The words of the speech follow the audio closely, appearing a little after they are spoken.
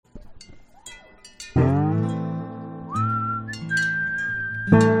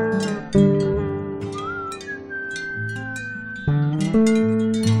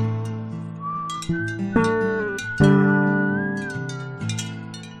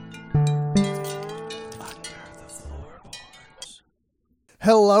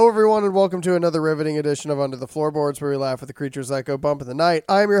Hello, everyone, and welcome to another riveting edition of Under the Floorboards, where we laugh at the creatures that go bump in the night.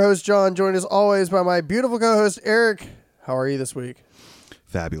 I'm your host, John, joined as always by my beautiful co-host, Eric. How are you this week?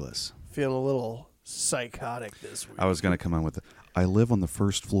 Fabulous. Feeling a little psychotic this week. I was going to come on with, I live on the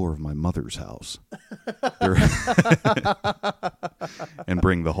first floor of my mother's house. And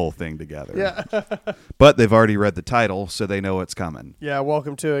bring the whole thing together. Yeah. But they've already read the title, so they know what's coming. Yeah,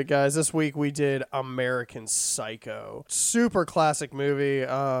 welcome to it, guys. This week we did American Psycho. Super classic movie.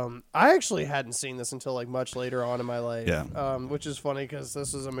 I actually hadn't seen this until like much later on in my life. Yeah. Which is funny because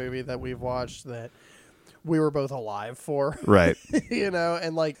this is a movie that we've watched that we were both alive for. Right. You know,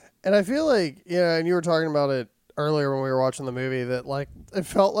 and I feel like, yeah, and you were talking about it earlier when we were watching the movie, that like it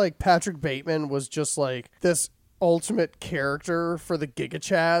felt like Patrick Bateman was just like this ultimate character for the Giga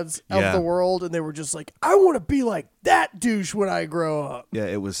Chads of the world, and they were just like, I want to be like that douche when I grow up. Yeah,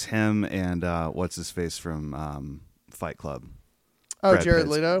 it was him and what's his face from Fight Club. Oh, Jared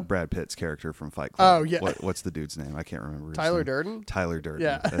Leto? Brad Pitt's character from Fight Club. Oh, yeah. What's the dude's name? I can't remember his Tyler name. Durden? Tyler Durden.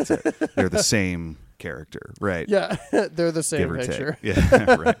 Yeah. That's it. They're the same character, right? Yeah, they're the same picture. Take.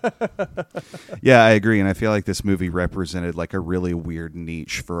 Yeah, right. Yeah, I agree, and I feel like this movie represented like a really weird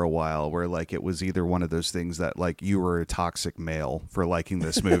niche for a while, where like it was either one of those things that like you were a toxic male for liking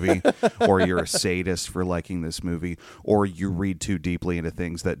this movie, or you're a sadist for liking this movie, or you read too deeply into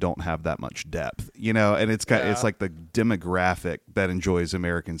things that don't have that much depth, you know. And it's it's like the demographic that enjoys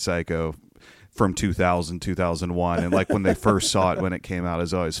American Psycho from 2000, 2001, and like when they first saw it when it came out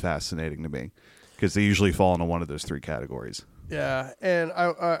is always fascinating to me. Because they usually fall into one of those three categories. Yeah, and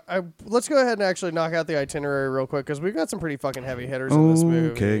I let's go ahead and actually knock out the itinerary real quick, because we've got some pretty fucking heavy hitters in this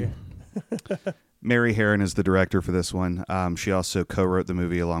movie. Okay. Mary Herron is the director for this one. She also co-wrote the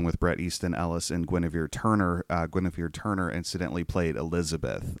movie along with Bret Easton Ellis and Guinevere Turner. Guinevere Turner incidentally played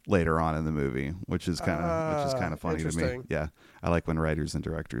Elizabeth later on in the movie, which is kind of funny to me. Yeah, I like when writers and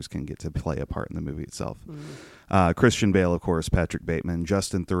directors can get to play a part in the movie itself. Christian Bale, of course, Patrick Bateman,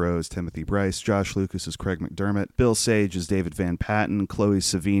 Justin Theroux is Timothy Bryce, Josh Lucas is Craig McDermott, Bill Sage is David Van Patten, Chloe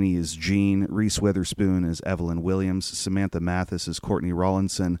Savini is Jean, Reese Witherspoon is Evelyn Williams, Samantha Mathis is Courtney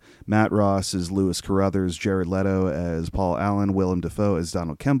Rawlinson, Matt Ross is Lewis Carruthers, Jared Leto as Paul Allen, Willem Dafoe as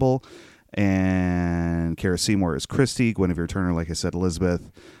Donald Kimball, and Cara Seymour is Christy, Guinevere Turner, like I said,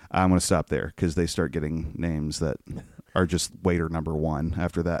 Elizabeth. I'm going to stop there because they start getting names that are just waiter number one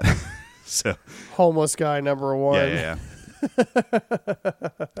after that. So homeless guy number one. Yeah.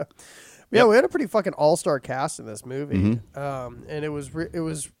 Yeah, we had a pretty fucking all-star cast in this movie. And it was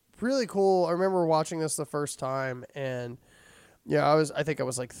really cool. I remember watching this the first time, and yeah, I think I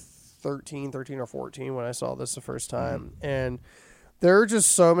was like 13 or 14 when I saw this the first time. And there are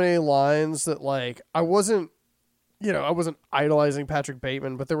just so many lines that like I wasn't idolizing Patrick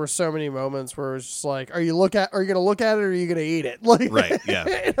Bateman, but there were so many moments where it was just like, are you going to look at it or are you going to eat it? Like, right, yeah.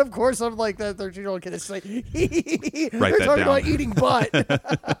 And of course, I'm like that 13-year-old kid. It's like, they're talking about eating butt.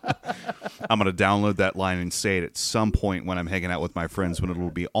 I'm going to download that line and say it at some point when I'm hanging out with my friends, when it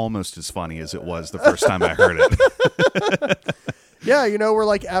will be almost as funny as it was the first time I heard it. Yeah, we're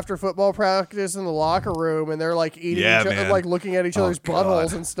like after football practice in the locker room, and they're like eating each other, like looking at each other's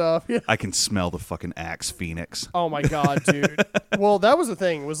buttholes and stuff. Yeah. I can smell the fucking Axe Phoenix. Oh my God, dude. Well, that was the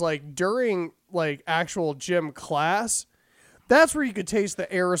thing, was like during like actual gym class, that's where you could taste the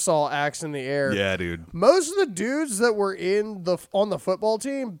aerosol Axe in the air. Yeah, dude. Most of the dudes that were on the football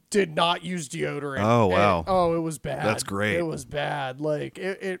team did not use deodorant. Oh, wow. It was bad. That's great. It was bad. Like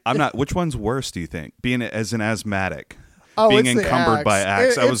which one's worse, do you think? Being as an asthmatic? Oh, being encumbered by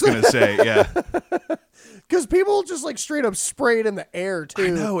Axe. I was going to say, yeah. Because people just like straight up spray it in the air too. I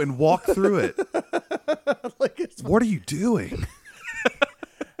know, and walk through it. What are you doing?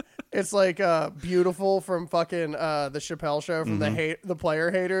 It's like Beautiful from fucking the Chappelle Show from the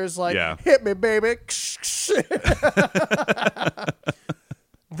player haters. Like, hit me, baby.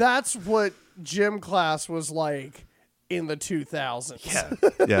 That's what gym class was like in the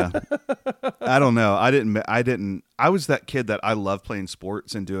 2000s. Yeah. I don't know. I was that kid that I loved playing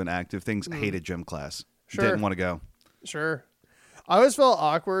sports and doing active things. Hated gym class. Sure. Didn't want to go. Sure. I always felt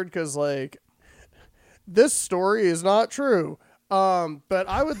awkward because like this story is not true. But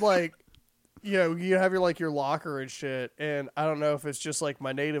I would like, you have your locker and shit. And I don't know if it's just like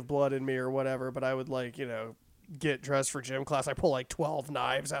my native blood in me or whatever, but I would like, get dressed for gym class. I pull like 12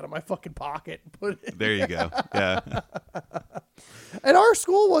 knives out of my fucking pocket and put it. There you go. Yeah. And our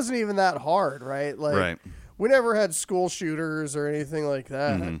school wasn't even that hard, right? Like, right. We never had school shooters or anything like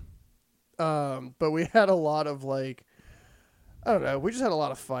that. But we had a lot of like, I don't know. We just had a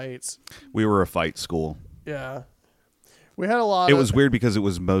lot of fights. We were a fight school. Yeah. We had a lot It was weird because it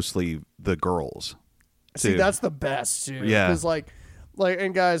was mostly the girls. See, that's the best, dude. Yeah. Because, like, Like,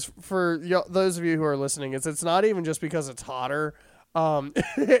 and guys, for those of you who are listening, it's not even just because it's hotter.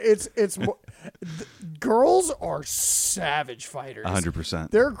 It's more, girls are savage fighters.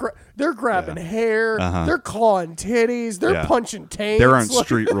 100%. They're grabbing hair. Uh-huh. They're clawing titties. They're punching taints. There aren't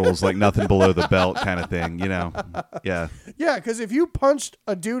street rules like nothing below the belt kind of thing, you know? Yeah. Yeah, because if you punched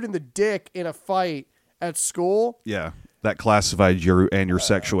a dude in the dick in a fight at school, that classified your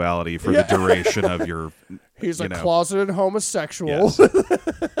sexuality for the duration of your. He's a closeted homosexual. Yes.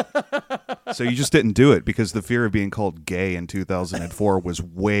 So you just didn't do it because the fear of being called gay in 2004 was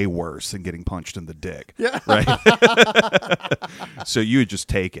way worse than getting punched in the dick. Yeah. Right. So you would just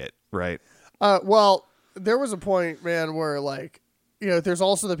take it, right? Well, there was a point, man, where like, there's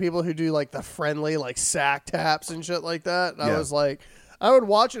also the people who do like the friendly like sack taps and shit like that. And I was like, I would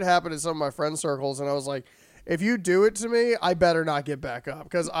watch it happen in some of my friend circles, and I was like, if you do it to me, I better not get back up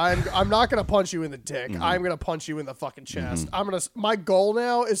because I'm not gonna punch you in the dick. Mm-hmm. I'm gonna punch you in the fucking chest. Mm-hmm. My goal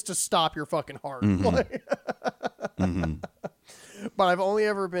now is to stop your fucking heart. Mm-hmm. But I've only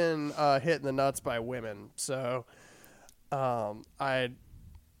ever been hit in the nuts by women. So, what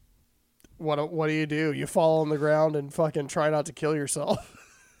do you do? You fall on the ground and fucking try not to kill yourself.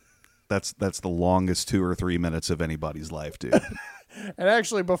 That's the longest 2 or 3 minutes of anybody's life, dude. And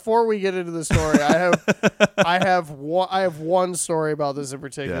actually, before we get into the story, I have one story about this in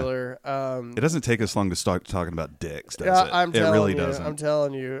particular. Yeah. It doesn't take us long to start talking about dicks, does it? It really doesn't. I'm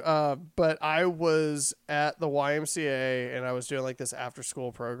telling you. But I was at the YMCA and I was doing like this after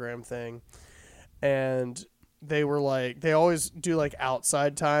school program thing, and they were like, they always do like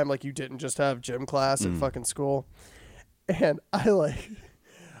outside time, like you didn't just have gym class at fucking school, and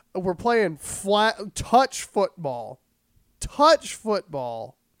we're playing touch football,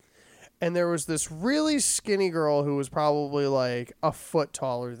 and there was this really skinny girl who was probably like a foot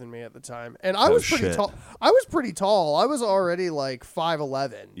taller than me at the time, and I was pretty tall. I was already like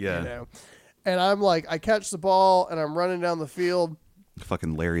 5'11". Yeah. And I'm like, I catch the ball and I'm running down the field.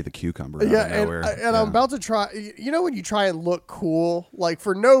 Fucking Larry the Cucumber. And I'm about to try. When you try and look cool, like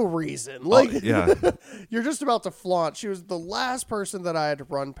for no reason, like you're just about to flaunt. She was the last person that I had to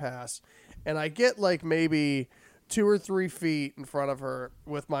run past, and I get like maybe 2 or 3 feet in front of her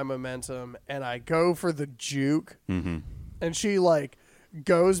with my momentum, and I go for the juke, and she like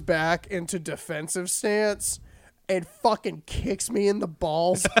goes back into defensive stance and fucking kicks me in the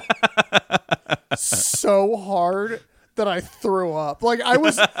balls so hard that I threw up. Like I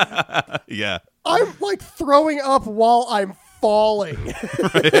was, I'm like throwing up while I'm falling.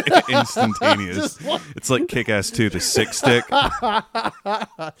 Right. Instantaneous. It's like Kick-Ass 2, the sick stick.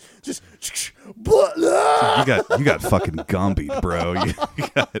 Just you got fucking Gumbied, bro.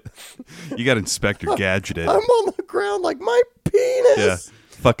 You got Inspector Gadgeted. I'm on the ground like my penis. Yeah.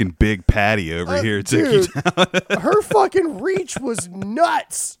 Fucking Big Patty over here took you down. Her fucking reach was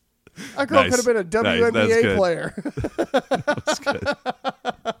nuts. That girl could have been a WNBA player. That's good.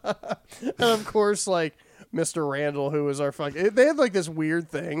 And of course, like Mr. Randall, who was our fucking, they had like this weird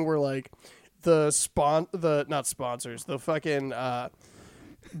thing where like the not sponsors, the fucking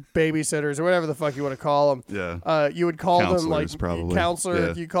babysitters or whatever the fuck you want to call them. Yeah. You would call them like probably. counselor.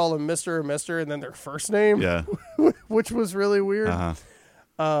 Yeah. You call them Mr. or Mr. and then their first name. Yeah. Which was really weird.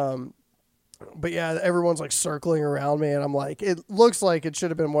 Uh-huh. But yeah, everyone's like circling around me, and I'm like, it looks like it should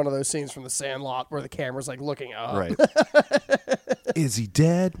have been one of those scenes from The Sandlot where the camera's like looking up. Right. Is he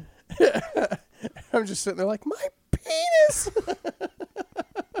dead? I'm just sitting there like, my penis.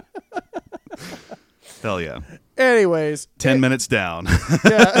 Hell yeah. Anyways. 10 minutes down.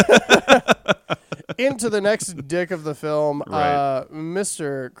 Yeah. Into the next dick of the film, right.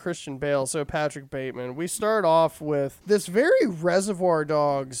 Mr. Christian Bale, so Patrick Bateman. We start off with this very Reservoir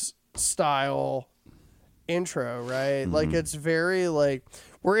Dogs style intro, right? Mm-hmm. Like it's very like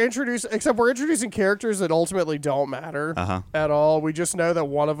we're introducing characters that ultimately don't matter at all. We just know that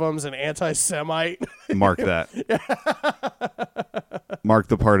one of them's an anti-Semite. Mark that. Mark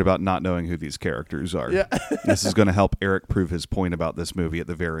the part about not knowing who these characters are. Yeah. This is going to help Eric prove his point about this movie at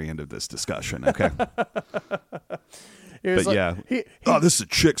the very end of this discussion. Okay. But like, yeah. This is a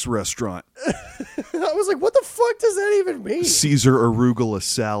chick's restaurant. I was like, what the fuck does that even mean? Caesar arugula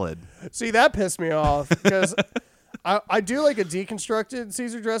salad. See, that pissed me off because I do like a deconstructed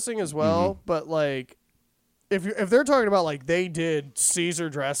Caesar dressing as well, but like if they're talking about like they did Caesar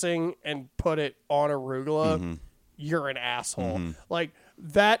dressing and put it on arugula, you're an asshole. Like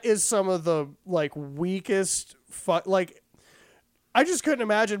that is some of the like weakest like I just couldn't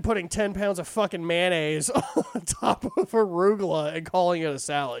imagine putting 10 pounds of fucking mayonnaise on top of arugula and calling it a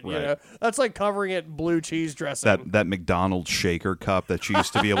salad. Right. You know, that's like covering it in blue cheese dressing. That McDonald's shaker cup that you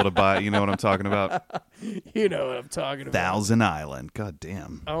used to be able to buy. You know what I'm talking about? You know what I'm talking about. Thousand Island. God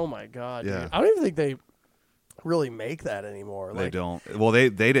damn. Oh my god. Yeah. Dude. I don't even think they really make that anymore. They Like, don't. Well, they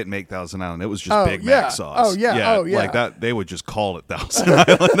didn't make Thousand Island. It was just Big Mac sauce. Oh yeah. Oh yeah. Like that. They would just call it Thousand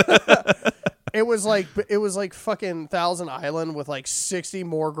Island. It was like fucking Thousand Island with like 60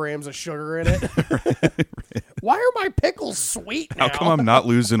 more grams of sugar in it. Right. Why are my pickles sweet now? How come I'm not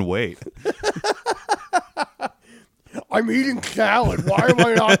losing weight? I'm eating salad. Why am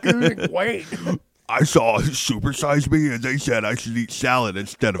I not losing weight? I saw Super Size Me and they said I should eat salad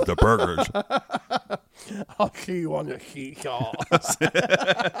instead of the burgers. I'll see you on the seesaw.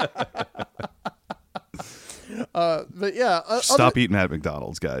 But yeah, Stop eating at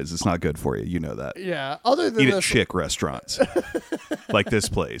McDonald's, guys. It's not good for you. You know that. Yeah. Other than Eat this, at chick restaurants, like this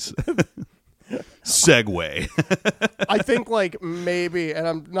place. Segue. I think like maybe, and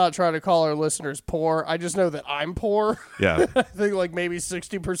I'm not trying to call our listeners poor. I just know that I'm poor. Yeah. I think like maybe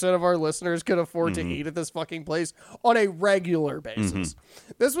 60% of our listeners could afford to eat at this fucking place on a regular basis.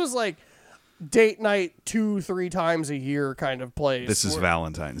 This was like date night 2-3 times a year kind of place. This is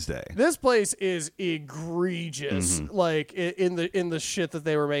Valentine's Day. This place is egregious, like in the shit that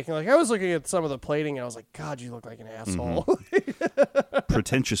they were making. Like I was looking at some of the plating, and I was like, "God, you look like an asshole."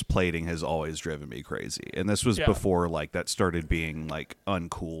 Pretentious plating has always driven me crazy, and this was before like that started being like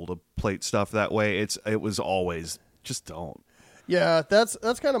uncool to plate stuff that way. It was always just don't. Yeah, that's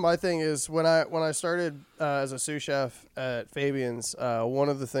kind of my thing. Is when I started as a sous chef at Fabian's, one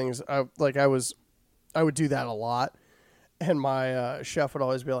of the things I would do that a lot, and my chef would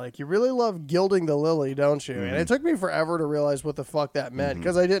always be like, "You really love gilding the lily, don't you?" And it took me forever to realize what the fuck that meant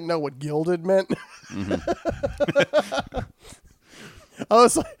because I didn't know what gilded meant. I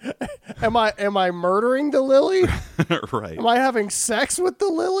was like, am I murdering the lily? Right. Am I having sex with the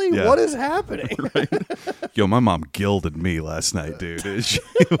lily? Yeah. What is happening? Right. Yo, my mom gilded me last night, dude. She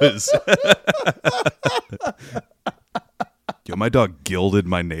was. Yo, my dog gilded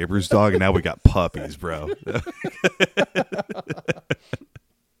my neighbor's dog, and now we got puppies, bro.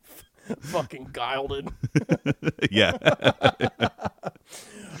 Fucking gilded. Yeah.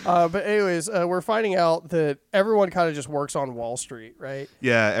 But anyways, we're finding out that everyone kind of just works on Wall Street, right?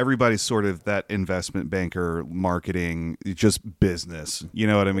 Yeah, everybody's sort of that investment banker, marketing, just business. You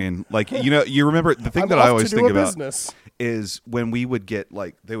know what I mean? Like, you remember the thing that I always think about is when we would get,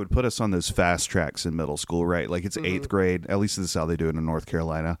 like, they would put us on those fast tracks in middle school, right? Like, it's 8th grade. At least this is how they do it in North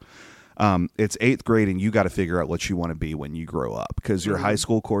Carolina. It's 8th grade, and you got to figure out what you want to be when you grow up, because your high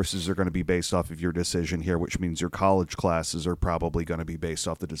school courses are going to be based off of your decision here, which means your college classes are probably going to be based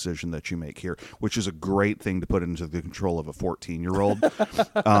off the decision that you make here, which is a great thing to put into the control of a 14-year-old.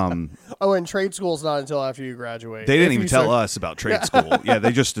 And trade school's not until after you graduate. They didn't even tell us about trade school. Yeah,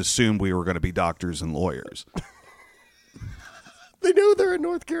 they just assumed we were going to be doctors and lawyers. They knew they're in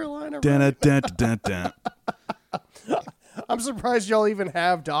North Carolina. Right? I'm surprised y'all even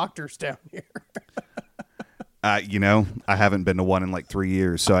have doctors down here. I haven't been to one in like 3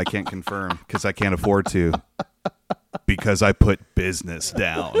 years, so I can't confirm because I can't afford to, because I put business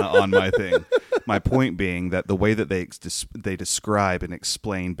down on my thing. My point being that the way that they describe and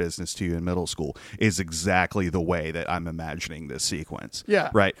explain business to you in middle school is exactly the way that I'm imagining this sequence. Yeah.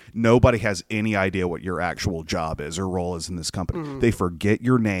 Right. Nobody has any idea what your actual job is or role is in this company. They forget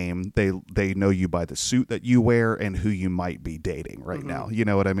your name. They know you by the suit that you wear and who you might be dating right now. You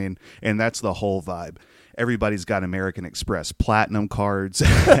know what I mean? And that's the whole vibe. Everybody's got American Express Platinum cards.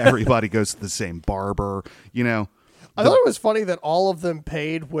 Everybody goes to the same barber, I thought it was funny that all of them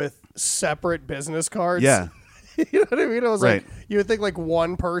paid with separate business cards. Yeah. You know what I mean? It was right. like, you would think like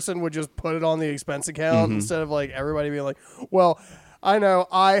one person would just put it on the expense account instead of like everybody being like, well, I know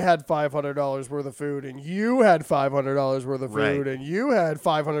I had $500 worth of food and you had $500 worth of food and you had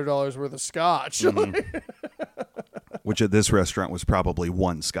 $500 worth of scotch. Which at this restaurant was probably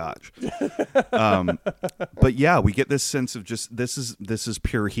one scotch. But yeah, we get this sense of just, this is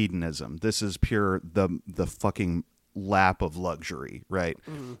pure hedonism. This is pure the fucking lap of luxury, right?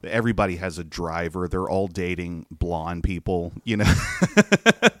 Everybody has a driver. They're all dating blonde people,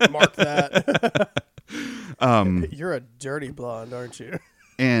 Mark that. You're a dirty blonde, aren't you?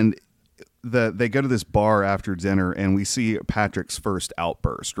 And they go to this bar after dinner, and we see Patrick's first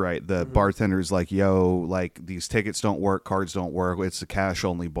outburst, right? The bartender's like, yo, like, these tickets don't work, cards don't work, it's a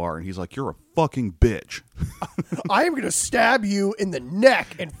cash-only bar. And he's like, you're a fucking bitch. I am going to stab you in the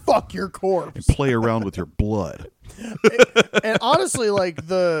neck and fuck your corpse. And play around with your blood. And honestly, like,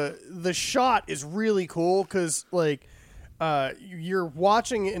 the shot is really cool because, like, you're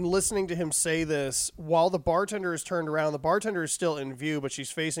watching and listening to him say this while the bartender is turned around. The bartender is still in view, but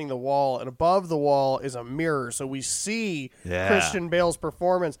she's facing the wall, and above the wall is a mirror. So we see Christian Bale's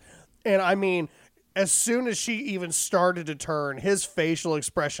performance. And I mean, as soon as she even started to turn, his facial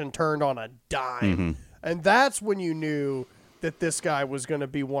expression turned on a dime. Mm-hmm. And that's when you knew that this guy was going to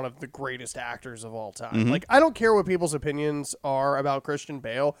be one of the greatest actors of all time. Mm-hmm. Like, I don't care what people's opinions are about Christian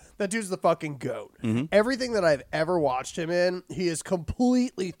Bale. That dude's the fucking GOAT. Mm-hmm. Everything that I've ever watched him in, he has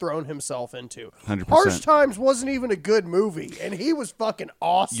completely thrown himself into. 100%. Harsh Times wasn't even a good movie, and he was fucking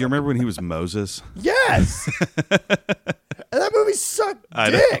awesome. You remember when he was Moses? Yes! And that movie sucked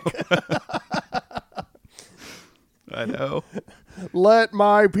dick. I know. Let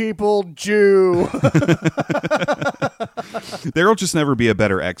my people Jew. There'll just never be a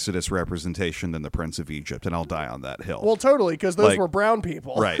better Exodus representation than the Prince of Egypt, and I'll die on that hill. Well, totally, because those were brown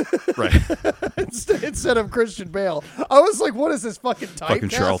people. Right. Instead of Christian Bale. I was like, what is this fucking typecasting? Fucking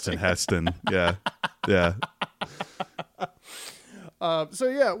Charlton Heston. Yeah. So,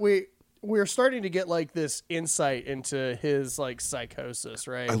 yeah, we're starting to get like this insight into his like psychosis,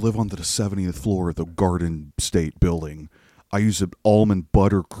 right? I live on the 70th floor of the Garden State building. I use an almond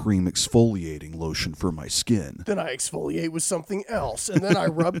buttercream exfoliating lotion for my skin. Then I exfoliate with something else, and then I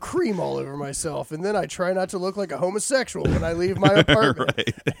rub cream all over myself, and then I try not to look like a homosexual when I leave my apartment.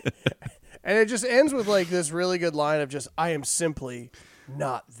 Right. And it just ends with like this really good line of just, I am simply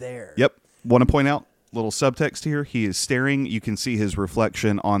not there. Yep. Want to point out, little subtext here, he is staring. You can see his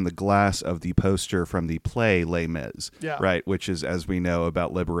reflection on the glass of the poster from the play Les Mis, right? Which is, as we know,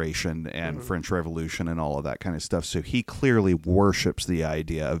 about liberation and French Revolution and all of that kind of stuff. So he clearly worships the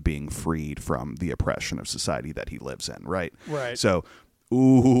idea of being freed from the oppression of society that he lives in, right? Right. So,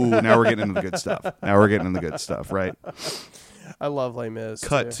 now we're getting into the good stuff. Right? I love Les Mis.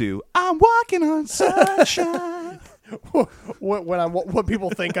 Cut to, I'm walking on sunshine. what people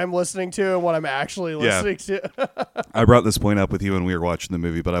think I'm listening to and what I'm actually listening to. I brought this point up with you when we were watching the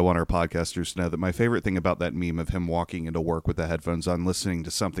movie, but I want our podcasters to know that my favorite thing about that meme of him walking into work with the headphones on, listening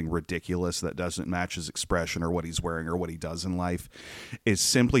to something ridiculous that doesn't match his expression or what he's wearing or what he does in life, is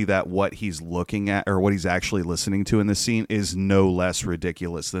simply that what he's looking at or what he's actually listening to in this scene is no less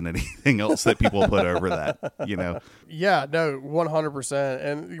ridiculous than anything else that people put over that, you know? Yeah, no, 100%.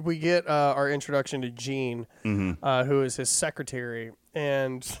 And we get our introduction to Gene, who is his secretary,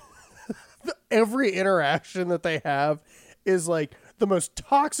 and every interaction that they have is like the most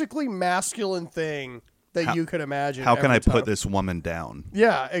toxically masculine thing that you could imagine. How can I put this woman down?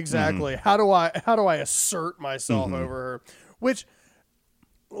 Yeah, exactly. How do I assert myself over her? Which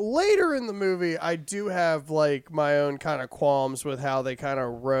later in the movie, I do have like my own kind of qualms with how they kind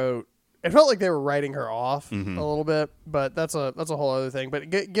of wrote. It felt like they were writing her off a little bit, but that's a whole other thing. But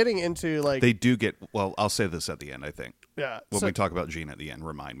getting into like, they do get, well, I'll say this at the end, I think. Yeah. When we talk about Gene at the end,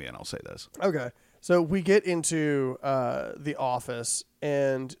 remind me and I'll say this. Okay. So we get into the office,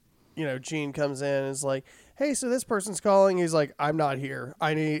 and Gene comes in and is like, hey, so this person's calling. He's like, I'm not here.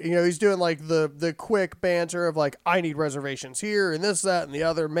 I need, he's doing like the quick banter of like, I need reservations here and this, that, and the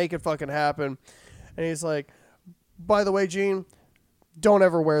other. Make it fucking happen. And he's like, by the way, Gene, don't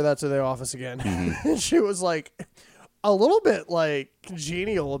ever wear that to the office again. And she was like a little bit like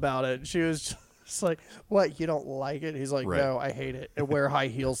genial about it. She was just like, what, you don't like it? He's like, no, I hate it. And wear high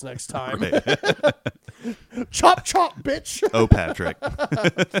heels next time. Chop, chop, bitch. Oh, Patrick.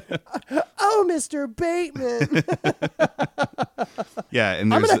 Oh, Mr. Bateman. Yeah,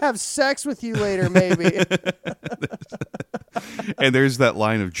 and I'm going to have sex with you later, maybe. And there's that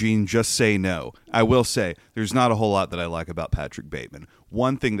line of, Gene, just say no. I will say, there's not a whole lot that I like about Patrick Bateman.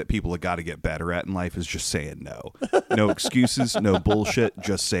 One thing that people have got to get better at in life is just saying no. No excuses, no bullshit,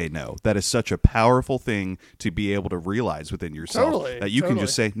 just say no. That is such a powerful thing to be able to realize within yourself. That you can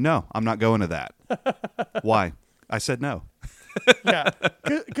just say, no, I'm not going to that. Why? I said no. Yeah,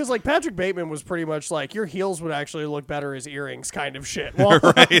 because like Patrick Bateman was pretty much like, your heels would actually look better as earrings kind of shit. Well,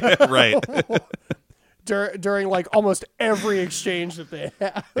 right. During like almost every exchange that they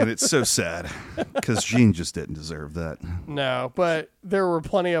had. And it's so sad because Gene just didn't deserve that. No, but there were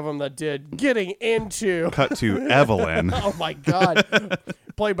plenty of them that did. Getting into cut to Evelyn. Oh my God.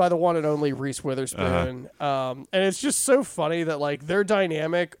 Played by the one and only Reese Witherspoon. And it's just so funny that like their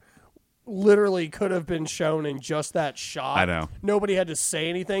dynamic literally could have been shown in just that shot. I know. Nobody had to say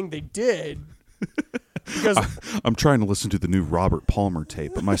anything. They did. Because I'm trying to listen to the new Robert Palmer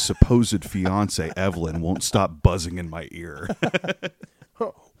tape, but my supposed fiance Evelyn won't stop buzzing in my ear.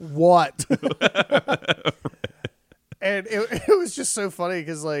 What? And it was just so funny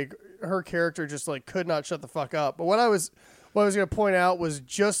because like her character just like could not shut the fuck up. But what I was going to point out was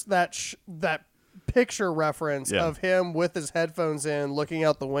just that picture reference of him with his headphones in, looking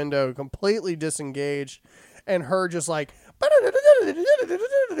out the window, completely disengaged, and her just like, we're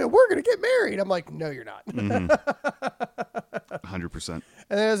gonna get married. I'm like, no, you're not. 100%. And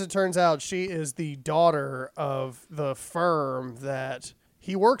then, as it turns out, she is the daughter of the firm that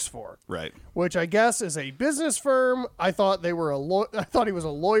he works for, Right? Which I guess is a business firm. I thought they were I thought he was a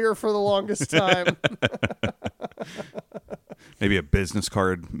lawyer for the longest time. Maybe a business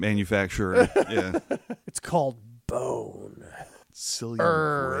card manufacturer. Yeah. It's called Bone.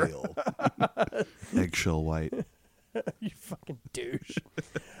 Cillian Rail. Eggshell white. You fucking douche.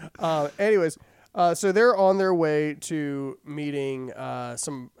 Anyways, so they're on their way to meeting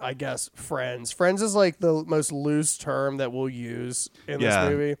some, I guess, friends. Friends is like the most loose term that we'll use in this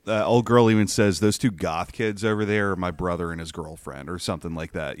movie. Old girl even says, those two goth kids over there are my brother and his girlfriend or something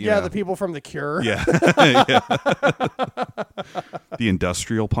like that. You know? The people from The Cure. Yeah. The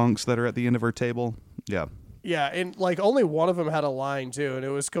industrial punks that are at the end of our table. Yeah. Yeah, and like only one of them had a line too, and it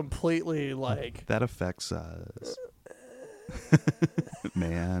was completely like... That affects us.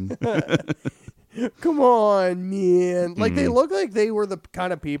 Man. Come on, man. Like, they look like they were the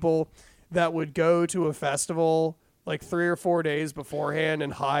kind of people that would go to a festival like 3 or 4 days beforehand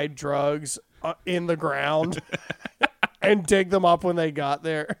and hide drugs in the ground and dig them up when they got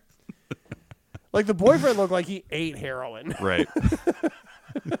there. Like, the boyfriend looked like he ate heroin. Right.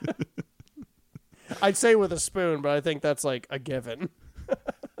 I'd say with a spoon, but I think that's like a given.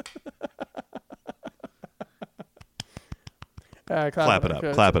 Clap it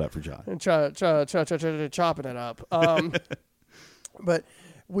up. Clap it up for John. And chopping it up. But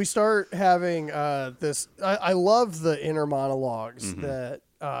we start having this. I love the inner monologues that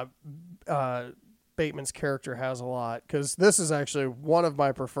Bateman's character has a lot, because this is actually one of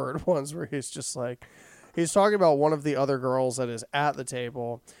my preferred ones, where he's just like, he's talking about one of the other girls that is at the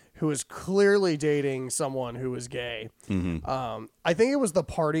table who is clearly dating someone who is gay. I think it was the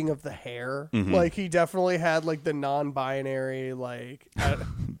parting of the hair. Like, he definitely had like the non-binary, like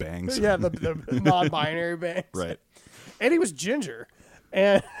bangs. Yeah, the non-binary bangs. Right. And he was ginger.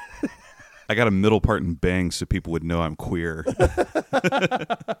 And I got a middle part in bangs so people would know I'm queer.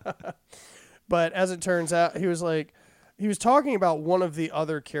 But as it turns out, he was talking about one of the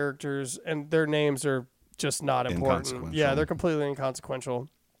other characters, and their names are just not important. Yeah, they're completely inconsequential.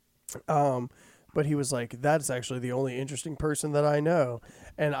 But he was like, that's actually the only interesting person that I know.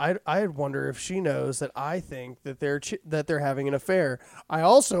 And I wonder if she knows that I think that they're having an affair. I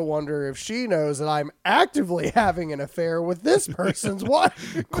also wonder if she knows that I'm actively having an affair with this person's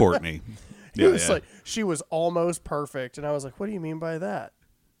wife. Courtney. He was like, she was almost perfect. And I was like, what do you mean by that?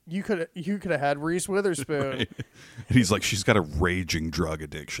 You could have had Reese Witherspoon. Right. And he's like, she's got a raging drug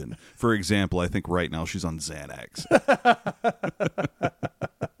addiction. For example, I think right now she's on Xanax.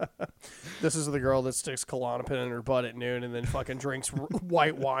 This is the girl that sticks Klonopin in her butt at noon and then fucking drinks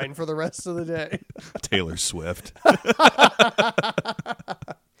white wine for the rest of the day. Taylor Swift.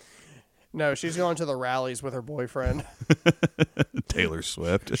 No, she's going to the rallies with her boyfriend. Taylor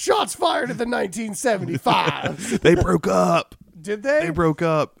Swift. Shots fired at the 1975. They broke up. Did they? They broke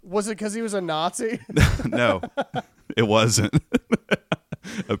up. Was it because he was a Nazi? No, it wasn't.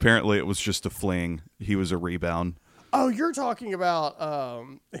 Apparently, it was just a fling. He was a rebound. Oh, you're talking about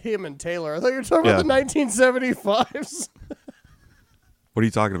him and Taylor. I thought you were talking about the 1975s. What are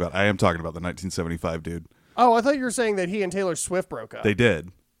you talking about? I am talking about the 1975 dude. Oh, I thought you were saying that he and Taylor Swift broke up. They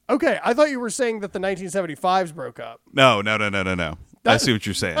did. Okay, I thought you were saying that the 1975s broke up. No. I see what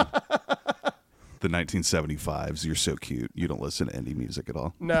you're saying. The 1975s. You're so cute. You don't listen to indie music at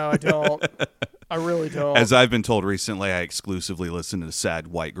all. No, I don't. I really don't. As I've been told recently, I exclusively listen to sad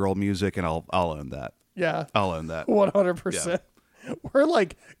white girl music, and I'll own that. Yeah. I'll own that. 100%. Yeah. We're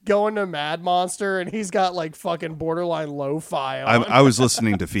like going to Mad Monster, and he's got like fucking borderline lo-fi on. I was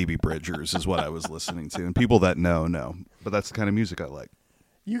listening to Phoebe Bridgers is what I was listening to. And people that know. But that's the kind of music I like.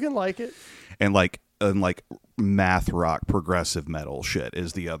 You can like it. And like math rock progressive metal shit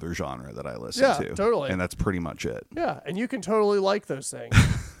is the other genre that I listen to. Yeah, totally. And that's pretty much it. Yeah, and you can totally like those things.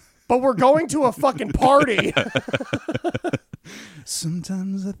 But we're going to a fucking party.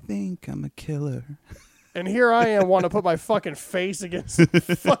 Sometimes I think I'm a killer. And here I am wanting to put my fucking face against the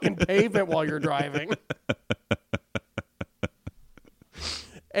fucking pavement while you're driving.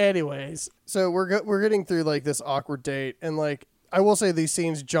 Anyways, so we're getting through like this awkward date, and like I will say these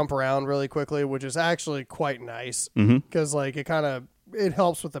scenes jump around really quickly, which is actually quite nice because like it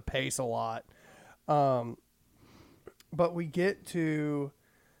helps with the pace a lot. But we get to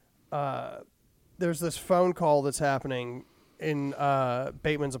there's this phone call that's happening in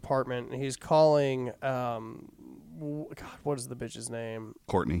Bateman's apartment, and he's calling God, what is the bitch's name?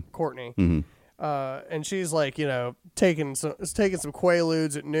 Courtney. Mm-hmm. And she's like, taking some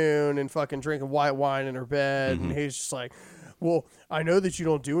Quaaludes at noon and fucking drinking white wine in her bed. And he's just like, well, I know that you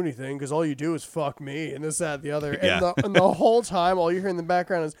don't do anything because all you do is fuck me and this, that, and the other. Yeah. And the whole time, all you hear in the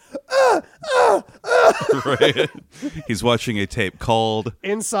background is, Right. He's watching a tape called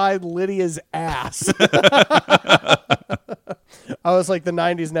Inside Lydia's Ass. I was like, the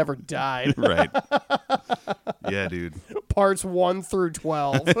 90s never died. Right. Yeah, dude. Parts 1 through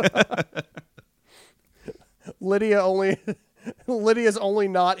 12. Lydia's only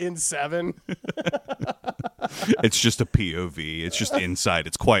not in 7. It's just a POV. It's just inside.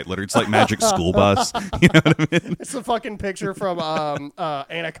 It's quite literally. It's like Magic School Bus. You know what I mean? It's a fucking picture from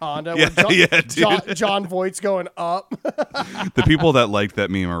Anaconda. Yeah, where dude. John Voight's going up. The people that like that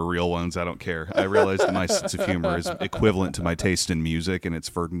meme are real ones. I don't care. I realize that my sense of humor is equivalent to my taste in music, and it's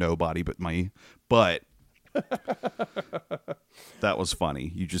for nobody but me. But that was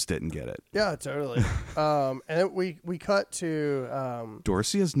funny. You just didn't get it. Yeah, totally. And then we cut to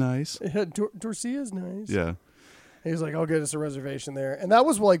Dorsey is nice. Dorsey is nice. Yeah. He's like, I'll get us a reservation there. And that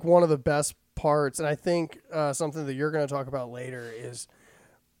was like one of the best parts. And I think something that you're going to talk about later is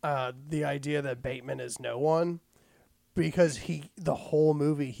the idea that Bateman is no one, because the whole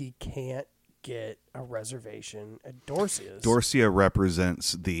movie, he can't get a reservation at Dorcia's. Dorcia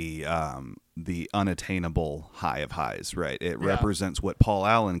represents the unattainable high of highs, right? It represents what Paul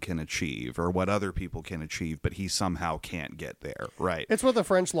Allen can achieve or what other people can achieve, but he somehow can't get there, right? It's what the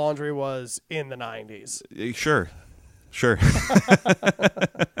French Laundry was in the 90s. Sure.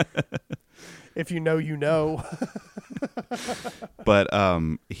 If you know, you know. But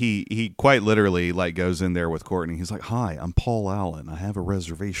he quite literally like goes in there with Courtney. He's like, "Hi, I'm Paul Allen. I have a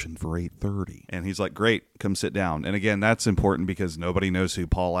reservation for 8:30." And he's like, "Great, come sit down." And again, that's important because nobody knows who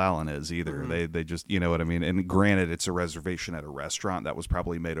Paul Allen is either. Mm-hmm. They just, you know what I mean? And granted, it's a reservation at a restaurant that was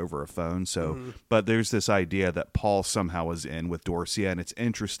probably made over a phone. So, but there's this idea that Paul somehow was in with Dorcia, and it's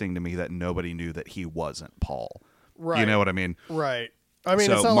interesting to me that nobody knew that he wasn't Paul. Right. You know what I mean? Right. I mean,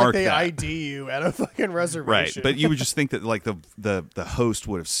 So it's not like mark they that. ID you at a fucking reservation. Right, but you would just think that like the host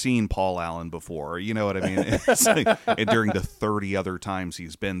would have seen Paul Allen before, you know what I mean? It's like, and during the 30 other times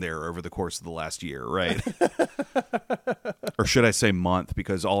he's been there over the course of the last year, right? Or should I say month,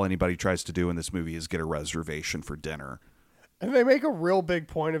 because all anybody tries to do in this movie is get a reservation for dinner. And they make a real big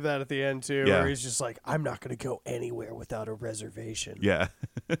point of that at the end, too, Yeah. where he's just like, I'm not going to go anywhere without a reservation. Yeah.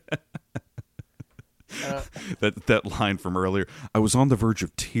 That line from earlier, I was on the verge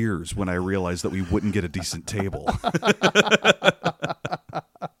of tears when I realized that we wouldn't get a decent table.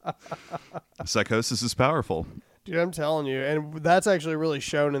 Psychosis is powerful. Dude, I'm telling you. And that's actually really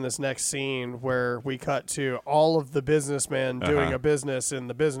shown in this next scene where we cut to all of the businessmen doing a business in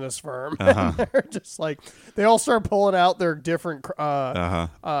the business firm. And they're just like, they all start pulling out their different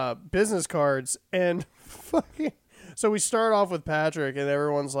business cards. And fucking, so we start off with Patrick and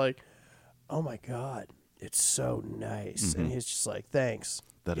everyone's like, oh my God, it's so nice. And he's just like, thanks.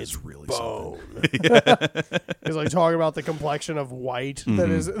 That is really bone. something. He's like talking about the complexion of white that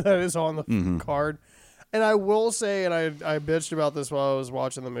is on the card. And I will say, and I bitched about this while I was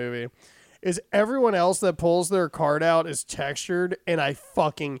watching the movie, is everyone else that pulls their card out is textured, and I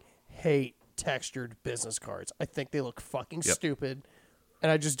fucking hate textured business cards. I think they look fucking stupid.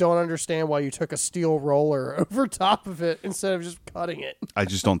 And I just don't understand why you took a steel roller over top of it instead of just cutting it. I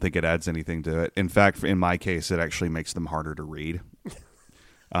just don't think it adds anything to it. In fact, in my case, it actually makes them harder to read.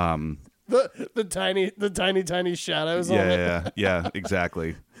 The tiny shadows on it. Yeah,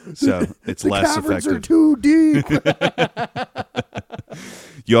 exactly. So it's The less caverns effective. are too deep.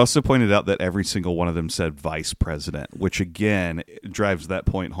 You also pointed out that every single one of them said vice president, which again drives that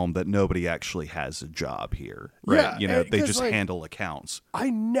point home that nobody actually has a job here, right? Yeah, you know, they 'cause, just like, handle accounts.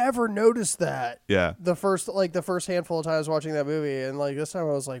 I never noticed that. Yeah. The first handful of times watching that movie, and like this time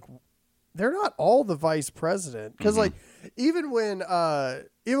I was like, they're not all the vice president, because like even when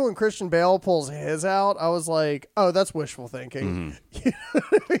Christian Bale pulls his out, I was like, oh, that's wishful thinking.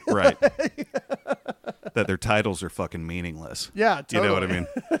 Right. That their titles are fucking meaningless. Yeah, totally. You know what I mean?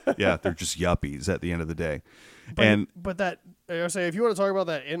 Yeah, they're just yuppies at the end of the day. But that, I say, if you want to talk about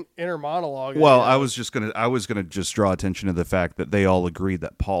that inner monologue. Well, I was gonna just draw attention to the fact that they all agreed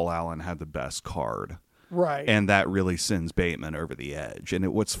that Paul Allen had the best card. Right. And that really sends Bateman over the edge. And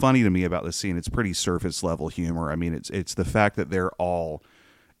what's funny to me about this scene, it's pretty surface level humor. I mean, it's the fact that they're all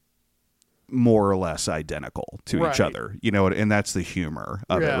more or less identical to each other, you know, and that's the humor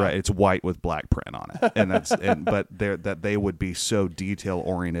of it, right? It's white with black print on it, and but they would be so detail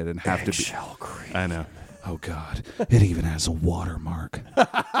oriented and have to be. Cream. I know. Oh God, it even has a watermark.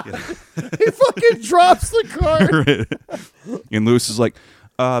 He fucking drops the card. And Lewis is like,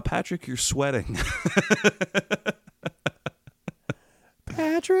 Patrick, you're sweating.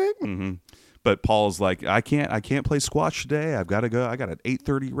 Patrick. Mm-hmm. But Paul's like, I can't play squash today. I've got to go. I got an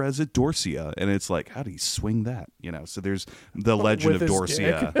 8:30 res at Dorsia, and it's like, how do you swing that? So there's the legend of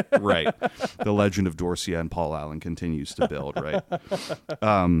Dorsia, right? The legend of Dorsia, and Paul Allen continues to build, right?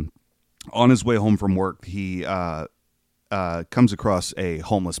 On his way home from work, he comes across a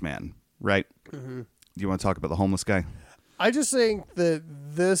homeless man, right? Mm-hmm. Do you want to talk about the homeless guy? I just think that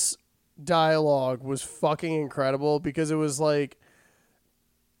this dialogue was fucking incredible because it was like.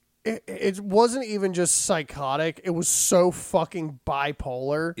 It wasn't even just psychotic. It was so fucking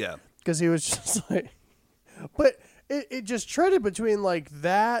bipolar. Yeah. Because he was just like... But it just treaded between like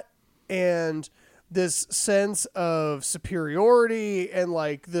that and this sense of superiority and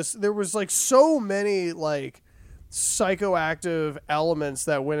like this... There was like so many like psychoactive elements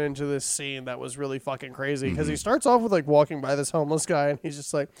that went into this scene that was really fucking crazy. Because he starts off with like walking by this homeless guy and he's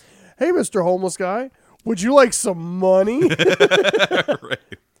just like, hey, Mr. Homeless Guy, would you like some money? Right.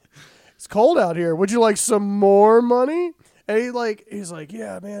 It's cold out here. Would you like some more money? And he's like,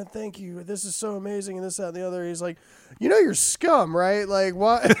 yeah, man, thank you. This is so amazing, and this, that, and the other. He's like, you're scum, right? Like,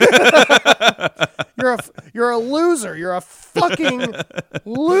 what? You're a loser. You're a fucking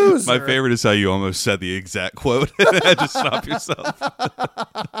loser. My favorite is how you almost said the exact quote. Had to stop yourself.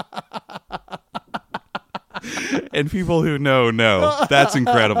 And people who know, that's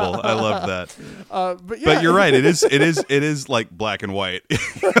incredible. I love that. But you're right. It is like black and white. You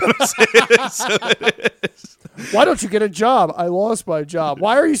know what I'm saying? So it is. Why don't you get a job? I lost my job.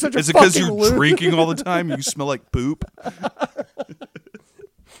 Why are you such a Is it fucking because you're loser? drinking all the time? You smell like poop.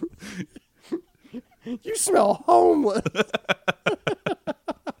 You smell homeless.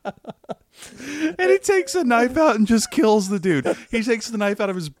 And he takes a knife out and just kills the dude. He takes the knife out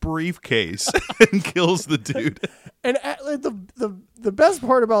of his briefcase and kills the dude. And the best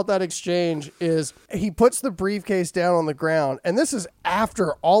part about that exchange is he puts the briefcase down on the ground, and this is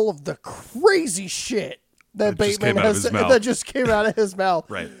after all of the crazy shit that Bateman that just came out of his mouth.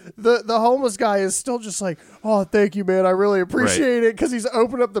 Right. The homeless guy is still just like, oh, thank you, man. I really appreciate it. Because he's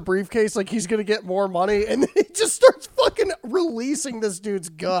opened up the briefcase like he's going to get more money. And then he just starts fucking releasing this dude's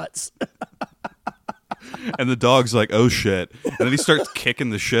guts. And the dog's like, oh, shit. And then he starts kicking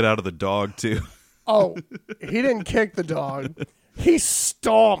the shit out of the dog, too. Oh, he didn't kick the dog. He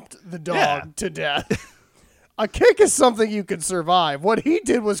stomped the dog to death. A kick is something you can survive. What he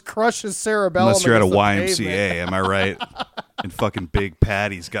did was crush his cerebellum. Unless you're at a YMCA, pavement. Am I right? And fucking Big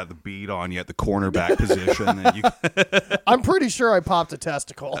Patty's got the beat on you at the cornerback position. And I'm pretty sure I popped a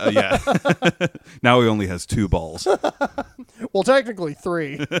testicle. Yeah. Now he only has 2 balls. Well, technically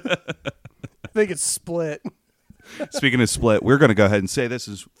 3. I think it's split. Speaking of split, we're going to go ahead and say this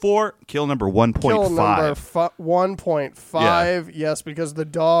is for kill number 1.5. Kill number 1.5. Yeah. Yes, because the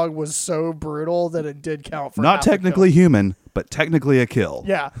dog was so brutal that it did count for not technically human, but technically a kill.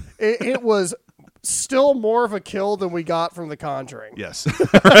 Yeah. It was still more of a kill than we got from The Conjuring. Yes.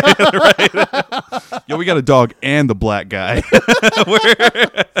 right. Yo, we got a dog and the black guy.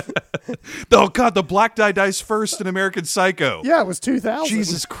 Oh, God, the black guy dies first in American Psycho. Yeah, it was 2000.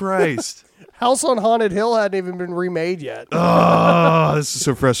 Jesus Christ. House on Haunted Hill hadn't even been remade yet. Oh, this is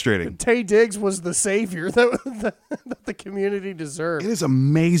so frustrating. Taye Diggs was the savior that the community deserved. It is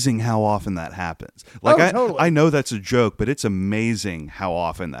amazing how often that happens. Like, totally. I know that's a joke, but it's amazing how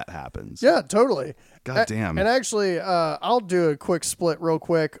often that happens. Yeah, totally. God damn. And actually, I'll do a quick split real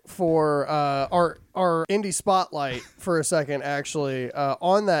quick for our indie spotlight for a second, actually.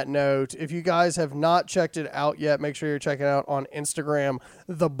 On that note, if you guys have not checked it out yet, make sure you're checking it out on Instagram,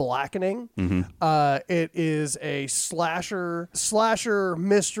 The Blackening. Mm-hmm. It is a slasher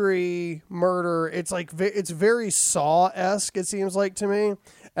mystery murder. It's like it's very Saw-esque, it seems like to me.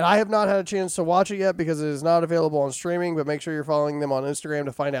 And I have not had a chance to watch it yet because it is not available on streaming, but make sure you're following them on Instagram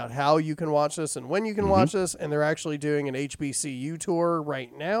to find out how you can watch this and when you can watch this. And they're actually doing an HBCU tour right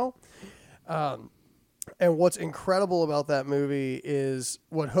now. And what's incredible about that movie is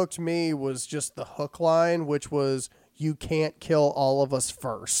what hooked me was just the hook line, which was, you can't kill all of us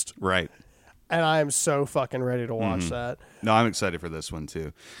first. Right. And I am so fucking ready to watch that. No, I'm excited for this one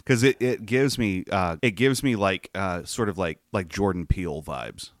too, because it gives me like sort of like Jordan Peele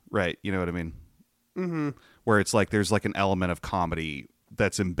vibes, right? You know what I mean? Mm-hmm. Where it's like there's like an element of comedy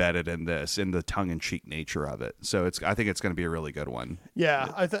that's embedded in this, in the tongue-in-cheek nature of it. So I think it's going to be a really good one. Yeah,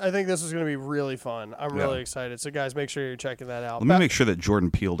 I think this is going to be really fun. I'm really excited. So guys, make sure you're checking that out. Let me make sure that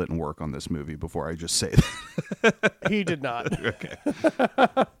Jordan Peele didn't work on this movie before I just say that. He did not. Okay.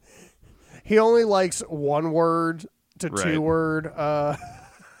 He only likes 1 word to 2 word.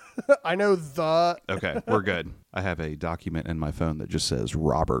 I know the. Okay, we're good. I have a document in my phone that just says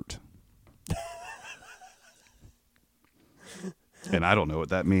Robert. And I don't know what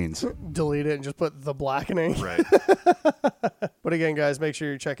that means. Delete it and just put the blackening. Right. But again, guys, make sure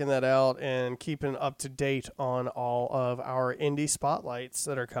you're checking that out and keeping up to date on all of our indie spotlights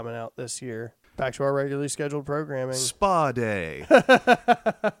that are coming out this year. Back to our regularly scheduled programming. Spa day.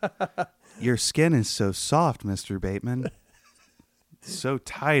 Your skin is so soft, Mr. Bateman. So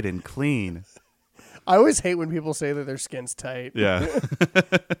tight and clean. I always hate when people say that their skin's tight. Yeah.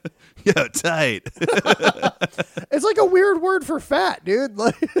 Yeah, tight. It's like a weird word for fat, dude.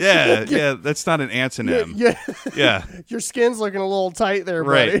 Like, yeah, that's not an antonym. Yeah. Your skin's looking a little tight there,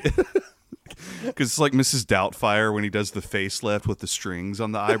 buddy. Right. Because it's like Mrs. Doubtfire when he does the facelift with the strings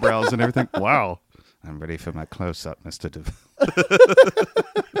on the eyebrows and everything. Wow. I'm ready for my close-up, Mr.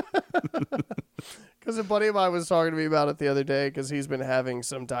 Because a buddy of mine was talking to me about it the other day because he's been having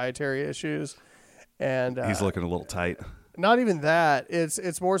some dietary issues. And he's looking a little tight. Not even that.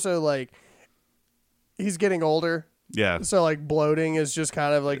 It's more so like he's getting older. Yeah. So like bloating is just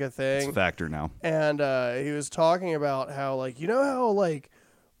kind of like a thing. It's a factor now. And he was talking about how like, you know how like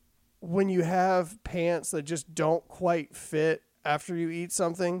when you have pants that just don't quite fit after you eat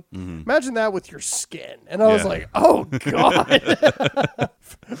something, imagine that with your skin. And I was like, oh God,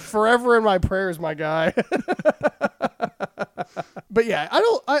 forever in my prayers, my guy. But yeah,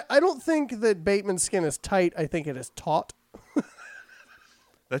 I don't think that Bateman's skin is tight. I think it is taut.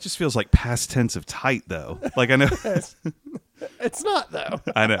 That just feels like past tense of tight, though. Like I know it's not though.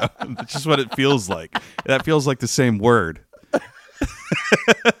 I know. It's just what it feels like. That feels like the same word.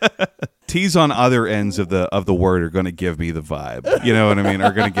 T's on other ends of the word are going to give me the vibe. You know what I mean?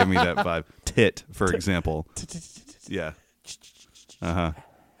 Are going to give me that vibe. Tit, for example. Yeah. Uh-huh.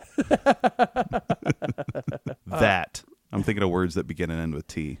 That. I'm thinking of words that begin and end with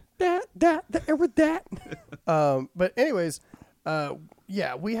T. That. But anyways,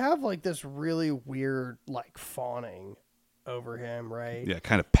 yeah, we have like this really weird like fawning over him, right? Yeah,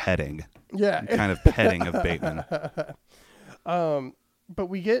 kind of petting. Yeah. Kind of petting of Bateman. But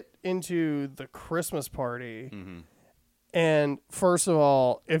we get into the Christmas party. And first of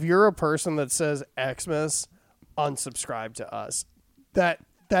all, if you're a person that says Xmas, unsubscribe to us. That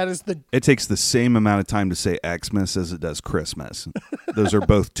is the... It takes the same amount of time to say Xmas as it does Christmas. Those are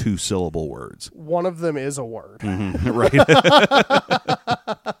both 2-syllable words. One of them is a word. Right.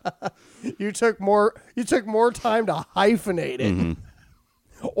 You took more time to hyphenate it.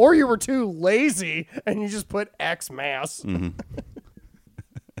 Or you were too lazy and you just put Xmas.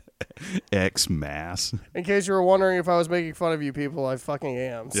 Xmas. In case you were wondering if I was making fun of you people, I fucking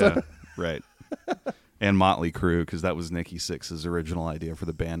am. So. Yeah, right. And Motley Crue, because that was Nikki Sixx's original idea for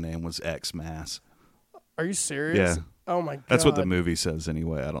the band name was Xmas. Are you serious? Yeah. Oh my God. That's what the movie says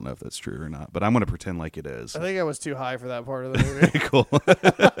anyway. I don't know if that's true or not, but I'm going to pretend like it is. I think I was too high for that part of the movie. Cool.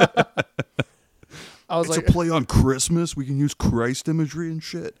 I was it's like, a play on Christmas. We can use Christ imagery and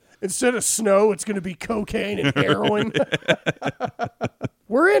shit. Instead of snow, it's going to be cocaine and heroin.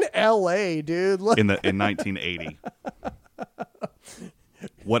 We're in L.A., dude. In 1980.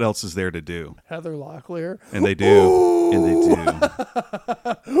 What else is there to do? Heather Locklear. And they do. Ooh. And they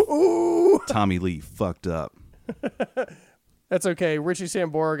do. Ooh. Tommy Lee fucked up. That's okay. Richie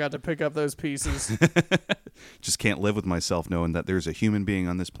Sambora got to pick up those pieces. Just can't live with myself knowing that there's a human being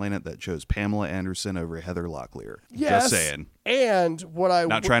on this planet that chose Pamela Anderson over Heather Locklear. Yes. Just saying. And what I...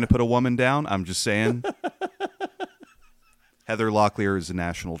 Not trying to put a woman down. I'm just saying. Heather Locklear is a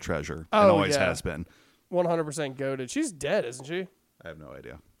national treasure. And always has been. 100% goated. She's dead, isn't she? I have no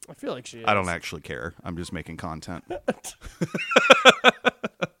idea. I feel like she is. I don't actually care. I'm just making content.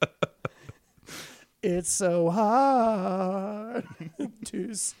 It's so hard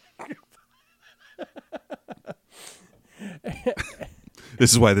to...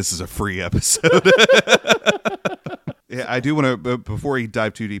 This is why this is a free episode. Yeah, I do want to, before we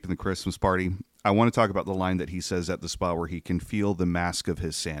dive too deep in the Christmas party, I want to talk about the line that he says at the spa where he can feel the mask of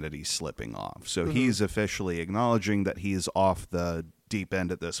his sanity slipping off. So he's officially acknowledging that he is off the deep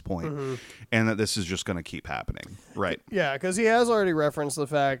end at this point, and that this is just going to keep happening. Right. Yeah, because he has already referenced the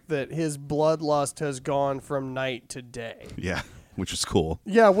fact that his bloodlust has gone from night to day. Yeah, which is cool.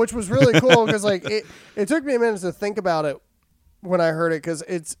 Yeah, which was really cool because like it took me a minute to think about it when I heard it,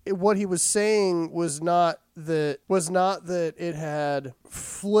 because what he was saying was not that it had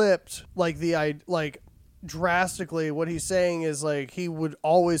flipped like drastically. What he's saying is like he would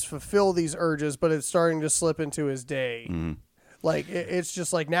always fulfill these urges, but it's starting to slip into his day. Like it's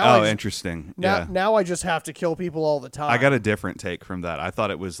just like now. Oh, interesting. Now I just have to kill people all the time. I got a different take from that. I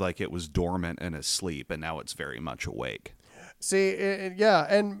thought it was like it was dormant and asleep, and now it's very much awake. See, yeah,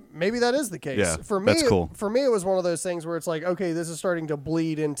 and maybe that is the case. Yeah, for me, that's cool. For me, it was one of those things where it's like, okay, this is starting to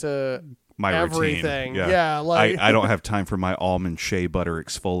bleed into My everything. routine. Yeah, like I don't have time for my almond shea butter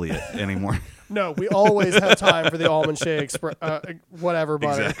exfoliate anymore. No, we always have time for the almond shea whatever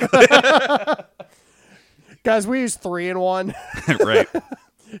butter. Exactly. Guys, we use 3-in-1. Right.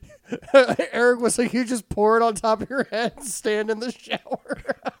 Eric was like, you just pour it on top of your head and stand in the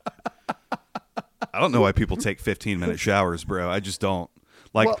shower. I don't know why people take 15-minute showers, bro. I just don't.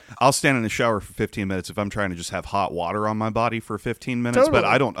 Like, Well, I'll stand in the shower for 15 minutes if I'm trying to just have hot water on my body for 15 minutes, Totally. but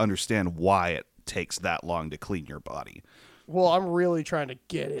I don't understand why it takes that long to clean your body. Well, I'm really trying to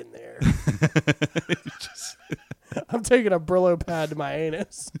get in there. I'm taking a Brillo pad to my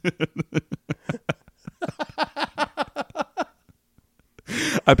anus.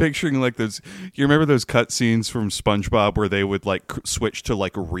 I'm picturing like those. You remember those cut scenes from SpongeBob where they would like switch to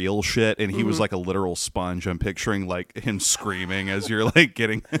like real shit, and he was like a literal sponge. I'm picturing like him screaming as you're like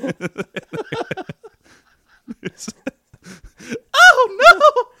getting. Oh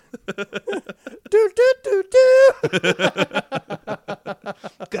no! Do do do do.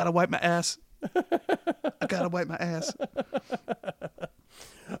 Gotta wipe my ass. I gotta wipe my ass.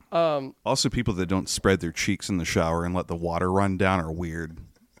 Also, people that don't spread their cheeks in the shower and let the water run down are weird.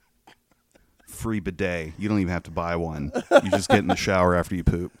 Free bidet. You don't even have to buy one. You just get in the shower after you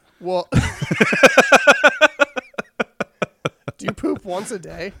poop. Well, do you poop once a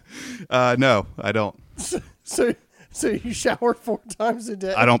day? No, I don't. So you shower 4 times a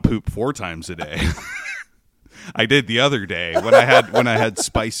day? I don't poop 4 times a day. I did the other day when I had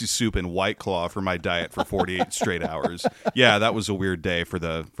spicy soup and White Claw for my diet for 48 straight hours. Yeah, that was a weird day for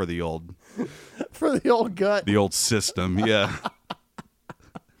the old gut. the old system. Yeah.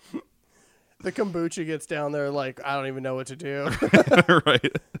 The kombucha gets down there like, I don't even know what to do.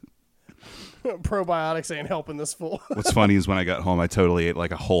 Right. Probiotics ain't helping this fool. What's funny is when I got home, I totally ate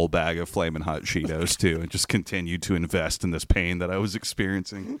like a whole bag of Flamin' Hot Cheetos too, and just continued to invest in this pain that I was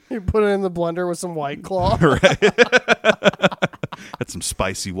experiencing. You put it in the blender with some White Claw. Right. Had some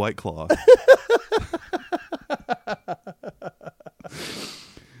spicy White Claw.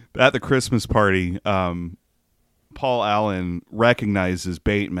 At the Christmas party, Paul Allen recognizes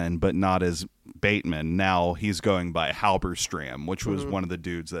Bateman, but not as Bateman. Now he's going by Halberstram, which was one of the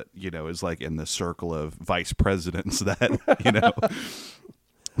dudes that, is like in the circle of vice presidents that,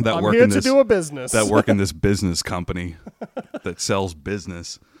 that I'm work here in to this, do a business. that work in this business company that sells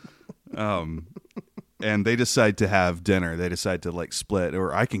business. And they decide to have dinner. They decide to like split,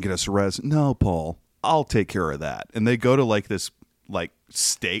 or I can get us a res. No, Paul, I'll take care of that. And they go to like this like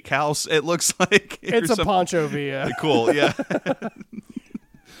steakhouse. It looks like it's a Pancho Villa. Cool. Yeah.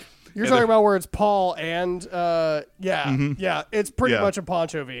 You're talking about where it's Paul and yeah, it's pretty much a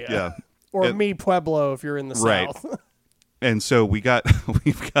Pancho Villa. Yeah. Or Mi Pueblo if you're in the South. And so we've got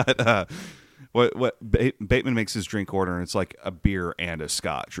what Bateman makes his drink order, and it's like a beer and a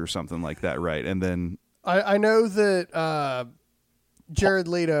scotch or something like that, right? And then I know that Jared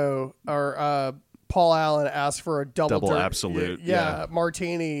Leto or Paul Allen asked for a double absolute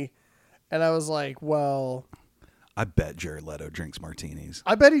martini, and I was like, well, I bet Jared Leto drinks martinis.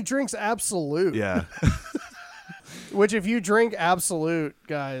 I bet he drinks Absolute. Yeah. Which, if you drink Absolute,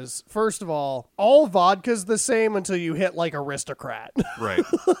 guys, first of all vodka's the same until you hit like Aristocrat. Right.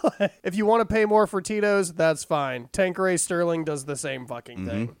 If you want to pay more for Tito's, that's fine. Tanqueray Sterling does the same fucking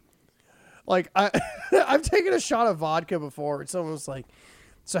thing. Like, I've taken a shot of vodka before, and someone was like,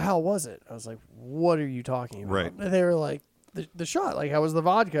 so how was it? I was like, what are you talking about? Right. And they were like, the shot, like, how was the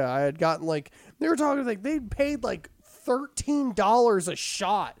vodka? I had gotten like, they were talking like they paid like $13 a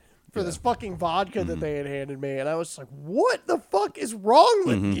shot for this fucking vodka that they had handed me. And I was like, what the fuck is wrong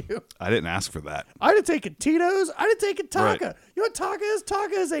with you? I didn't ask for that. I'd have taken Tito's. I'd have taken Taka. Right. You know what Taka is?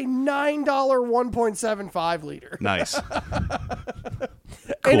 Taka is a $9 1.75 liter. Nice.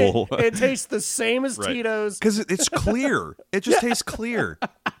 Cool. Cool. It tastes the same as Tito's. Because it's clear. It just tastes clear.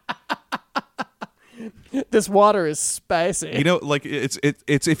 This water is spicy. Like it's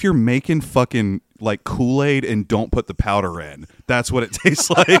if you're making fucking like Kool-Aid and don't put the powder in. That's what it tastes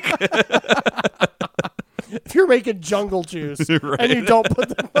like. If you're making jungle juice and you don't put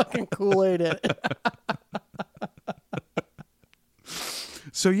the fucking Kool-Aid in.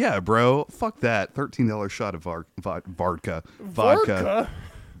 So yeah, bro, fuck that. $13 shot of vodka.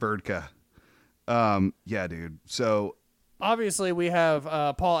 Yeah, dude. So obviously we have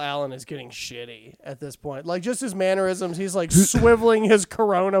Paul Allen is getting shitty at this point. Like, just his mannerisms, he's like swiveling his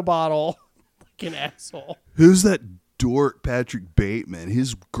Corona bottle like an asshole. Who's that dork Patrick Bateman?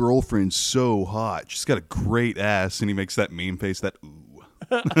 His girlfriend's so hot. She's got a great ass, and he makes that meme face, that ooh.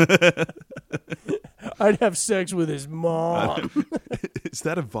 I'd have sex with his mom. Is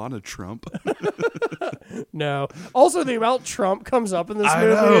that Ivana Trump? No. Also, the amount Trump comes up in this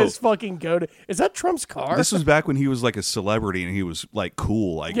movie is fucking goated. Is that Trump's car? This was back when he was like a celebrity and he was like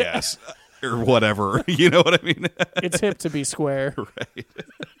cool, I guess, or whatever. You know what I mean? It's hip to be square. Right.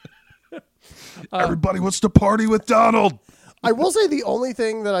 Everybody wants to party with Donald. I will say the only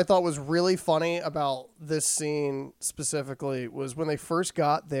thing that I thought was really funny about this scene specifically was when they first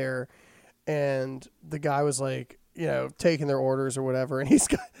got there and the guy was like, you know, taking their orders or whatever. And he's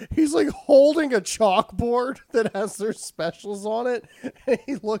like holding a chalkboard that has their specials on it. And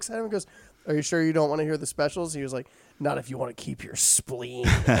he looks at him and goes, "Are you sure you don't want to hear the specials?" He was like, "Not if you want to keep your spleen."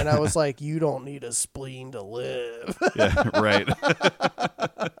 And I was like, you don't need a spleen to live. Yeah, right.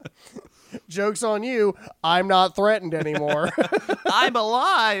 Joke's on you. I'm not threatened anymore. I'm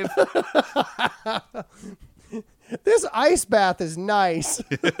alive. This ice bath is nice.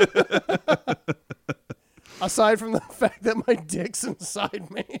 Aside from the fact that my dick's inside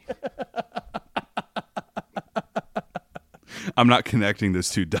me. I'm not connecting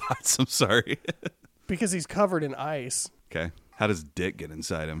those two dots. I'm sorry. Because he's covered in ice. Okay. How does dick get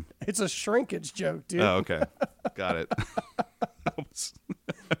inside him? It's a shrinkage joke, dude. Oh, okay. Got it.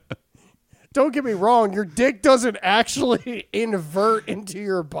 Don't get me wrong. Your dick doesn't actually invert into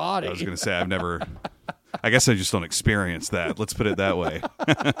your body. I was going to say, I guess I just don't experience that. Let's put it that way.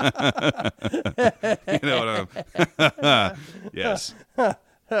 You know what I'm... Yes.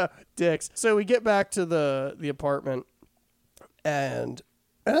 Dicks. So we get back to the apartment, and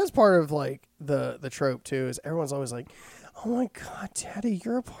that's part of like the trope too, is everyone's always like, "Oh my God, Daddy,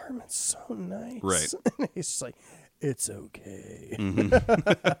 your apartment's so nice." Right. And he's just like, "It's okay."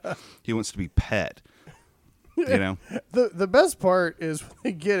 Mm-hmm. He wants to be pet. You know? The best part is when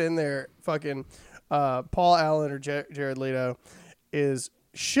they get in there, fucking Paul Allen or Jared Leto is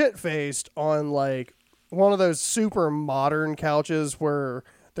shit-faced on like one of those super modern couches where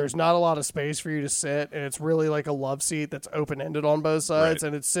there's not a lot of space for you to sit, and it's really like a love seat that's open-ended on both sides, right.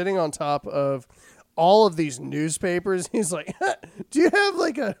 And it's sitting on top of all of these newspapers. He's like, "Do you have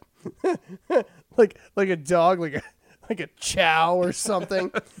like a like a dog, like a chow or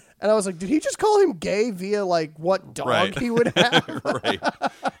something?" And I was like, did he just call him gay via like what dog he would have? Right.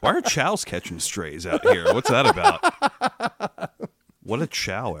 Why are chows catching strays out here? What's that about? What did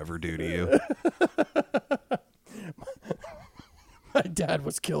chow ever do to you? My dad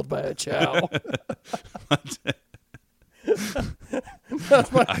was killed by a chow.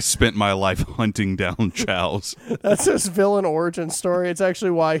 I spent my life hunting down chows. That's his villain origin story. It's actually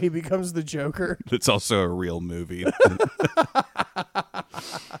why he becomes the Joker. It's also a real movie.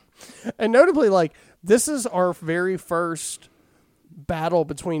 And notably, like, this is our very first battle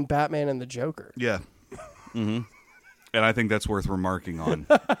between Batman and the Joker. Yeah. Mm-hmm. And I think that's worth remarking on.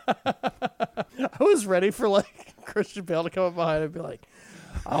 I was ready for, like, Christian Bale to come up behind and be like,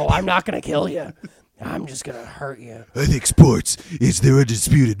 "Oh, I'm not going to kill you. I'm just going to hurt you." I think sports is their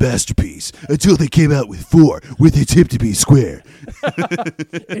undisputed masterpiece until they came out with 4 with a tip to be square.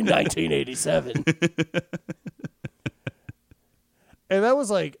 In 1987. And that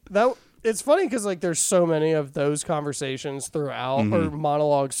was like that. It's funny because like there's so many of those conversations throughout or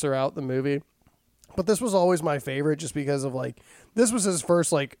monologues throughout the movie, but this was always my favorite just because of like this was his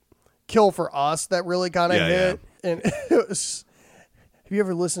first like kill for us that really kind of hit. Yeah. And it was. Have you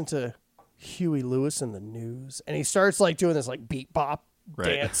ever listened to Huey Lewis in the news? And he starts like doing this like beat bop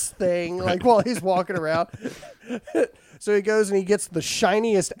dance thing like while he's walking around. So he goes and he gets the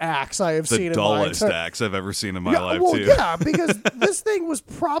shiniest axe I have seen in my life. The dullest axe I've ever seen in my life, too. Yeah, because this thing was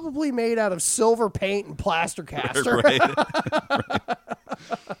probably made out of silver paint and plaster caster. Right.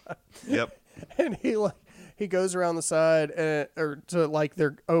 Yep. And he goes around the side or to like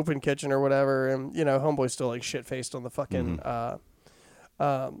their open kitchen or whatever, and you know, homeboy's still like shit faced on the fucking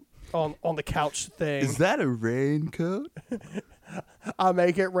on the couch thing. Is that a raincoat? I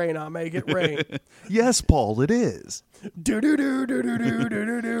make it rain. I make it rain. Yes, Paul, it is. Do do do do do do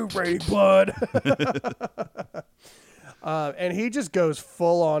do do rain blood. And he just goes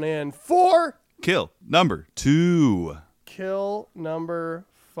full on in for kill number 2. Kill number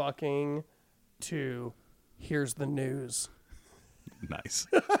fucking 2. Here's the news. Nice.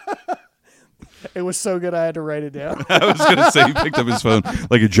 It was so good I had to write it down. I was going to say he picked up his phone,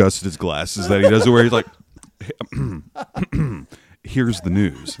 like adjusted his glasses that he doesn't wear. He's like, here's the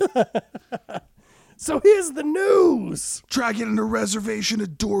news. So here's the news. Try getting a reservation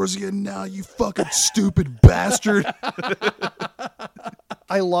at Dorsia now, you fucking stupid bastard.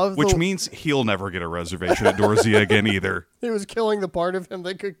 I love Which means he'll never get a reservation at Dorsia again either. He was killing the part of him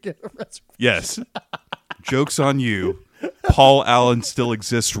that could get a reservation. Yes. Joke's on you. Paul Allen still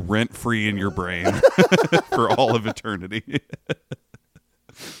exists rent-free in your brain for all of eternity.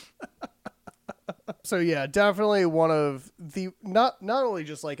 So yeah, definitely one of the not only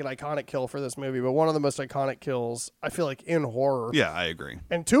just like an iconic kill for this movie, but one of the most iconic kills I feel like in horror. Yeah, I agree.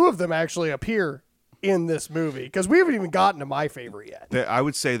 And two of them actually appear in this movie because we haven't even gotten to my favorite yet. I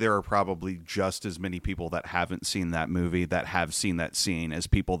would say there are probably just as many people that haven't seen that movie that have seen that scene as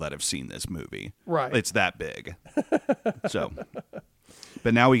people that have seen this movie. Right. It's that big. So,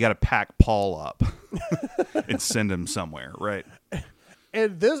 but now we got to pack Paul up and send him somewhere, right?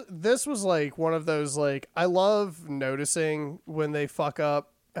 And this was like one of those, like, I love noticing when they fuck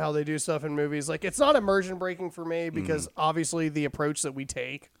up how they do stuff in movies. Like, it's not immersion breaking for me because obviously the approach that we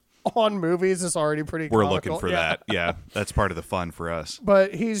take on movies is already pretty We're comical. looking for that. Yeah, that's part of the fun for us.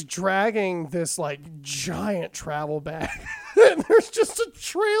 But he's dragging this like giant travel bag and there's just a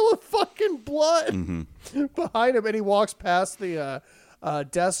trail of fucking blood behind him, and he walks past the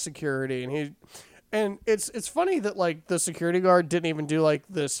desk security, and it's funny that like the security guard didn't even do like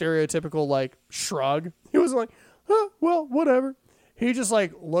the stereotypical like shrug. He was like, huh, well, whatever. He just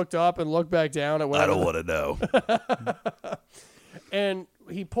like looked up and looked back down at I don't want to know. And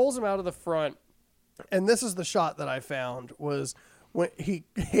he pulls him out of the front, and this is the shot that I found was when he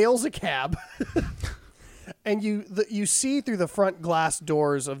hails a cab, and you see through the front glass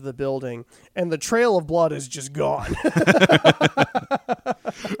doors of the building, and the trail of blood is just gone.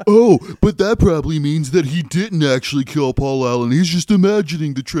 Oh, but that probably means that he didn't actually kill Paul Allen. He's just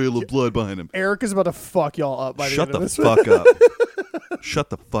imagining the trail of blood behind him. Eric is about to fuck y'all up by the Shut end of the this. fuck up. Shut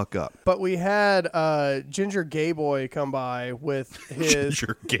the fuck up. But we had Ginger Gay Boy come by with his...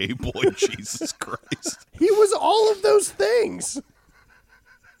 Ginger Gay Boy, Jesus Christ. He was all of those things.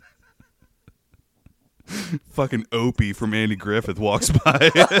 Fucking Opie from Andy Griffith walks by.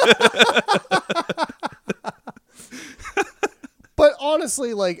 But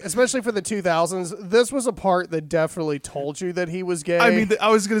honestly, like, especially for the 2000s, this was a part that definitely told you that he was gay. I mean, I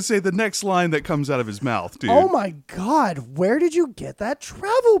was going to say the next line that comes out of his mouth, dude. Oh my God, where did you get that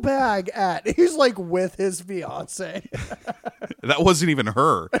travel bag at? He's like with his fiance. That wasn't even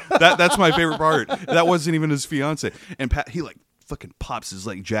her. That's my favorite part. That wasn't even his fiance. And Pat, he like fucking pops his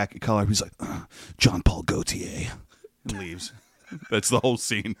like jacket collar. He's like, John Paul Gaultier, and leaves. That's the whole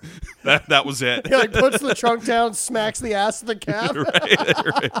scene. That was it. He like puts the trunk down, smacks the ass of the cab.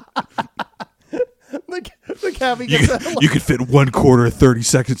 Right. The cabbie gets out. You could fit 1/4 of 30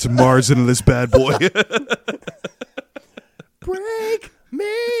 seconds of Mars into this bad boy. Break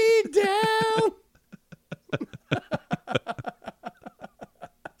me down.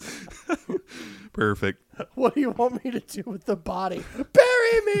 Perfect. What do you want me to do with the body?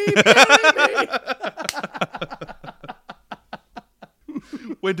 Bury me! Bury me!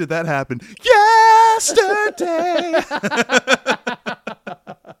 When did that happen? Yesterday.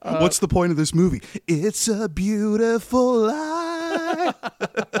 What's the point of this movie? It's a beautiful life.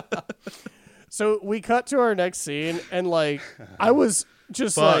 So we cut to our next scene, and like I was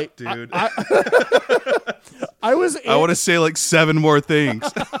just Fuck, like, dude. I was. I want to say like 7 more things.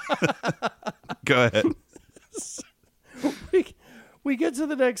 Go ahead. We get to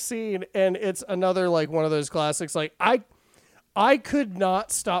the next scene, and it's another like one of those classics. Like I could not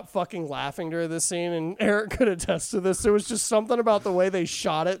stop fucking laughing during this scene, and Eric could attest to this. There was just something about the way they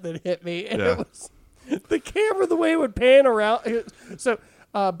shot it that hit me, and it was the camera, the way it would pan around. So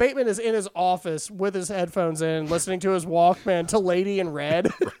Bateman is in his office with his headphones in, listening to his Walkman to Lady in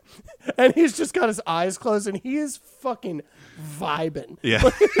Red, and he's just got his eyes closed, and he is fucking vibing. Yeah.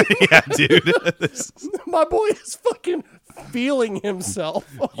 Yeah, dude. My boy is fucking feeling himself.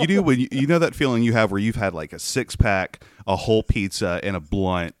 You do when you know that feeling you have where you've had like a 6-pack, a whole pizza, and a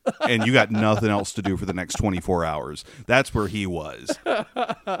blunt, and you got nothing else to do for the next 24 hours. That's where he was.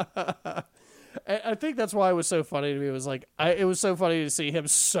 I think that's why it was so funny to me. It was like it was so funny to see him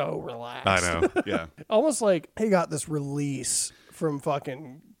so relaxed. I know. Yeah. Almost like he got this release from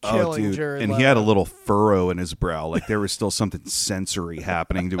fucking killing Jared And Leto. he had a little furrow in his brow. Like there was still something sensory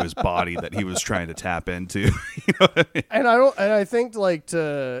happening to his body that he was trying to tap into. You know what I mean? And I think like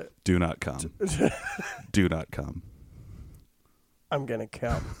to Do not come. Do not come. I'm gonna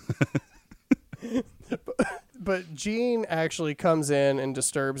come. But Jean actually comes in and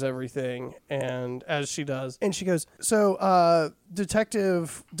disturbs everything, and as she does, and she goes, "So,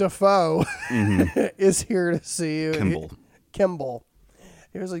 Detective Defoe is here to see you." Kimball.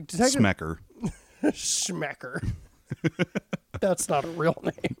 He was like, Detective Smecker. Schmecker. That's not a real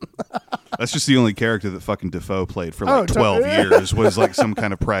name. That's just the only character that fucking Defoe played for like 12 years was like some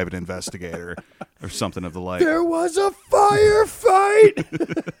kind of private investigator or something of the like. There was a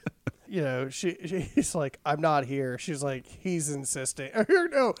firefight. You know, he's like, I'm not here. She's like, he's insisting.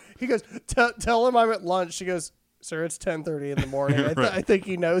 No, he goes, tell him I'm at lunch. She goes, sir, it's 10:30 in the morning. I think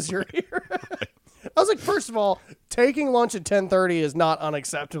he knows you're here. I was like, first of all, taking lunch at 10:30 is not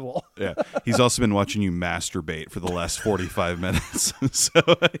unacceptable. Yeah, he's also been watching you masturbate for the last 45 minutes. So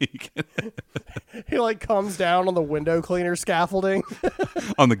he like comes down on the window cleaner scaffolding.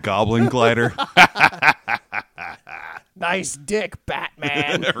 On the goblin glider. Nice dick,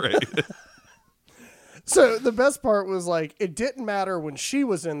 Batman. Right. So the best part was like, it didn't matter when she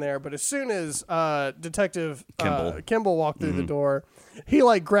was in there, but as soon as Detective Kimball walked through the door, he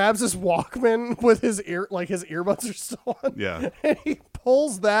like grabs his Walkman with his earbuds are still on. Yeah. And he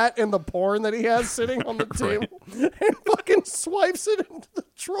pulls that and the porn that he has sitting on the table and fucking swipes it into the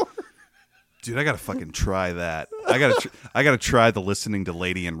drawer. Dude, I gotta fucking try that. I gotta try the listening to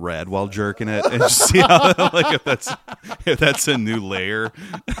Lady in Red while jerking it and just see how like if that's a new layer.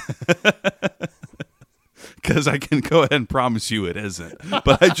 Because I can go ahead and promise you it isn't,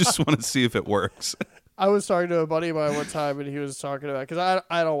 but I just want to see if it works. I was talking to a buddy of mine one time, and he was talking about, because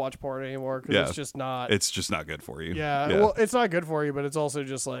I don't watch porn anymore because it's just not good for you. Yeah, well, it's not good for you, but it's also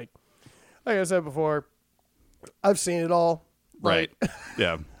just like I said before, I've seen it all. Right.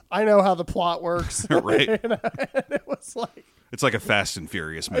 Yeah. I know how the plot works. Right. And it was like, it's like a Fast and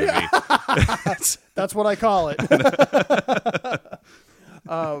Furious movie. Yeah. That's what I call it.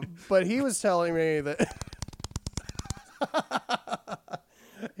 But he was telling me that.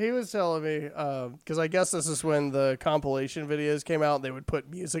 He was telling me, because I guess this is when the compilation videos came out and they would put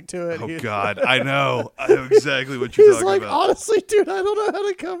music to it. Oh, God. I know exactly what you're talking like, about. honestly, dude, I don't know how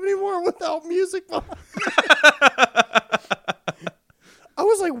to come anymore without music behind. I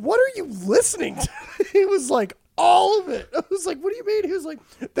was like, what are you listening to? He was like, all of it. I was like, what do you mean? He was like,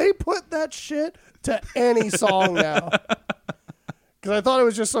 they put that shit to any song now. Because I thought it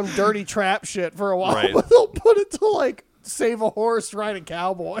was just some dirty trap shit for a while, right. But they'll put it to like Save a Horse, Ride a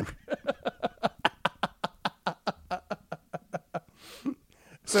Cowboy.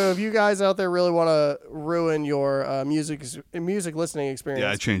 So if you guys out there really want to ruin your music listening experience,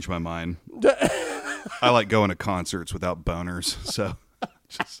 yeah, I changed my mind. I like going to concerts without boners, so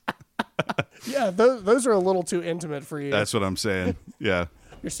just yeah, those are a little too intimate for you. That's what I'm saying. Yeah,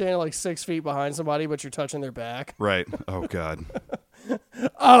 you're standing like 6 feet behind somebody, but you're touching their back. Right. Oh God.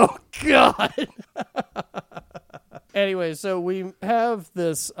 Oh God. Anyway, so we have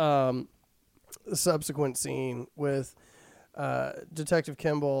this subsequent scene with Detective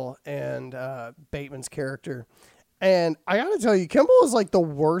Kimball and Bateman's character. And I got to tell you, Kimball is like the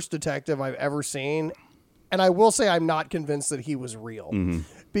worst detective I've ever seen. And I will say I'm not convinced that he was real. Mm-hmm.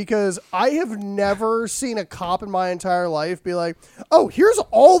 Because I have never seen a cop in my entire life be like, oh, here's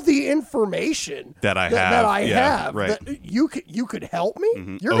all the information that I have. Right. That you could help me?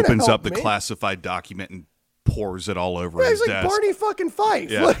 Mm-hmm. You're opens help up the me? Classified document and pours it all over Yeah, his he's like desk. Barney fucking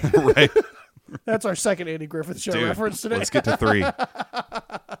Fife. Yeah, right. That's our second Andy Griffith Show reference today. Let's get to 3.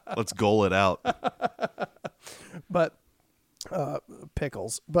 Let's goal it out. But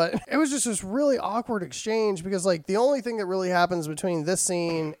pickles. But it was just this really awkward exchange because like the only thing that really happens between this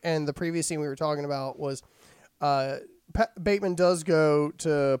scene and the previous scene we were talking about was Bateman does go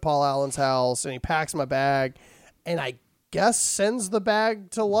to Paul Allen's house and he packs my bag and I guess sends the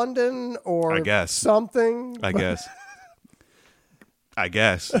bag to London or something. I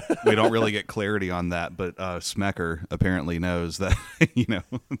guess we don't really get clarity on that, but Smecker apparently knows that,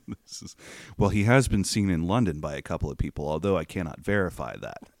 he has been seen in London by a couple of people, although I cannot verify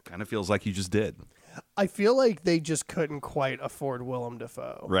that. Kind of feels like you just did. I feel like they just couldn't quite afford Willem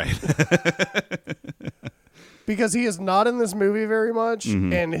Dafoe. Right. Because he is not in this movie very much,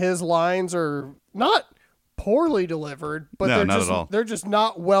 and his lines are not poorly delivered, but they're just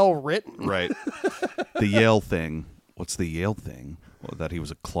not well written. Right. The Yale thing. What's the Yale thing? Well, that he was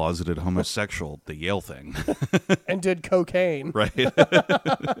a closeted homosexual. The Yale thing. And did cocaine. Right.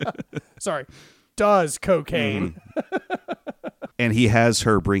 Sorry. Does cocaine. And he has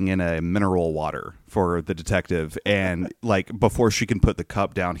her bring in a mineral water for the detective. And like before she can put the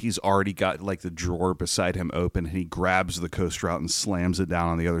cup down, he's already got like the drawer beside him open. And he grabs the coaster out and slams it down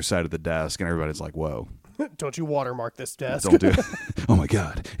on the other side of the desk. And everybody's like, whoa. Don't you watermark this desk. Don't do it. Oh, my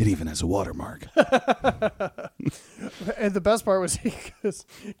God. It even has a watermark. And the best part was he goes,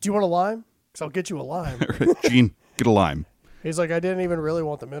 do you want a lime? Because I'll get you a lime. Gene, get a lime. He's like, I didn't even really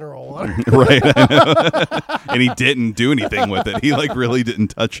want the mineral water. Right. I know. And he didn't do anything with it. He like really didn't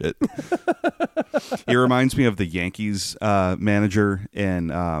touch it. He reminds me of the Yankees manager in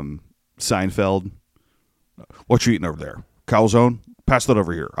Seinfeld. What you eating over there? Calzone? Pass that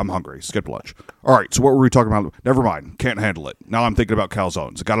over here. I'm hungry. Skip lunch. All right, so what were we talking about? Never mind. Can't handle it. Now I'm thinking about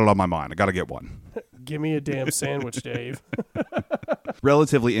calzones. I got it on my mind. I got to get one. Give me a damn sandwich, Dave.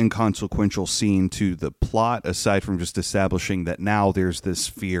 Relatively inconsequential scene to the plot, aside from just establishing that now there's this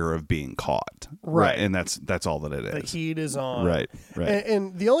fear of being caught. Right. And that's all that it The is. heat is on. Right.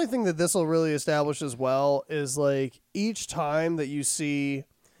 And the only thing that this will really establish as well is like each time that you see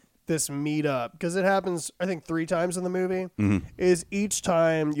this meet up, because it happens I think 3 times in the movie, is each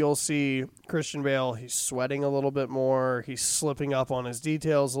time you'll see Christian Bale, he's sweating a little bit more, he's slipping up on his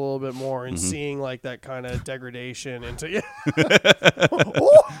details a little bit more, and seeing like that kind of degradation into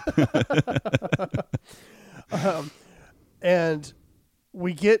and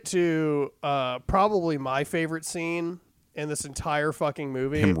we get to probably my favorite scene in this entire fucking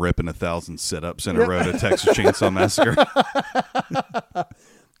movie. Him ripping 1,000 sit-ups in a row to Texas Chainsaw Massacre.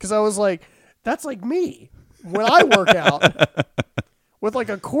 Because I was like, that's like me when I work out with like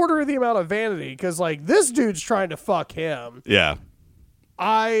a quarter of the amount of vanity. Because like this dude's trying to fuck him. Yeah.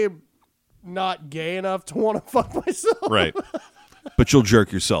 I'm not gay enough to want to fuck myself. Right. But you'll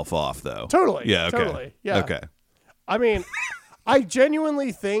jerk yourself off, though. Totally. Yeah, okay. Totally. Yeah. Okay. I mean, I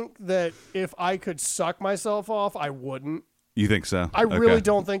genuinely think that if I could suck myself off, I wouldn't. You think so? I really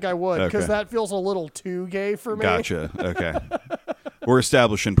don't think I would, because Okay. that feels a little too gay for me. Gotcha. Okay. We're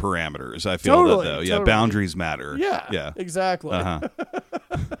establishing parameters. I feel Totally, that, though. Yeah, totally. boundaries matter. Yeah. Yeah. Exactly. Uh-huh.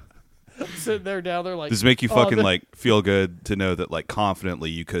 I'm sitting there down there like, Does it make you oh, fucking like feel good to know that like confidently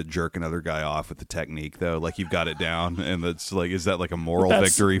you could jerk another guy off with the technique, though? Like you've got it down, and that's like, is that like a moral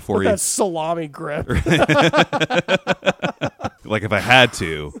victory for you? That salami grip. Like if I had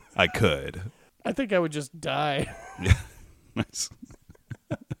to, I could. I think I would just die. Yeah. Nice.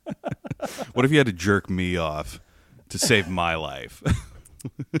 What if you had to jerk me off to save my life?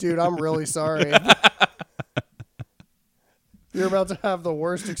 Dude, I'm really sorry. You're about to have the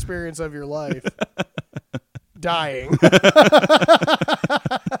worst experience of your life. Dying.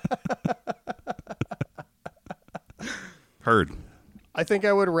 Heard. I think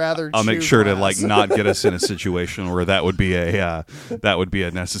I would rather I'll make chew sure to glass. like not get us in a situation where that would be a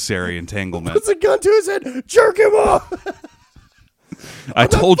necessary entanglement. Puts a gun to his head. Jerk him off. I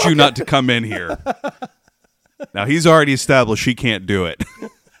told you not to come in here. Now he's already established he can't do it.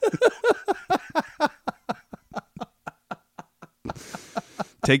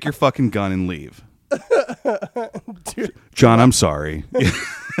 Take your fucking gun and leave. Dude, John, I'm sorry.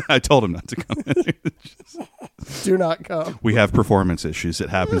 I told him not to come in here. do not come. We have performance issues. It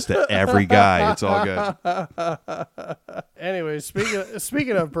happens to every guy. It's all good. Anyway,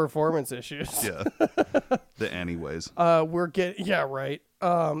 speaking of performance issues, Yeah. Anyways. we're getting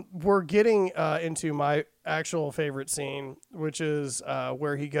we're getting into my actual favorite scene, which is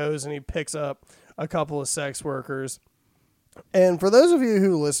where he goes and he picks up a couple of sex workers. And for those of you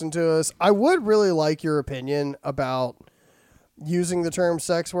who listen to us, I would really like your opinion about using the term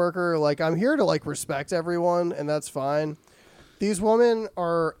sex worker. Like, I'm here to like respect everyone, and that's fine. These women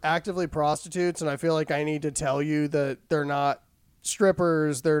are actively prostitutes, and I feel like I need to tell you that they're not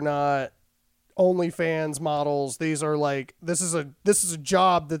strippers, they're not OnlyFans models. These are like, this is a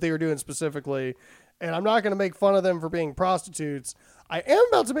job that they are doing specifically, and I'm not going to make fun of them for being prostitutes. I am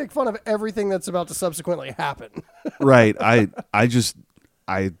about to make fun of everything that's about to subsequently happen. Right. I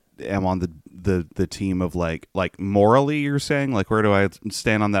am on the team of like morally, you're saying, like, where do I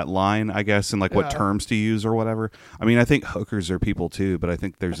stand on that line, I guess, and like what terms to use or whatever. I mean, I think hookers are people too, but I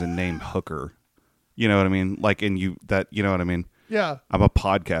think there's a name hooker. You know what I mean? Like, and you know what I mean? Yeah. I'm a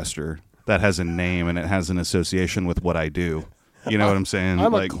podcaster that has a name and it has an association with what I do. You know what I'm saying?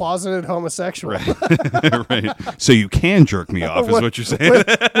 I'm like, a closeted homosexual. Right. Right. So you can jerk me off, is what you're saying?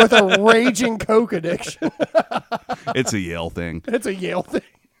 with a raging coke addiction. It's a Yale thing. It's a Yale thing.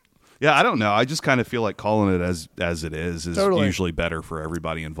 Yeah, I don't know. I just kind of feel like calling it as it is Totally. usually better for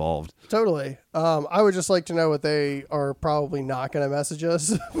everybody involved. Totally. I would just like to know what they are probably not going to message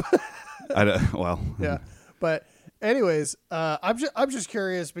us. Yeah. But anyways, I'm just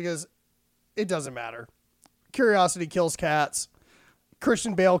curious because it doesn't matter. Curiosity kills cats.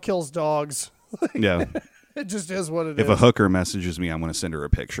 Christian Bale kills dogs. Yeah. It just is what it is. If a hooker messages me, I'm going to send her a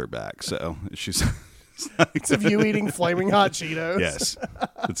picture back. So she's It's of you eating flaming hot Cheetos. Yes,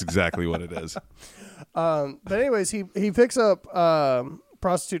 that's exactly what it is. But anyways, he picks up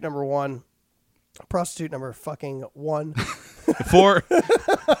prostitute number one. Prostitute number fucking one. 4.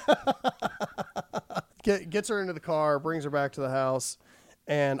 Gets her into the car, brings her back to the house.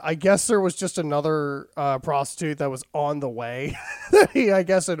 And I guess there was just another prostitute that was on the way that he, I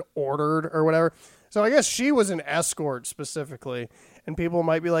guess, had ordered or whatever. So I guess she was an escort specifically. And people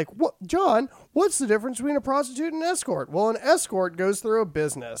might be like, "What, John, what's the difference between a prostitute and an escort?" Well, an escort goes through a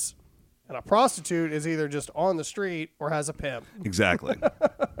business, and a prostitute is either just on the street or has a pimp. Exactly.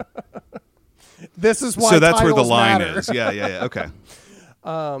 This is why So that's where the titles line matter. is. Yeah. Okay.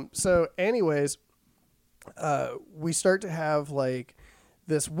 So anyways, we start to have like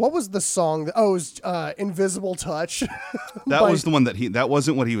this. What was the song? It was Invisible Touch. That was the one that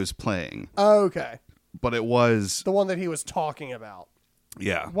wasn't what he was playing. Oh, okay. But it was. The one that he was talking about.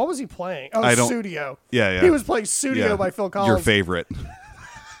 Yeah. What was he playing? Oh, I don't- Studio. Yeah. He was playing Studio by Phil Collins. Your favorite.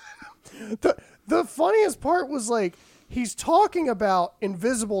 The funniest part was like he's talking about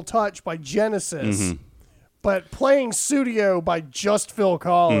Invisible Touch by Genesis, but playing Studio by just Phil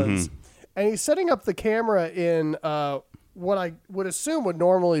Collins. And he's setting up the camera in what I would assume would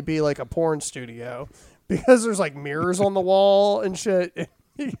normally be like a porn studio because there's like mirrors on the wall and shit.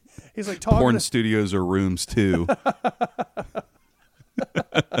 He's like talking Porn to studios are rooms too.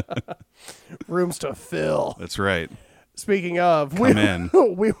 rooms to fill. That's right. Speaking of, Come in.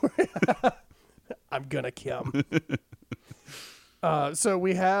 we were I'm gonna come. So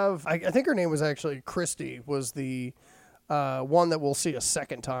we have, I think her name was actually Christy, was the one that we'll see a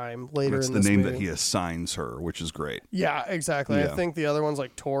second time later That's in the this name movie. that he assigns her, which is great. Yeah, exactly. Yeah. I think the other one's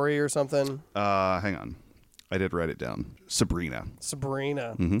like Tori or something. Hang on. I did write it down. Sabrina.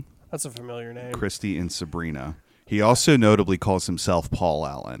 Sabrina. That's a familiar name. Christy and Sabrina. He also notably calls himself Paul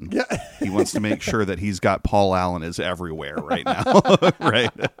Allen. Yeah. He wants to make sure that he's got Paul Allen is everywhere right now. Right.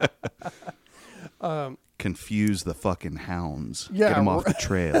 Confuse the fucking hounds. Yeah, Get them off the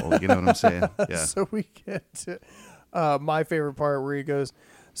trail. You know what I'm saying? Yeah. So we get to my favorite part where he goes,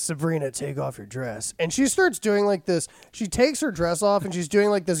 "Sabrina, take off your dress." And she starts doing like this. She takes her dress off and she's doing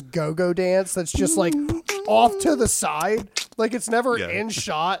like this go-go dance that's just like off to the side. Like it's never Yeah. in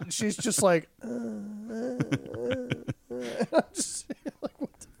shot. She's just like, I'm just like, what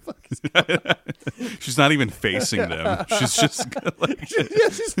the fuck is She's not even facing them. She's just like, yeah,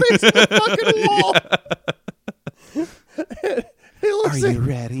 she's facing the fucking wall. He looks at,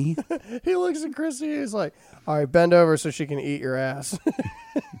 ready? he looks at Chrissy. He's like, "All right, bend over so she can eat your ass."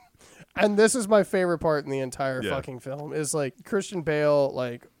 And this is my favorite part in the entire fucking film. Is like Christian Bale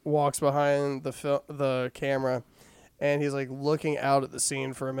like walks behind the camera, and he's like looking out at the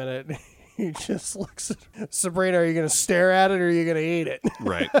scene for a minute. He just looks at Sabrina. Are you gonna stare at it or are you gonna eat it?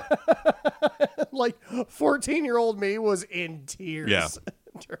 Right. Like 14-year-old me was in tears. Yeah.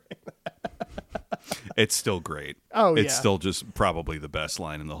 during It's still great. Oh, It's yeah. still just probably the best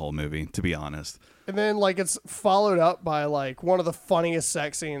line in the whole movie, to be honest. And then, like, it's followed up by, like, one of the funniest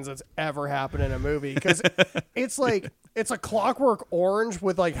sex scenes that's ever happened in a movie. Because it's, like, it's a Clockwork Orange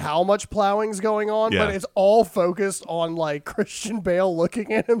with, like, how much plowing's going on. Yeah. But it's all focused on, like, Christian Bale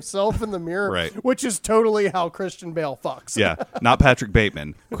looking at himself in the mirror. Right. Which is totally how Christian Bale fucks. Yeah. Not Patrick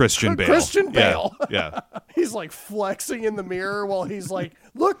Bateman. Christian Bale. Christian Bale. Yeah. He's, like, flexing in the mirror while he's like,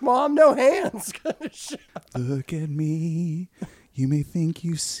 "Look, Mom, no hands." Kind of shit. Look at me. You may think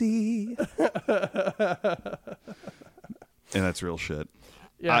you see. And that's real shit.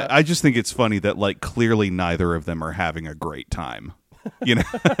 Yeah. I just think it's funny that, like, clearly neither of them are having a great time. You know?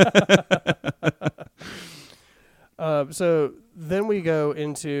 So then we go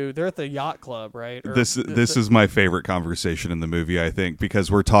into, they're at the yacht club, right? Or This is my favorite conversation in the movie, I think,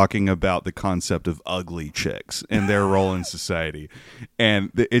 because we're talking about the concept of ugly chicks and their role in society,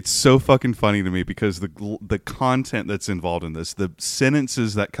 and it's so fucking funny to me because the content that's involved in this, the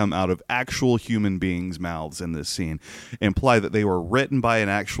sentences that come out of actual human beings' mouths in this scene, imply that they were written by an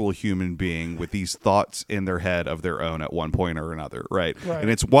actual human being with these thoughts in their head of their own at one point or another, right? Right.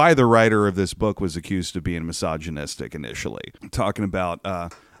 And it's why the writer of this book was accused of being misogynistic initially, talking about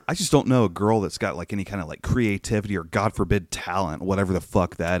I just don't know a girl that's got like any kind of like creativity or God forbid talent, whatever the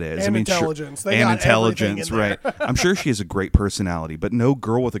fuck that is. And I mean, intelligence. Sure, They and got intelligence, everything in right? I'm sure she has a great personality, but no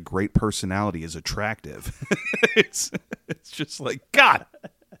girl with a great personality is attractive. it's just like, God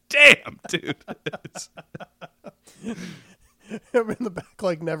damn, dude. I'm in the back,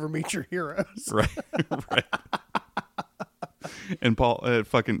 like, never meet your heroes. Right. And Paul Allen,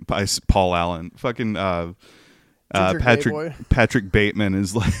 fucking Ginger gay boy. Patrick Bateman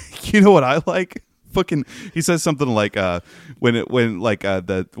is like, you know what I like? Fucking, he says something like what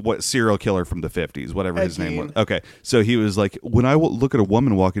serial killer from the 50s, whatever Ed his name was. Gein. Okay, so he was like, when I look at a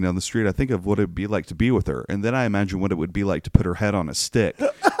woman walking down the street, I think of what it'd be like to be with her, and then I imagine what it would be like to put her head on a stick.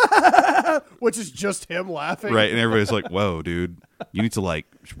 Which is just him laughing. Right, and everybody's like, whoa, dude, you need to like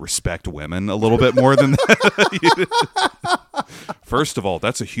respect women a little bit more than that. First of all,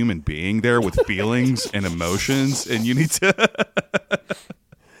 that's a human being there with feelings and emotions, and you need to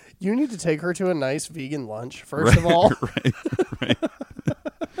You need to take her to a nice vegan lunch, first of all. right.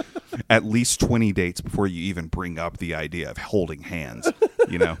 at least 20 dates before you even bring up the idea of holding hands,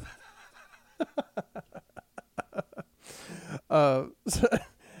 you know?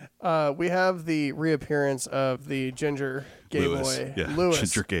 We have the reappearance of the ginger gay Lewis. boy. Yeah. Lewis.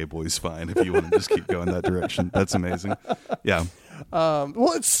 Ginger gay boy's fine if you want to just keep going that direction. That's amazing. Yeah.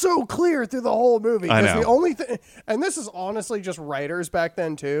 Well, it's so clear through the whole movie. I know. The only thing, and this is honestly just writers back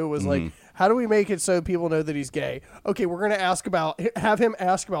then too, was like, how do we make it so people know that he's gay? Okay, we're going to have him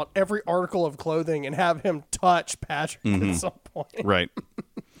ask about every article of clothing and have him touch Patrick at some point. Right.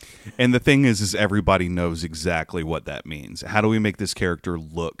 And the thing is everybody knows exactly what that means. How do we make this character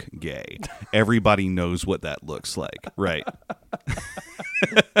look gay? Everybody knows what that looks like. Right.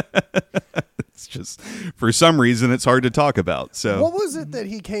 It's just, for some reason, it's hard to talk about. So What was it that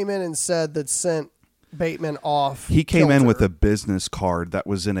he came in and said that sent Bateman off? he came in kilter? with a business card that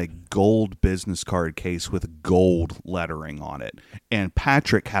was in a gold business card case with gold lettering on it. And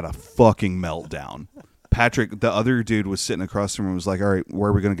Patrick had a fucking meltdown. Patrick, the other dude, was sitting across from him and was like, all right, where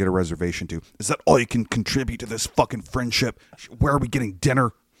are we going to get a reservation to? Is that all you can contribute to this fucking friendship? Where are we getting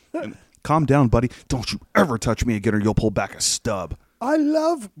dinner? And, calm down, buddy. Don't you ever touch me again or you'll pull back a stub. I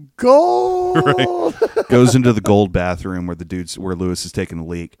love gold. Right. Goes into the gold bathroom where Lewis is taking a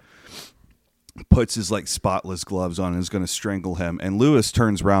leak. Puts his like spotless gloves on and is going to strangle him. And Lewis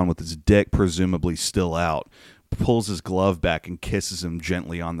turns around with his dick presumably still out, pulls his glove back and kisses him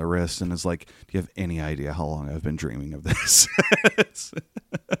gently on the wrist and is like, do you have any idea how long I've been dreaming of this?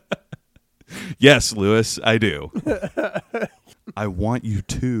 Yes, Lewis, I do. I want you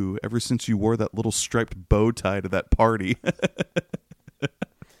to, ever since you wore that little striped bow tie to that party.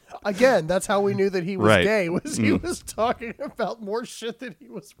 Again, that's how we knew that he was Right. gay. He was talking about more shit than he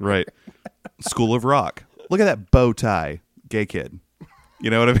was. Right. School of Rock. Look at that bow tie. Gay kid.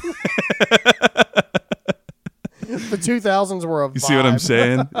 You know what I mean? The 2000s were a vibe. You see what I'm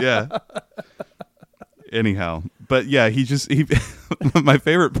saying? Yeah. Anyhow, but yeah, he my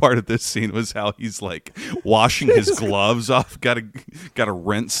favorite part of this scene was how he's like washing his gloves off. Gotta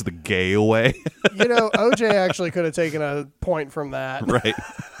rinse the gay away. You know, OJ actually could have taken a point from that. Right.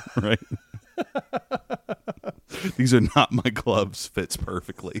 Right. These are not my gloves. Fits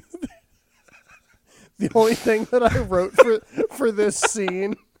perfectly. The only thing that I wrote for this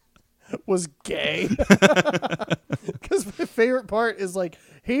scene was gay. Because my favorite part is like,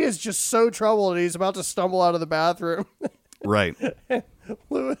 he is just so troubled and he's about to stumble out of the bathroom. Right. And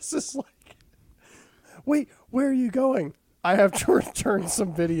Lewis is like, wait, where are you going? I have to return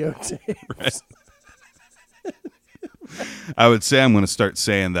some videotapes. Right. I would say I'm going to start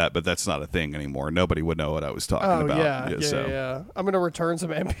saying that, but that's not a thing anymore. Nobody would know what I was talking about. Yeah. I'm going to return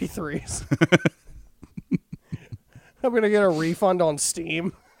some MP3s. I'm going to get a refund on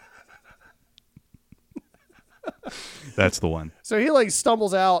Steam. That's the one. So he like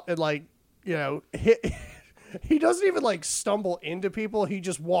stumbles out and like, you know, he doesn't even like stumble into people. He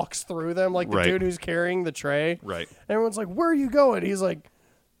just walks through them like the Right. dude who's carrying the tray. Right. Everyone's like, where are you going? He's like,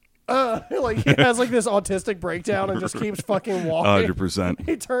 like he has like this autistic breakdown and just keeps fucking walking. 100%.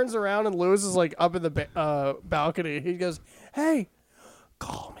 He turns around and Lewis is like up in the balcony. He goes, hey,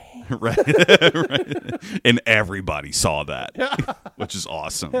 call me. Right. Right. And everybody saw that, which is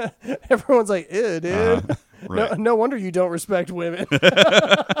awesome. Everyone's like, ew, dude. Right. No wonder you don't respect women.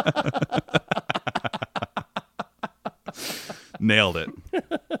 Nailed it.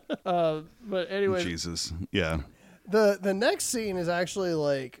 But anyway, Jesus. Yeah. the next scene is actually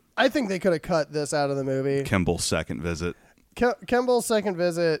like, I think they could have cut this out of the movie. Kimball's second visit. Kimball's second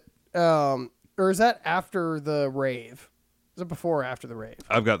visit, or is that after the rave? Is it before or after the rave?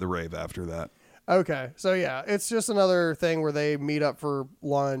 I've got the rave after that. Okay, so yeah, it's just another thing where they meet up for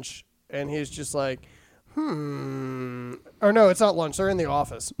lunch, and he's just like, or no, it's not lunch. They're in the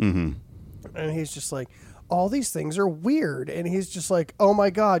office, and he's just like, all these things are weird, and he's just like, oh my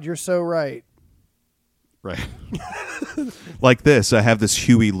God, you're so right. Right. Like this, I have this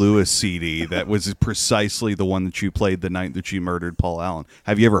Huey Lewis CD that was precisely the one that you played the night that you murdered Paul Allen.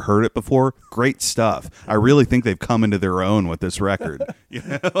 Have you ever heard it before? Great stuff. I really think they've come into their own with this record. You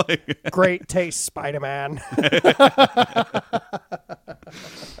know, like, Great taste, Spider-Man.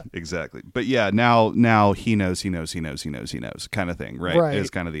 exactly. But yeah, now he knows kind of thing, right?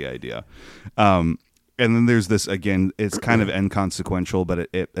 Is kind of the idea. And then there's this, again, it's kind of inconsequential, but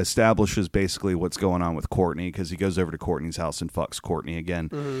it establishes basically what's going on with Courtney, because he goes over to Courtney's house and fucks Courtney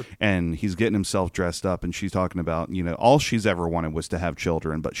again. And he's getting himself dressed up, and she's talking about, you know, all she's ever wanted was to have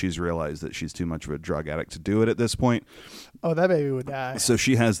children, but she's realized that she's too much of a drug addict to do it at this point. Oh, that baby would die. So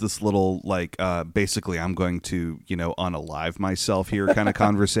she has this little, like, basically, I'm going to, you know, unalive myself here kind of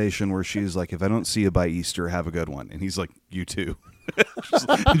conversation where she's like, if I don't see you by Easter, have a good one. And he's like, you too.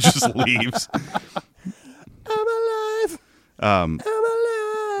 just leaves. I'm alive. I'm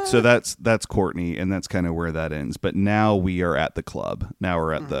alive. So that's Courtney, and that's kind of where that ends. But now we are at the club. Now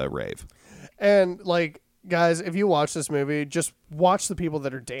we're at the rave. And like, guys, if you watch this movie, just watch the people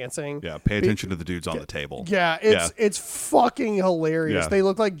that are dancing. Yeah, pay attention to the dudes on the table. Yeah, it's fucking hilarious. Yeah. They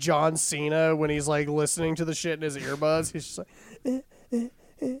look like John Cena when he's like listening to the shit in his earbuds. He's just like,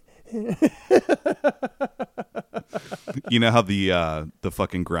 You know how the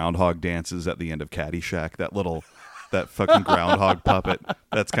fucking groundhog dances at the end of Caddyshack? That fucking groundhog puppet.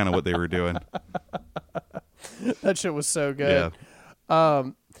 That's kind of what they were doing. that shit was so good. Yeah.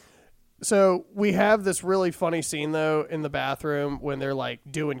 So we have this really funny scene though in the bathroom when they're like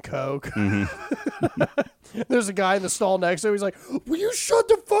doing coke. Mm-hmm. There's a guy in the stall next to him. He's like, "Will you shut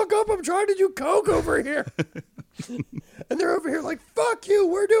the fuck up? I'm trying to do coke over here." And they're over here like, "Fuck you,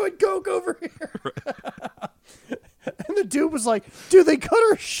 we're doing coke over here." And the dude was like, "Dude, they cut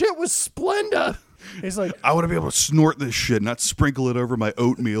our shit with Splenda." He's like, I want to be able to snort this shit, not sprinkle it over my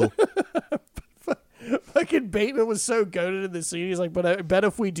oatmeal. fucking Bateman was so goated in the scene. He's like, "But I bet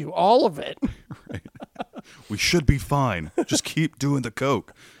if we do all of it." Right. We should be fine. Just keep doing the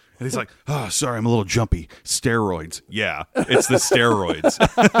coke. And he's like, "Oh, sorry, I'm a little jumpy. Steroids." Yeah, it's the steroids.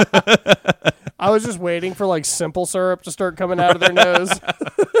 I was just waiting for like simple syrup to start coming out of their nose.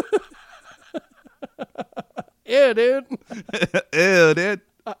 Yeah, dude. Ew, dude.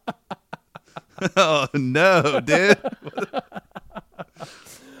 Oh, no, dude.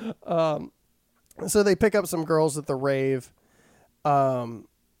 So they pick up some girls at the rave, and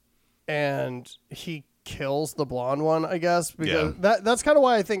he kills the blonde one, I guess, because that's kind of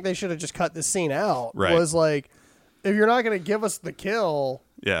why I think they should have just cut this scene out. Right. Was like, if you're not going to give us the kill,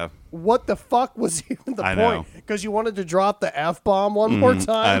 Yeah. what the fuck was even the I point? know. Because you wanted to drop the F-bomb one more time.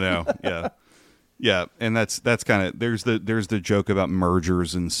 I know. Yeah. Yeah, and that's kind of there's the joke about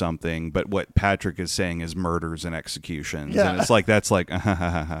mergers and something, but what Patrick is saying is murders and executions, Yeah. and it's like that's like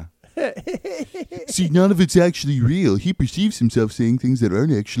See, none of it's actually real. He perceives himself saying things that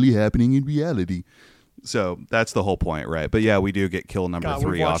aren't actually happening in reality. So that's the whole point, right? But yeah, we do get kill number God,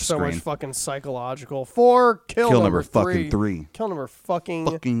 3 we've off watched so screen. much fucking psychological. 4, kill number fucking 3. Kill number fucking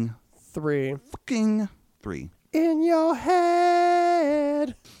 3. Fucking 3. In your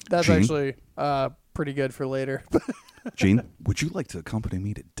head. That's Gene? actually pretty good for later. Gene, would you like to accompany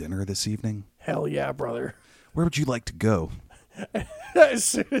me to dinner this evening? Hell yeah, brother. Where would you like to go? As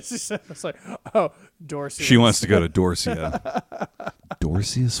soon as he said, I was like, oh, Dorsey. She wants to go to Dorsia.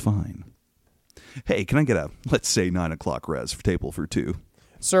 Dorsia is fine. Hey, can I get a, let's say, 9 o'clock res for table for 2?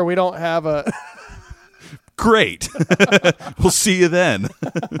 Sir, we don't have a... Great. We'll see you then.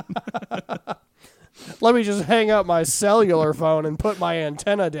 Let me just hang up my cellular phone and put my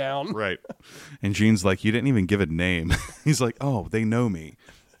antenna down. Right. And Gene's like, you didn't even give a name. He's like, oh, they know me.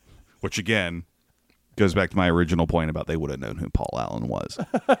 Which, again, goes back to my original point about they would have known who Paul Allen was.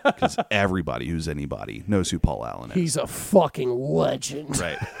 Because everybody who's anybody knows who Paul Allen is. He's a fucking legend.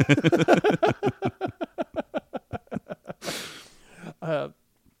 Right.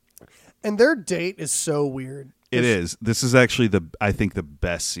 And their date is so weird. It is. This is actually I think the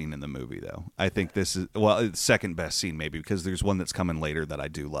best scene in the movie, though. I think this is, well, it's second best scene maybe, because there's one that's coming later that I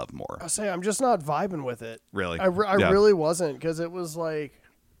do love more. I say I'm just not vibing with it. Really? I really wasn't, because it was like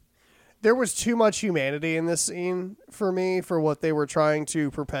there was too much humanity in this scene for me for what they were trying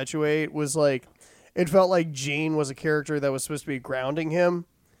to perpetuate. Was like it felt like Gene was a character that was supposed to be grounding him,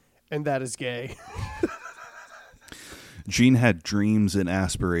 and that is gay. Gene had dreams and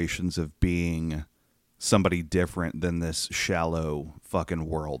aspirations of being somebody different than this shallow fucking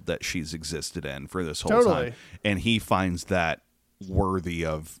world that she's existed in for this whole time. And he finds that worthy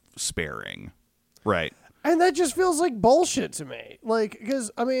of sparing. Right. And that just feels like bullshit to me. Like, because,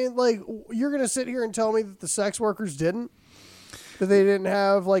 I mean, like, you're going to sit here and tell me that the sex workers didn't? That they didn't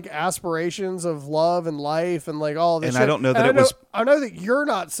have, like, aspirations of love and life and, like, all this and shit? I don't know that it was... I know that you're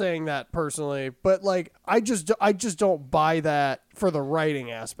not saying that personally, but, like, I just don't buy that for the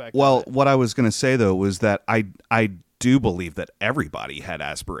writing aspect. Well, what I was going to say, though, was that I do believe that everybody had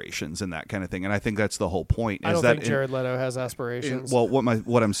aspirations and that kind of thing. And I think that's the whole point. I don't think Jared Leto has aspirations. Well,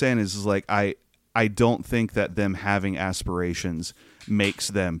 what I'm saying is like, I don't think that them having aspirations makes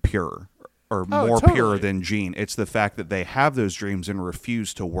them pure. or more totally. pure than Jean. It's the fact that they have those dreams and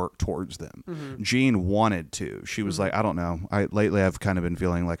refuse to work towards them. Jean wanted to. She was like, I don't know. Lately I've kind of been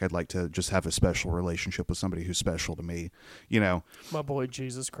feeling like I'd like to just have a special relationship with somebody who's special to me, My boy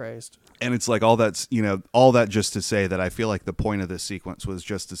Jesus Christ. And it's like all that just to say that I feel like the point of this sequence was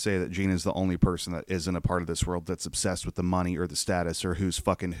just to say that Jean is the only person that isn't a part of this world that's obsessed with the money or the status or who's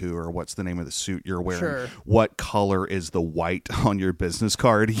fucking who or what's the name of the suit you're wearing. Sure. What color is the white on your business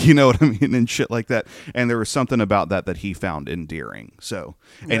card? You know what I mean? And shit like that. And there was something about that he found endearing. So,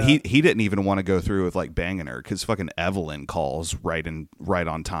 and he didn't even want to go through with like banging her because fucking Evelyn calls right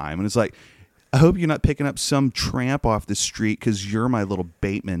on time. And it's like, I hope you're not picking up some tramp off the street because you're my little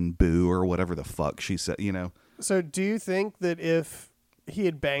Bateman boo or whatever the fuck she said, So do you think that if he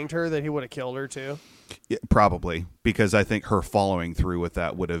had banged her that he would have killed her too? Yeah, probably, because I think her following through with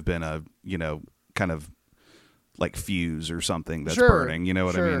that would have been a, kind of like fuse or something that's burning, you know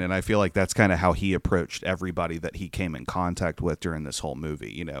what I mean? And I feel like that's kind of how he approached everybody that he came in contact with during this whole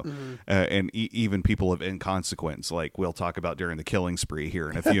movie, and even people of inconsequence, like we'll talk about during the killing spree here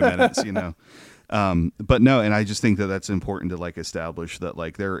in a few minutes, but no, and I just think that that's important to like establish that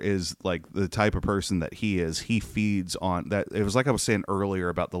like there is like the type of person that he feeds on that. It was like I was saying earlier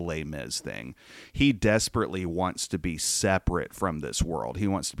about the Les Mis thing. He desperately wants to be separate from this world. He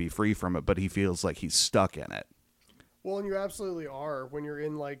wants to be free from it, but he feels like he's stuck in it. Well, and you absolutely are when you're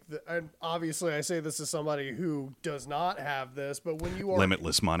in like and obviously I say this as somebody who does not have this, but when you are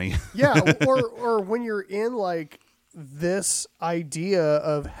limitless money. Yeah, or when you're in like this idea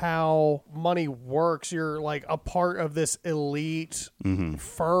of how money works, you're like a part of this elite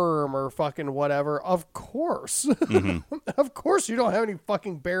firm or fucking whatever. Of course. Of course you don't have any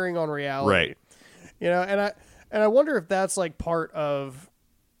fucking bearing on reality. Right. And I wonder if that's like part of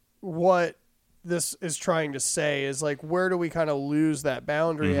what this is trying to say is like, where do we kind of lose that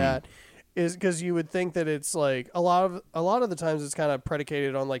boundary at? Is because you would think that it's like a lot of the times it's kind of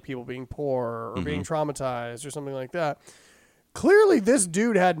predicated on like people being poor or being traumatized or something like that. Clearly, this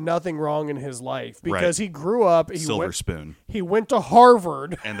dude had nothing wrong in his life because he grew up. Spoon. He went to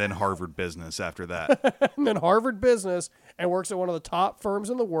Harvard. And then Harvard Business after that. And then Harvard Business and works at one of the top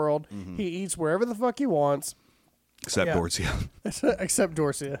firms in the world. He eats wherever the fuck he wants. Except Dorsia. Except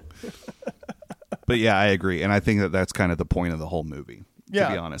Dorsia. But yeah, I agree. And I think that that's kind of the point of the whole movie, to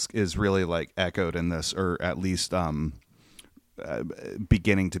be honest, is really like echoed in this, or at least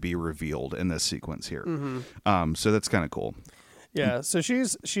beginning to be revealed in this sequence here. So that's kind of cool. Yeah. So she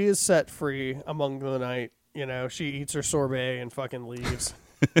is set free among the night. She eats her sorbet and fucking leaves.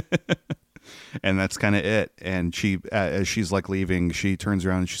 And that's kind of it. And she, as she's like leaving, she turns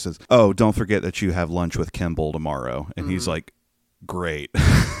around and she says, "Oh, don't forget that you have lunch with Kimball tomorrow." And he's like, "Great."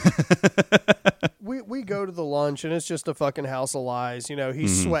 We go to the lunch and it's just a fucking house of lies.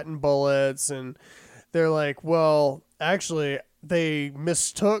 He's sweating bullets and they're like, well, actually they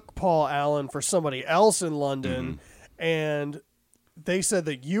mistook Paul Allen for somebody else in London and they said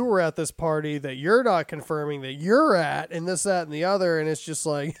that you were at this party that you're not confirming that you're at and this, that, and the other. And it's just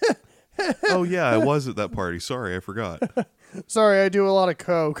like, oh yeah, I was at that party. Sorry, I forgot. Sorry, I do a lot of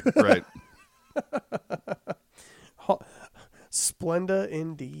coke. Right. Splenda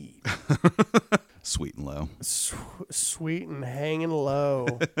indeed. Sweet and low. Sweet and hanging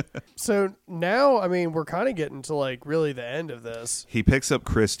low. So now, I mean, we're kind of getting to like really the end of this. He picks up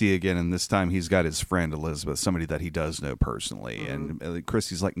Christy again, and this time he's got his friend Elizabeth, somebody that he does know personally. And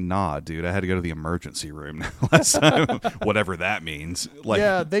Christy's like, "Nah, dude, I had to go to the emergency room last time," whatever that means. Like,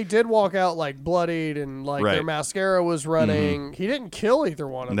 yeah, they did walk out like bloodied and like their mascara was running. He didn't kill either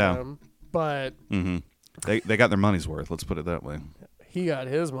one of them, but they got their money's worth. Let's put it that way. He got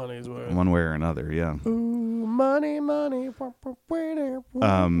his money's worth. One way or another, yeah. Ooh, money.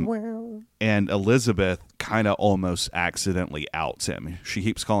 And Elizabeth kind of almost accidentally outs him. She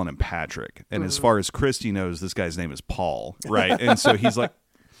keeps calling him Patrick. And as far as Christy knows, this guy's name is Paul, right? And so he's like,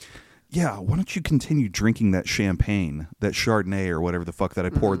 "Yeah, why don't you continue drinking that champagne, that Chardonnay or whatever the fuck that I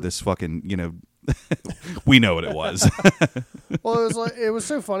poured this fucking, we know what it was." Well, it was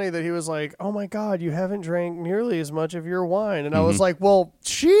so funny that he was like, "Oh my God, you haven't drank nearly as much of your wine." And I was like, "Well,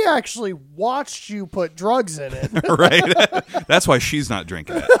 she actually watched you put drugs in it." Right? That's why she's not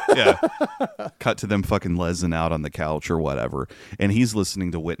drinking it. Yeah. Cut to them fucking lezzing out on the couch or whatever. And he's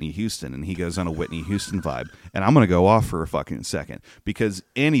listening to Whitney Houston and he goes on a Whitney Houston vibe. And I'm going to go off for a fucking second because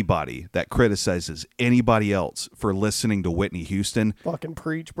anybody that criticizes anybody else for listening to Whitney Houston, fucking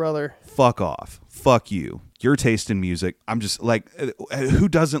preach, brother. Fuck off. Fuck you. Your taste in music. I'm just like, who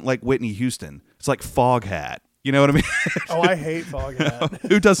doesn't like Whitney Houston? It's like Foghat. You know what I mean? Oh, I hate Foghat.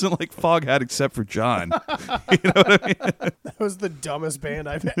 Who doesn't like Foghat except for John? You know what I mean? That was the dumbest band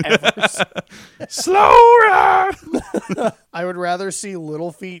I've ever seen. Slow ride. I would rather see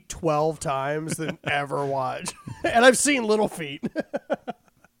Little Feat 12 times than ever watch. And I've seen Little Feat.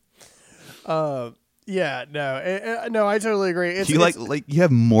 Yeah, no, I totally agree. You like you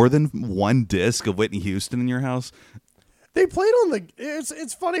have more than one disc of Whitney Houston in your house? They played on the.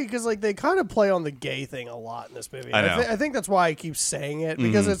 It's funny because like they kind of play on the gay thing a lot in this movie. I know. I think that's why I keep saying it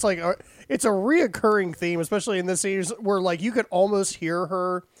because it's like it's a reoccurring theme, especially in this series where like you could almost hear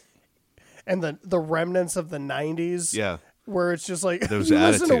her and the remnants of the '90s. Yeah. Where it's just like Those you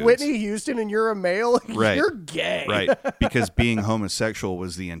listen to attitudes. Whitney Houston and you're a male, Right. you're gay, Right, because being homosexual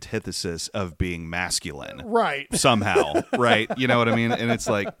was the antithesis of being masculine. Right. Somehow, right? You know what I mean? And it's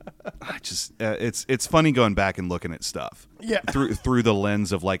like, I just, it's funny going back and looking at stuff. Yeah. Through the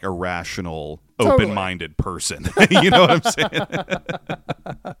lens of like a rational, Totally. open-minded person. You know what I'm saying?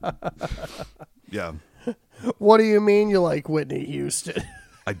 Yeah. What do you mean you like Whitney Houston?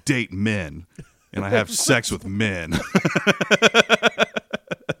 I date men, and I have sex with men.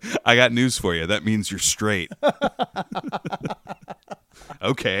 I got news for you. That means you're straight.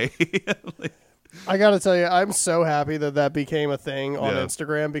 Okay. I got to tell you, I'm so happy that became a thing on Yeah.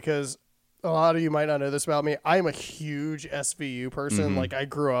 Instagram because a lot of you might not know this about me. I'm a huge SVU person. Like, I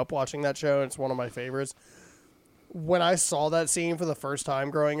grew up watching that show, and it's one of my favorites. When I saw that scene for the first time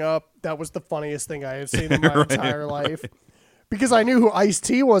growing up, that was the funniest thing I had seen in my entire life. Because I knew who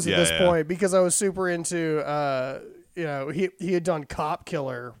Ice-T was at this point because I was super into, he had done Cop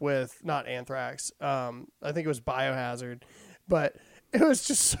Killer with, not Anthrax, I think it was Biohazard. But it was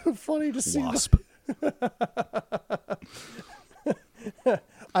just so funny to see. Wasp.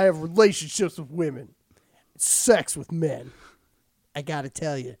 I have relationships with women, sex with men. I got to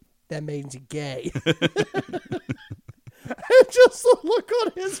tell you, that means you're gay. Just the look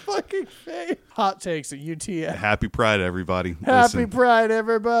on his fucking face. Hot takes at UTF. Happy Pride, everybody. Happy Pride,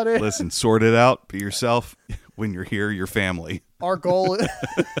 everybody. Listen, sort it out. Be yourself. When you're here, your family. Our goal is,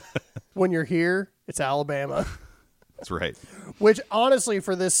 when you're here, it's Alabama. That's right. Which, honestly,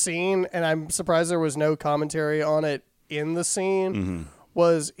 for this scene, and I'm surprised there was no commentary on it in the scene,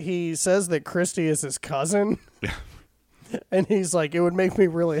 was he says that Christy is his cousin. Yeah. And he's like, it would make me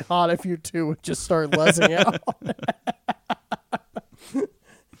really hot if you two would just start lesing out.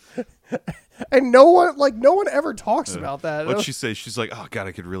 And no one ever talks about that. What'd she say? She's like, oh, God,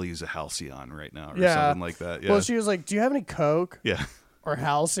 I could really use a halcyon right now or something like that. Yeah. Well, she was like, do you have any Coke? Yeah. Or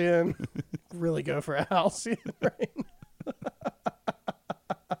halcyon? Really go for a halcyon, right?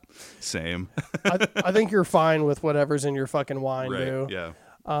 Same. I think you're fine with whatever's in your fucking wine, Right. boo. Yeah.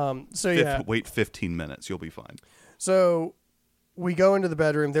 Wait 15 minutes. You'll be fine. So we go into the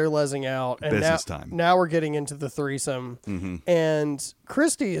bedroom. They're lesing out. And Business time. Now we're getting into the threesome. And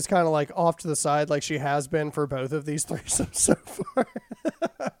Christy is kind of like off to the side like she has been for both of these threesomes so far.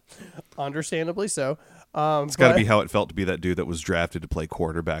 Understandably so. It's got to be how it felt to be that dude that was drafted to play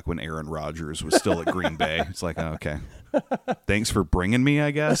quarterback when Aaron Rodgers was still at Green Bay. It's like, oh, okay. Thanks for bringing me,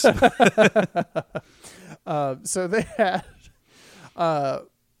 I guess. So they had...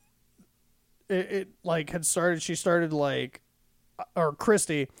 It like had started. She started like, or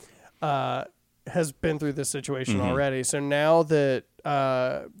Christy, has been through this situation already. So now that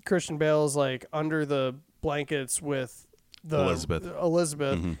Christian Bale is like under the blankets with the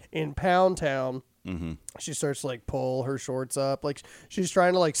Elizabeth in Pound Town, she starts to like pull her shorts up, like she's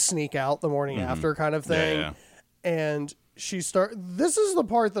trying to like sneak out the morning after kind of thing, and this is the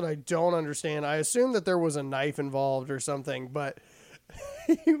part that I don't understand. I assume that there was a knife involved or something, but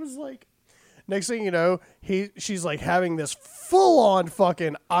he was like. Next thing you know, she's like having this full-on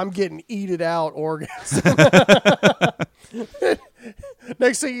fucking I'm getting eated out orgasm.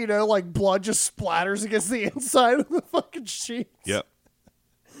 Next thing you know, like blood just splatters against the inside of the fucking sheets. Yep.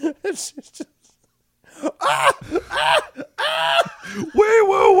 And she's just Wee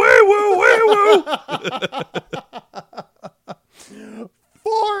woo, wee woo, wee woo.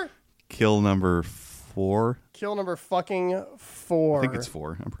 4. Kill number 4. Kill number fucking 4. I think it's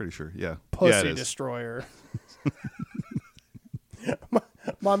 4. I'm pretty sure. Yeah. Pussy it is. destroyer.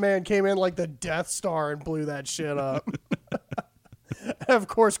 my man came in like the Death Star and blew that shit up. And of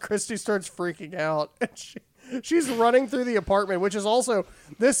course, Christy starts freaking out. And she's running through the apartment, which is also,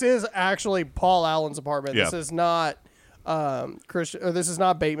 this is actually Paul Allen's apartment. Yeah. This is not this is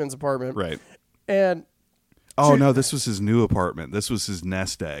not Bateman's apartment. Right. And oh, no, this was his new apartment. This was his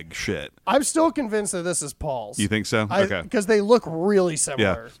nest egg shit. I'm still convinced that this is Paul's. You think so? Okay. Because they look really Yeah,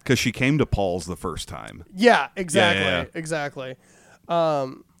 similar. because she came to Paul's the first time. Yeah, exactly. Yeah. Exactly.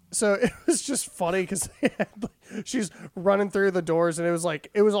 So it was just funny because she's running through the doors, and it was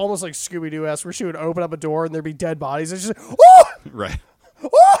almost like Scooby-Doo-esque, where she would open up a door and there'd be dead bodies, and she's like, oh! Right.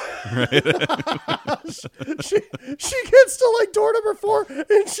 Oh! Right. she gets to like door number 4,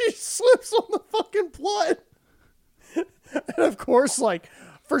 and she slips on the fucking blood. And of course, like,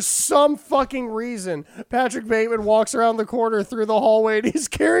 for some fucking reason, Patrick Bateman walks around the corner through the hallway, and he's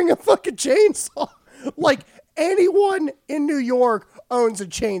carrying a fucking chainsaw. Like, anyone in New York owns a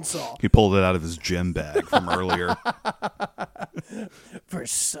chainsaw. He pulled it out of his gym bag from earlier.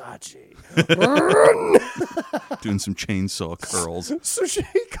 Versace. Doing some chainsaw curls. So she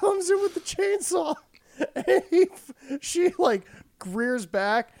comes in with the chainsaw, and she like rears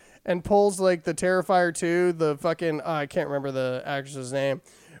back and pulls like the Terrifier 2, the fucking, I can't remember the actress's name.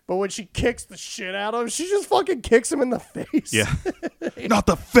 But when she kicks the shit out of him, she just fucking kicks him in the face. Yeah. Not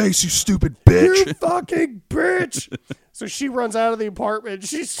the face, you stupid bitch. You fucking bitch. So she runs out of the apartment.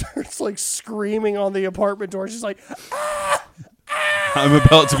 She starts like screaming on the apartment door. She's like, ah! I'm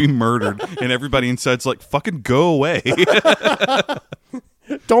about to be murdered. And everybody inside's like, fucking go away.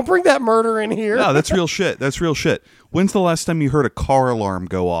 Don't bring that murder in here. No, that's real shit. That's real shit. When's the last time you heard a car alarm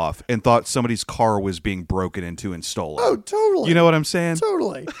go off and thought somebody's car was being broken into and stolen? Oh, totally. You know what I'm saying?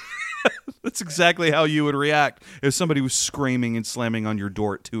 Totally. That's exactly how you would react if somebody was screaming and slamming on your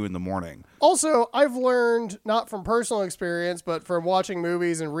door at 2 a.m. Also, I've learned, not from personal experience, but from watching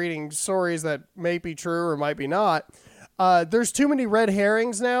movies and reading stories that may be true or might be not, there's too many red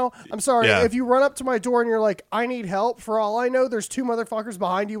herrings now. I'm sorry. Yeah. If you run up to my door and you're like, I need help, for all I know, there's 2 motherfuckers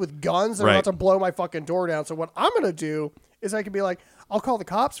behind you with guns that are about to blow my fucking door down. So what I'm going to do is I can be like, I'll call the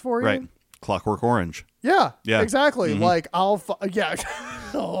cops for you. Right. Clockwork Orange. Yeah. Yeah. Exactly. Mm-hmm. Like, yeah.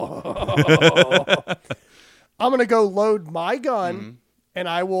 I'm going to go load my gun, and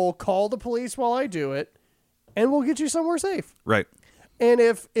I will call the police while I do it, and we'll get you somewhere safe. Right. And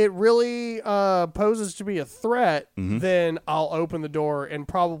if it really poses to be a threat, then I'll open the door and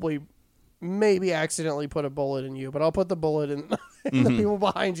probably maybe accidentally put a bullet in you. But I'll put the bullet in the people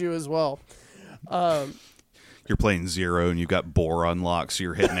behind you as well. You're playing Zero and you got bore unlocked, so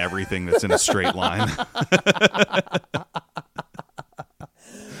you're hitting everything that's in a straight line.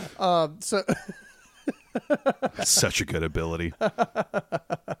 So Such a good ability.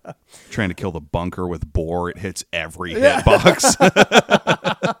 Trying to kill the bunker with bore, it hits every hitbox.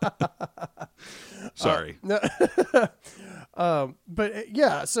 Sorry. But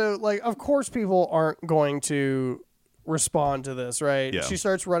yeah, so like, of course people aren't going to respond to this, right? Yeah. She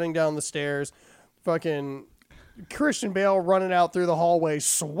starts running down the stairs, fucking Christian Bale running out through the hallway,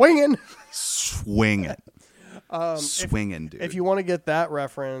 swinging. Swinging, dude. If you want to get that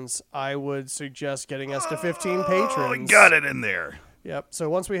reference, I would suggest getting us to 15 patrons. Got it in there. Yep. So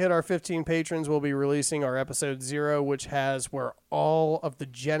once we hit our 15 patrons, we'll be releasing our episode 0, which has where all of the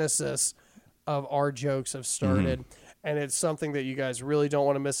genesis of our jokes have started. And it's something that you guys really don't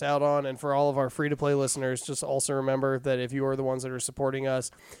want to miss out on. And for all of our free-to-play listeners, just also remember that if you are the ones that are supporting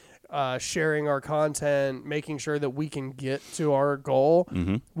us, sharing our content, making sure that we can get to our goal,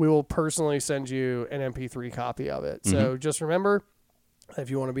 we will personally send you an MP3 copy of it. So just remember,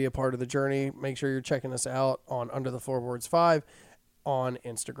 if you want to be a part of the journey, make sure you're checking us out on Under the Floorboards 5 on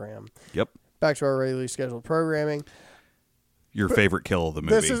Instagram. Yep. Back to our regularly scheduled programming. Your favorite kill of the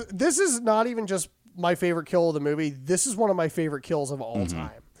movie. This is not even just my favorite kill of the movie. This is one of my favorite kills of all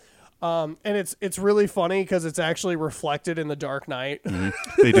time. And it's really funny because it's actually reflected in The Dark Knight.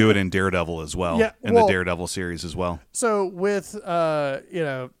 They do it in Daredevil as well. Yeah, in the Daredevil series as well. So with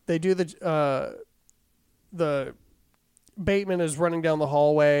they do the Bateman is running down the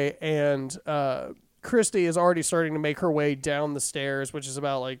hallway, and Christy is already starting to make her way down the stairs, which is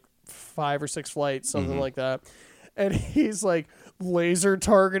about like 5 or 6 flights, something like that. And he's like laser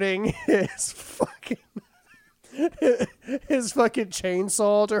targeting his fucking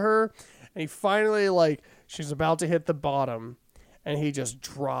chainsaw to her, and he finally, like, she's about to hit the bottom, and he just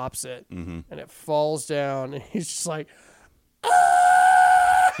drops it, and it falls down, and he's just like,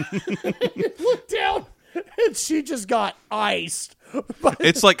 ah! Look down, and she just got iced.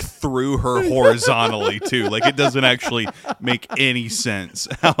 It's like through her horizontally too. Like, it doesn't actually make any sense.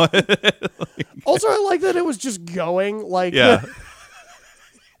 Also, I like that it was just going, like, Yeah.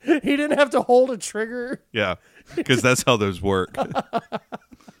 he didn't have to hold a trigger. Yeah, because that's how those work.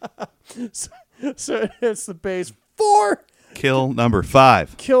 So it's the base 4. Kill number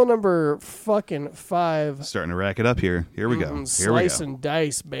 5. Kill number fucking 5. Starting to rack it up here. Here we go. Here Slice we go. and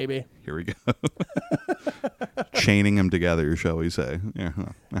dice, baby. Here we go. Chaining them together, shall we say? Yeah.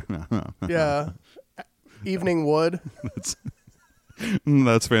 Yeah. Evening Wood.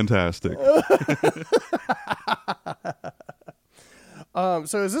 That's fantastic.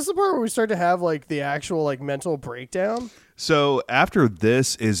 So is this the part where we start to have like the actual like mental breakdown? So after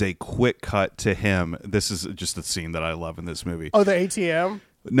this is a quick cut to him. This is just the scene that I love in this movie. Oh, the ATM?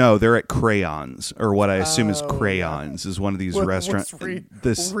 No, they're at Crayons, or what I assume is Crayons, is one of these restaurants.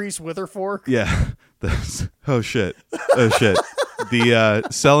 Reese Witherfork? Yeah. Oh, shit. The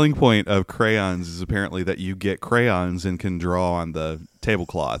selling point of Crayons is apparently that you get crayons and can draw on the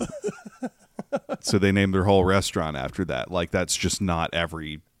tablecloth. So they named their whole restaurant after that. Like, that's just not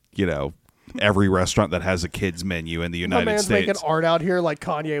every restaurant that has a kids menu in the United States. Making art out here like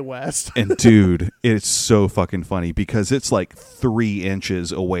Kanye West. And dude, it's so fucking funny because it's like 3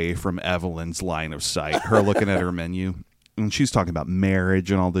 inches away from Evelyn's line of sight, her looking at her menu. And she's talking about marriage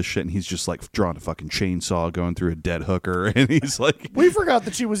and all this shit, and he's just like drawing a fucking chainsaw going through a dead hooker, and he's like... We forgot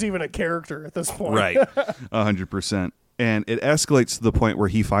that she was even a character at this point. Right. 100%. And it escalates to the point where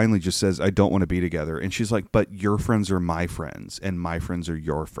he finally just says, I don't want to be together. And she's like, but your friends are my friends, and my friends are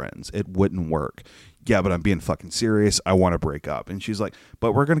your friends. It wouldn't work. Yeah, but I'm being fucking serious. I want to break up. And she's like,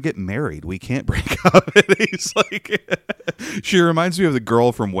 but we're going to get married. We can't break up. And he's like, she reminds me of the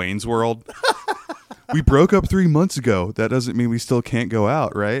girl from Wayne's World. We broke up 3 months ago. That doesn't mean we still can't go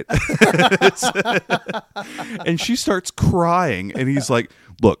out, right? And she starts crying, and he's like,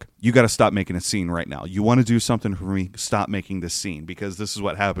 look, you got to stop making a scene right now. You want to do something for me? Stop making this scene, because this is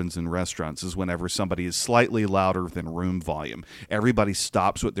what happens in restaurants is whenever somebody is slightly louder than room volume, everybody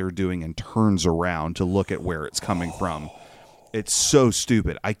stops what they're doing and turns around to look at where it's coming from. It's so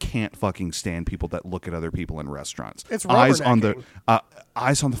stupid. I can't fucking stand people that look at other people in restaurants. It's eyes on the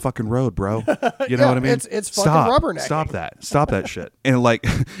fucking road, bro. You know what I mean? It's fucking rubbernecking. Stop that shit. And like,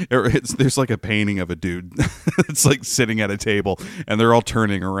 there's like a painting of a dude that's like sitting at a table, and they're all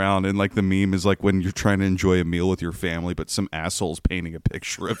turning around, and like the meme is like when you're trying to enjoy a meal with your family, but some asshole's painting a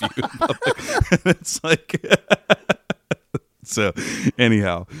picture of you. And it's like, so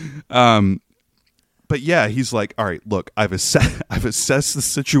anyhow. But yeah, he's like, all right, look, I've assessed the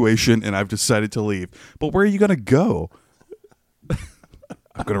situation and I've decided to leave. But where are you going to go?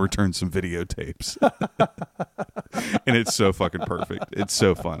 I'm going to return some videotapes. And it's so fucking perfect. It's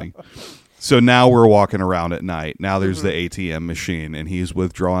so funny. So now we're walking around at night. Now there's the ATM machine, and he's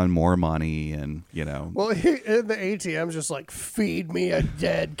withdrawing more money, and, you know. Well, the ATM's just like, feed me a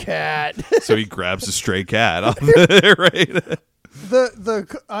dead cat. So he grabs a stray cat off there, right?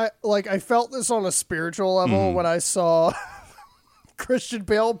 I felt this on a spiritual level when I saw Christian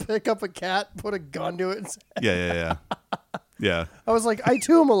Bale pick up a cat, put a gun to it. And Yeah. I was like, I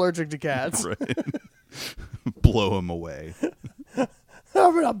too am allergic to cats. Right. Blow him away.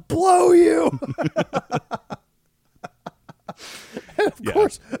 I'm gonna blow you. And of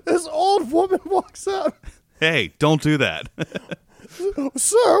course, this old woman walks up. Hey, don't do that.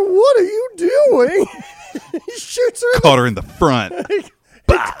 Sir, what are you doing? He shoots her. Caught her in the front.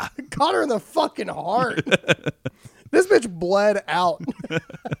 Caught her in the fucking heart. This bitch bled out.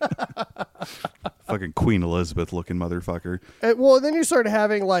 Fucking Queen Elizabeth looking motherfucker. Well, then you start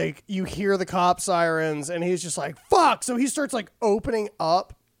having like, you hear the cop sirens, and he's just like, fuck. So he starts like opening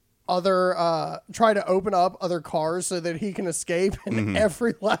up try to open up other cars so that he can escape, and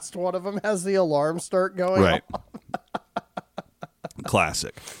every last one of them has the alarm start going right off.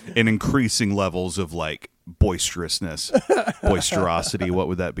 Classic. And increasing levels of like boisterousness, boisterosity. What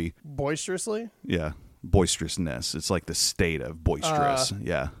would that be? Boisterously? Yeah, boisterousness. It's like the state of boisterous.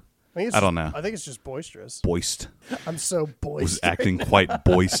 Yeah, I don't know. I think it's just boisterous. Boist. I'm so boisterous. Was acting quite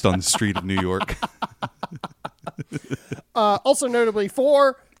boist on the street of New York. Also notably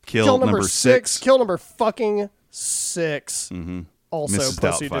for kill number 6. Kill number fucking 6. Also Mrs.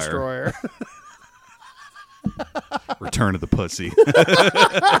 Pussy Doubtfire. Destroyer. Return of the Pussy.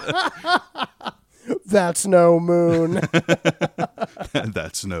 That's no moon.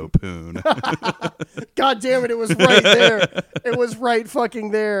 That's no poon. God damn it, it was right there. It was right fucking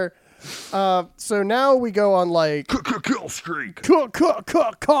there. So now we go on like Kill streak.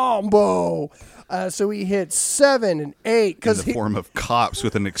 Combo. So he hit 7 and 8 In the form of cops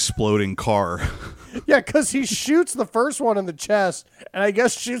with an exploding car. Yeah, because he shoots the first one in the chest, and I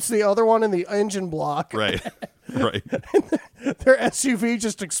guess shoots the other one in the engine block. Right. Their SUV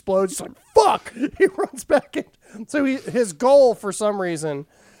just explodes. It's like, fuck! He runs back in. So his goal, for some reason,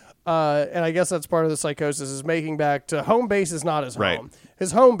 and I guess that's part of the psychosis, is making back to home base is not his home. Right.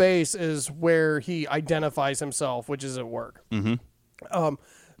 His home base is where he identifies himself, which is at work.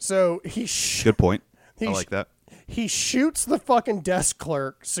 So he... Good point. I like that. He shoots the fucking desk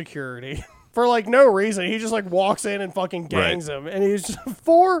clerk security for like no reason. He just like walks in and fucking gangs him. And he's just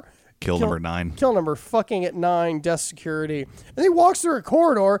Kill number 9. Kill number fucking at 9, desk security. And he walks through a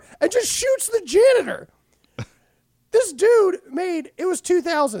corridor and just shoots the janitor. This dude made, it was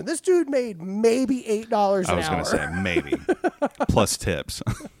 2000. This dude made maybe $8 an hour. I was going to say maybe. Plus tips.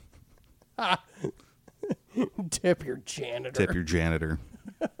 Tip your janitor. Tip your janitor.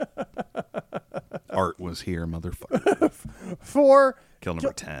 Art was here, motherfucker. For Kill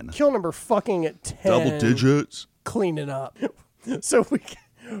number 10. Kill number fucking at 10. Double digits. Cleaning up. So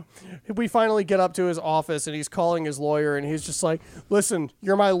we finally get up to his office and he's calling his lawyer and he's just like, listen,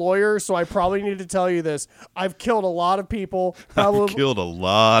 you're my lawyer, so I probably need to tell you this. I've killed a lot of people. I've killed a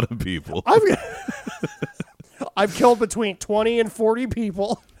lot of people. I've killed between 20 and 40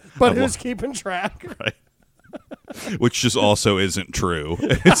 people, but who's keeping track? Right. Which just also isn't true.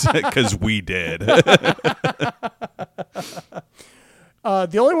 It's because we did. The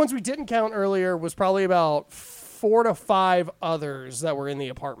only ones we didn't count earlier was probably about 4 to 5 others that were in the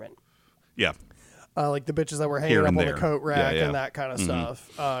apartment. Yeah. Like the bitches that were hanging Here up and on there. the coat rack Yeah. and that kind of stuff.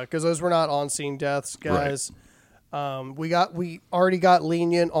 Because those were not on-scene deaths, guys. Right. We already got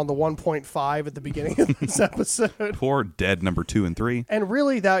lenient on the 1.5 at the beginning of this episode. Poor dead number 2 and 3. And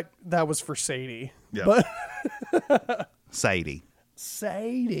really that was for Sadie. Yeah. But Sadie.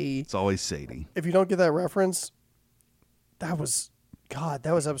 Sadie. It's always Sadie. If you don't get that reference, that was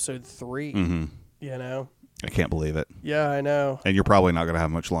episode 3. Mm-hmm. You know? I can't believe it. Yeah, I know. And you're probably not going to have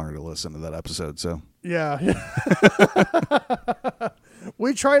much longer to listen to that episode, so. Yeah.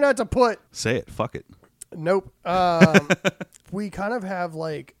 We try not to put... Say it. Fuck it. Nope. We kind of have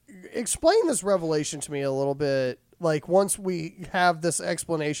like... Explain this revelation to me a little bit. Like once we have this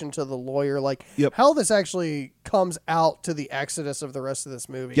explanation to the lawyer, like how this actually comes out to the exodus of the rest of this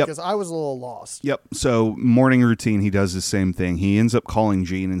movie. Because I was a little lost. Yep. So morning routine, he does the same thing. He ends up calling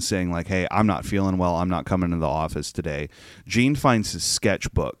Gene and saying like, hey, I'm not feeling well. I'm not coming to the office today. Gene finds his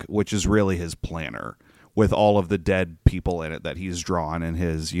sketchbook, which is really his planner with all of the dead people in it that he's drawn in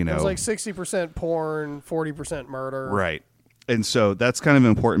his, you know. It was like 60% porn, 40% murder. Right. And so that's kind of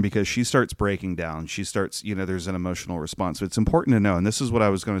important because she starts breaking down. She starts, you know, there's an emotional response. So it's important to know, and this is what I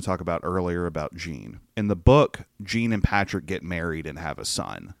was going to talk about earlier about Gene. In the book, Gene and Patrick get married and have a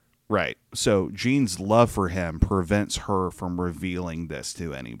son. Right. So Gene's love for him prevents her from revealing this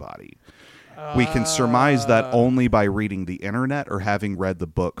to anybody. We can surmise that only by reading the internet or having read the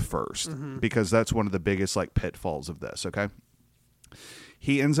book first, because that's one of the biggest like pitfalls of this. Okay.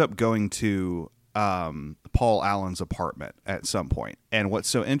 He ends up going to Paul Allen's apartment at some point. And what's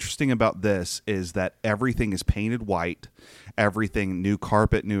so interesting about this is that everything is painted white, everything, new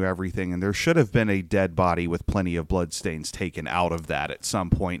carpet, new everything. And there should have been a dead body with plenty of blood stains taken out of that at some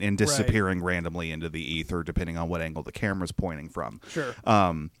point and disappearing randomly into the ether, depending on what angle the camera's pointing from. Sure.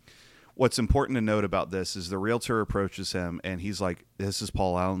 What's important to note about this is the realtor approaches him and he's like, this is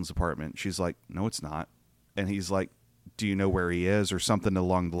Paul Allen's apartment. She's like, no, it's not. And he's like, do you know where he is or something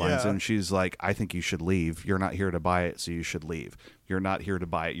along the lines? And she's like, I think you should leave. You're not here to buy it, so you should leave. You're not here to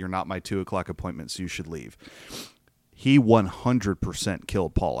buy it. You're not my 2:00 appointment, so you should leave. He 100%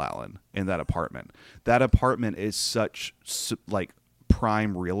 killed Paul Allen in that apartment. That apartment is such like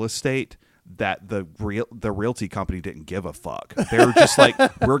prime real estate that the realty company didn't give a fuck. They were just like,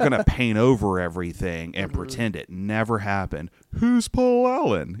 we're going to paint over everything and pretend it never happened. Who's Paul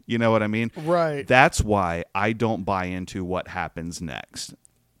Allen? You know what I mean? Right. That's why I don't buy into what happens next.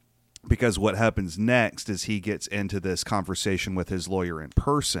 Because what happens next is he gets into this conversation with his lawyer in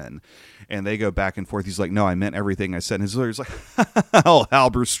person, and they go back and forth. He's like, no, I meant everything I said. And his lawyer's like, oh,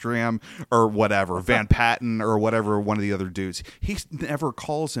 Halberstram or whatever, Van Patten or whatever, one of the other dudes. He never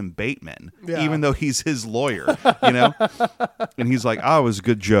calls him Bateman, even though he's his lawyer, you know? And he's like, oh, it was a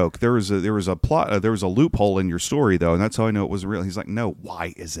good joke. There was a plot, there was a loophole in your story, though, and that's how I know it was real. He's like, no,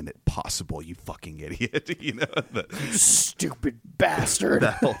 why isn't it possible, you fucking idiot? You know, stupid bastard.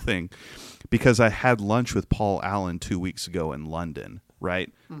 That whole thing. Because I had lunch with Paul Allen 2 weeks ago in London,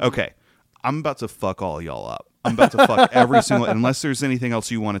 right? Okay, I'm about to fuck all y'all up. I'm about to fuck every single... Unless there's anything else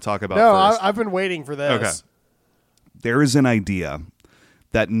you want to talk about first. I've been waiting for this. Okay. There is an idea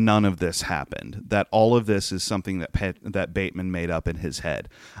that none of this happened, that all of this is something that Bateman made up in his head.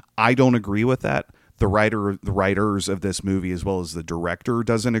 I don't agree with that. The writers of this movie, as well as the director,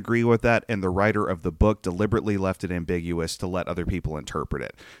 doesn't agree with that, and the writer of the book deliberately left it ambiguous to let other people interpret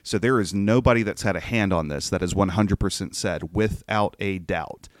it. So there is nobody that's had a hand on this that has 100% said, without a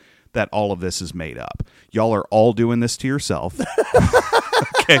doubt, that all of this is made up. Y'all are all doing this to yourself.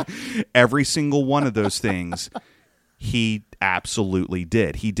 Okay, every single one of those things he absolutely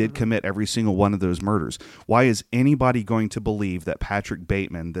did. He did commit every single one of those murders. Why is anybody going to believe that Patrick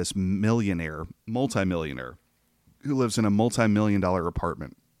Bateman, this multimillionaire, who lives in a multi-million-dollar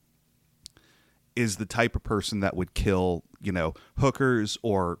apartment, is the type of person that would kill, you know, hookers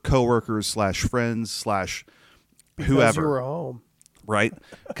or coworkers /friends because whoever. you were home. Right?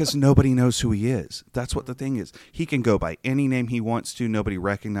 Because nobody knows who he is. That's what the thing is. He can go by any name he wants to. Nobody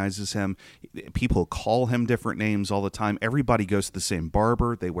recognizes him. People call him different names all the time. Everybody goes to the same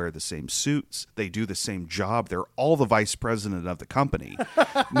barber. They wear the same suits. They do the same job. They're all the vice president of the company.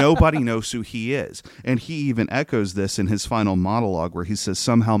 Nobody knows who he is. And he even echoes this in his final monologue where he says,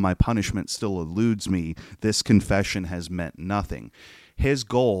 somehow my punishment still eludes me. This confession has meant nothing. His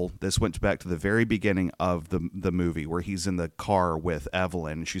goal, this went back to the very beginning of the movie where he's in the car with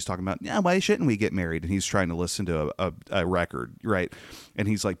Evelyn and she's talking about, yeah, why shouldn't we get married? And he's trying to listen to a record, right? And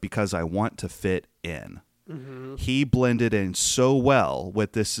he's like, because I want to fit in. Mm-hmm. He blended in so well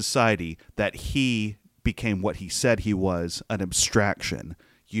with this society that he became what he said he was, an abstraction.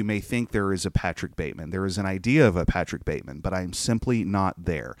 You may think there is a Patrick Bateman. There is an idea of a Patrick Bateman, but I'm simply not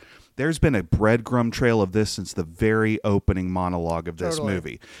there. There's been a breadcrumb trail of this since the very opening monologue of this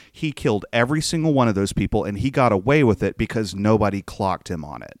movie. He killed every single one of those people, and he got away with it because nobody clocked him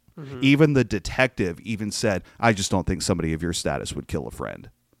on it. Mm-hmm. Even the detective even said, I just don't think somebody of your status would kill a friend.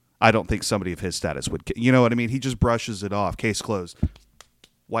 I don't think somebody of his status would kill. You know what I mean? He just brushes it off. Case closed.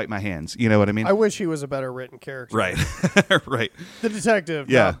 Wipe my hands. You know what I mean? I wish he was a better written character. Right. Right. The detective,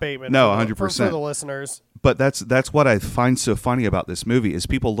 not Bateman. No, 100%. For the listeners. But that's what I find so funny about this movie is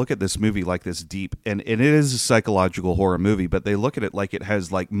people look at this movie like this deep, and it is a psychological horror movie, but they look at it like it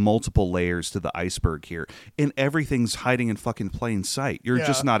has like multiple layers to the iceberg here, and everything's hiding in fucking plain sight. You're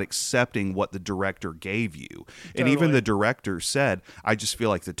just not accepting what the director gave you. And even the director said, I just feel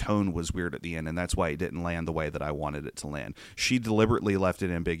like the tone was weird at the end, and that's why it didn't land the way that I wanted it to land. She deliberately left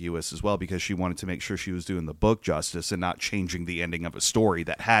it ambiguous as well because she wanted to make sure she was doing the book justice and not changing the ending of a story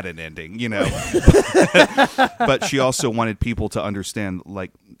that had an ending, you know. But she also wanted people to understand,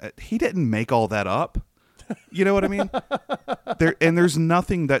 like, he didn't make all that up. You know what I mean? There's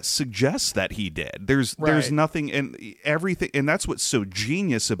nothing that suggests that he did. There's nothing, and everything, and that's what's so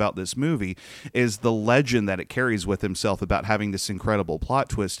genius about this movie is the legend that it carries with himself about having this incredible plot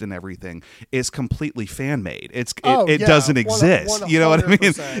twist and everything is completely fan made. It doesn't exist. You know what I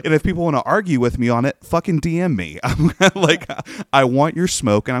mean? And if people want to argue with me on it, fucking DM me. I'm like, I want your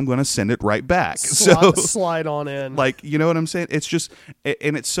smoke, and I'm going to send it right back. Slide on in. Like, you know what I'm saying? It's just,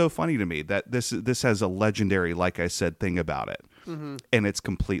 and it's so funny to me that this has a legendary, like I said, thing about it. Mm-hmm. And it's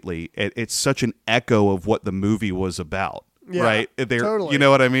completely, it's such an echo of what the movie was about. Yeah, right? Totally. You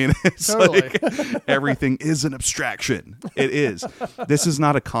know what I mean? It's like everything is an abstraction. It is. This is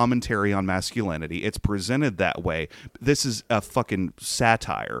not a commentary on masculinity. It's presented that way. This is a fucking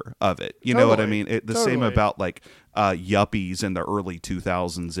satire of it. You know what I mean? Same about like yuppies in the early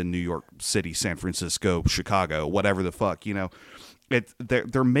 2000s in New York City, San Francisco, Chicago, whatever the fuck, you know.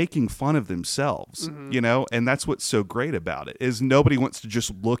 They're making fun of themselves, mm-hmm. you know, and that's what's so great about it is nobody wants to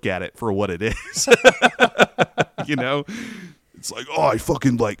just look at it for what it is. You know, it's like, oh, I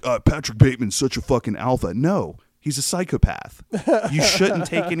fucking like Patrick Bateman's such a fucking alpha. No, he's a psychopath. You shouldn't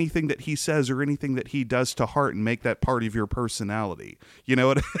take anything that he says or anything that he does to heart and make that part of your personality. You know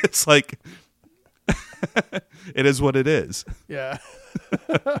what? It's like, it is what it is. Yeah.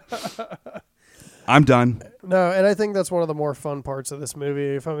 I'm done. No, and I think that's one of the more fun parts of this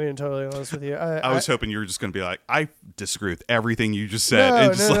movie, if I'm being totally honest with you. I was hoping you were just going to be like, I disagree with everything you just said,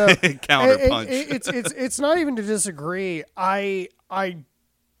 and just like counterpunch. It's not even to disagree. I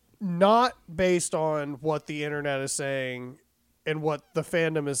not based on what the internet is saying and what the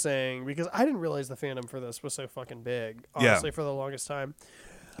fandom is saying, because I didn't realize the fandom for this was so fucking big, honestly, for the longest time.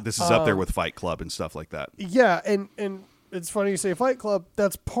 This is up there with Fight Club and stuff like that. Yeah, and it's funny you say Fight Club.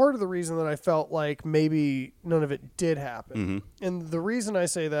 That's part of the reason that I felt like maybe none of it did happen. Mm-hmm. And the reason I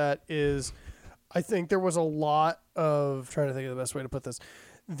say that is I think there was a lot of, trying to think of the best way to put this,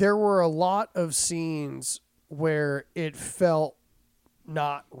 there were a lot of scenes where it felt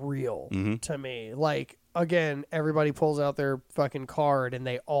not real mm-hmm. to me. Like, again, everybody pulls out their fucking card and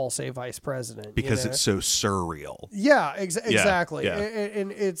they all say vice president. Because it's so surreal. Yeah, exactly. Yeah.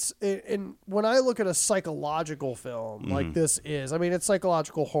 And when I look at a psychological film mm-hmm. like this is, I mean, it's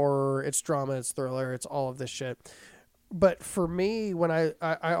psychological horror, it's drama, it's thriller, it's all of this shit. But for me, when I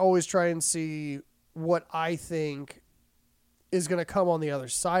always try and see what I think is going to come on the other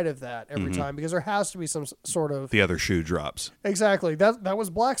side of that every mm-hmm. time, because there has to be some sort of... The other shoe drops. Exactly. That was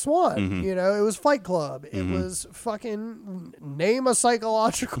Black Swan. Mm-hmm. You know, it was Fight Club. It mm-hmm. was fucking name a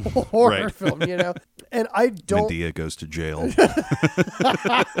psychological horror film, you know? And I don't... Medea goes to jail.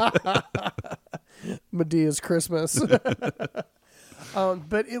 Medea's Christmas.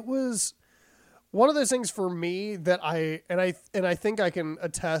 But it was one of those things for me that I think I can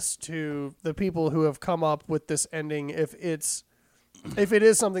attest to the people who have come up with this ending. If it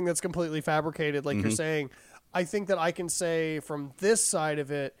is something that's completely fabricated, like mm-hmm. you're saying, I think that I can say from this side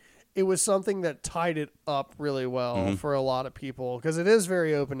of it, it was something that tied it up really well for a lot of people, because it is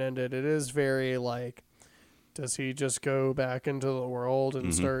very open-ended. It is very like, does he just go back into the world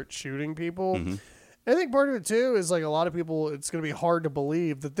and start shooting people? I think part of it too is like a lot of people, it's going to be hard to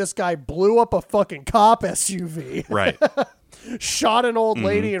believe that this guy blew up a fucking cop SUV. Right. Shot an old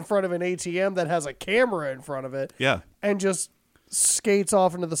lady in front of an ATM that has a camera in front of it. Yeah. And just skates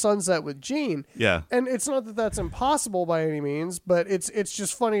off into the sunset with Gene. Yeah. And it's not that that's impossible by any means, but it's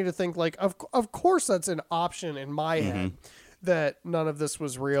just funny to think like, of course that's an option in my head, that none of this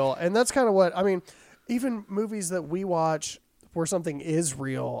was real. And that's kind of what, I mean, even movies that we watch where something is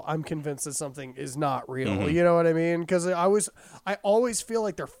real, I'm convinced that something is not real. You know what I mean? Because I always feel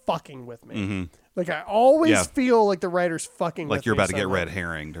like they're fucking with me. Like I always feel like the writer's fucking with me. Like you're about to get red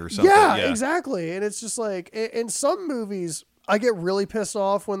herringed or something. Yeah, exactly. And it's just like, in some movies, I get really pissed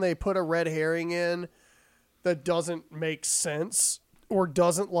off when they put a red herring in that doesn't make sense or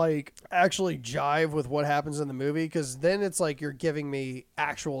doesn't like actually jive with what happens in the movie, because then it's like you're giving me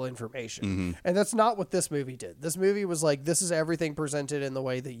actual information. And that's not what this movie did. This movie was like, this is everything presented in the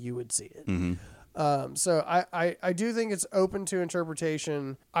way that you would see it. So I do think it's open to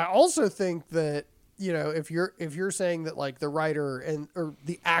interpretation. I also think that, you know, if you're saying that like the writer or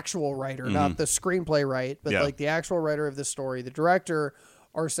the actual writer, not the screenplay but like the actual writer of the story, the director,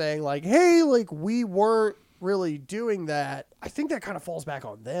 are saying like, hey, like we weren't really doing that, I think that kind of falls back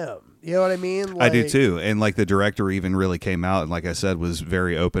on them. You know what I mean? Like, I do too. And like the director even really came out and, like I said, was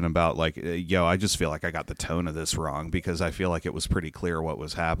very open about like, yo, I just feel like I got the tone of this wrong, because I feel like it was pretty clear what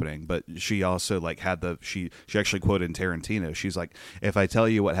was happening. But she also like had she actually quoted Tarantino. She's like, if I tell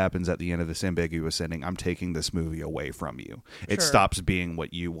you what happens at the end of this ambiguous ending, I'm taking this movie away from you. It stops being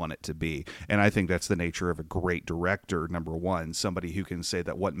what you want it to be. And I think that's the nature of a great director. Number one, somebody who can say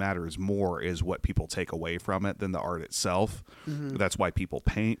that what matters more is what people take away from it than the art itself. That's why people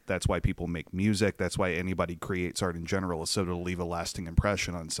paint. That's why people make music. That's why anybody creates art in general, is so to leave a lasting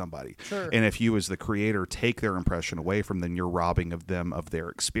impression on somebody. And if you as the creator take their impression away from them, you're robbing of them of their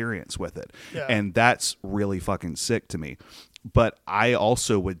experience with it. And that's really fucking sick to me. But I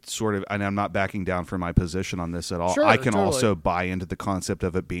also would sort of, and I'm not backing down from my position on this at all. I can also buy into the concept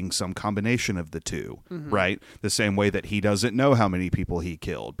of it being some combination of the two, right? The same way that he doesn't know how many people he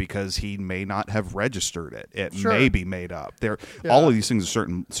killed because he may not have registered it. It may be made up. All of these things are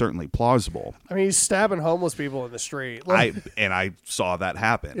certainly plausible. I mean, he's stabbing homeless people in the street. I saw that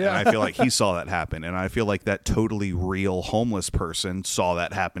happen. And I feel like he saw that happen. And I feel like that totally real homeless person saw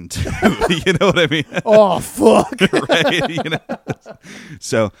that happen too. You know what I mean? Oh, fuck. Right? You know?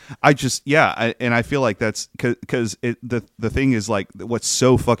 So I just, and I feel like that's because the thing is like, what's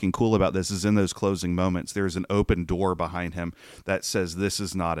so fucking cool about this is in those closing moments, there's an open door behind him that says this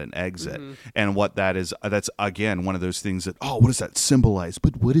is not an exit. And what that is, that's again one of those things that, oh, what does that symbolize?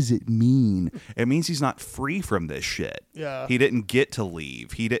 But what does it mean? It means he's not free from this shit. He didn't get to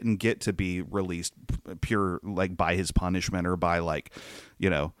leave. He didn't get to be released pure like by his punishment or by like, you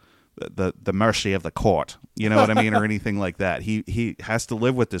know, the mercy of the court, you know what I mean, or anything like that. He has to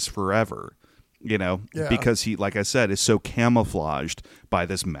live with this forever, you know, because he, like I said, is so camouflaged by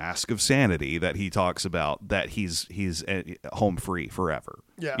this mask of sanity that he talks about, that he's home free forever.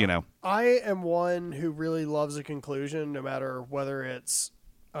 You know, I am one who really loves a conclusion, no matter whether it's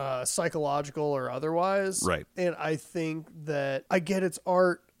psychological or otherwise. Right. And I think that I get it's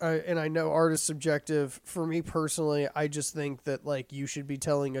art. And I know art is subjective. For me personally, I just think that like you should be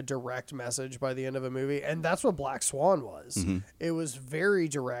telling a direct message by the end of a movie, and that's what Black Swan was. It was very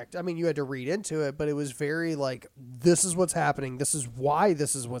direct. I mean, you had to read into it, but it was very like, this is what's happening. This is why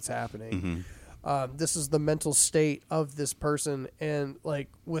this is what's happening. This is the mental state of this person. And like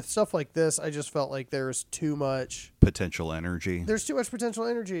with stuff like this, I just felt like there's too much potential energy. There's too much potential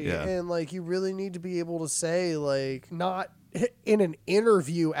energy. And like you really need to be able to say, like, not in an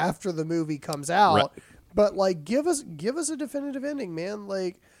interview after the movie comes out, but like give us a definitive ending, man.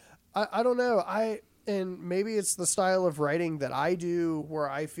 Like I don't know. And maybe it's the style of writing that I do, where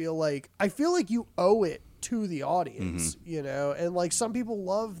I feel like you owe it to the audience, you know? And like some people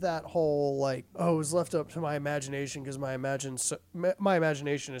love that whole like, oh, it was left up to my imagination because my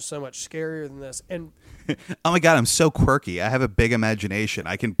imagination is so much scarier than this. And oh my God, I'm so quirky. I have a big imagination.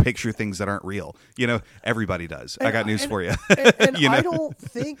 I can picture things that aren't real. You know, everybody does. I got news for you. And you know? I don't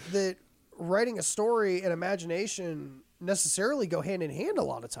think that writing a story and imagination necessarily go hand in hand a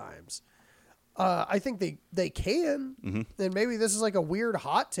lot of times. I think they can, and maybe this is like a weird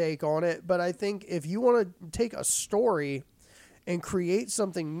hot take on it, but I think if you want to take a story and create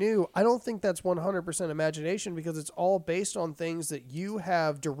something new, I don't think that's 100% imagination, because it's all based on things that you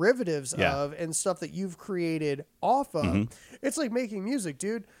have derivatives of and stuff that you've created off of. It's like making music,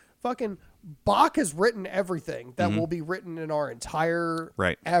 dude. Fucking Bach has written everything that will be written in our entire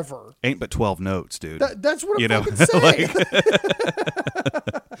ever. Ain't but 12 notes, dude. That's what I'm fucking saying.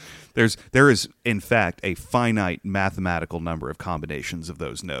 There is, in fact, a finite mathematical number of combinations of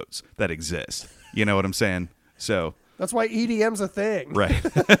those notes that exist. You know what I'm saying? So that's why EDM's a thing. Right.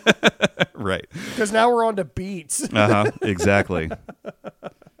 Right. Because now we're on to beats. Exactly.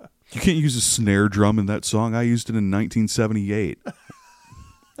 You can't use a snare drum in that song. I used it in 1978.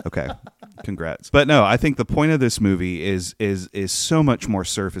 Okay. Congrats. But no, I think the point of this movie is so much more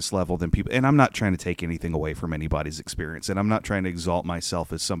surface level than people, and I'm not trying to take anything away from anybody's experience, and I'm not trying to exalt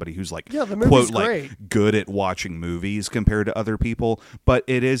myself as somebody who's like, the movie's quote, great. like good at watching movies compared to other people, but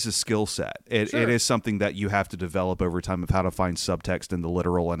it is a skill set. It is something that you have to develop over time, of how to find subtext in the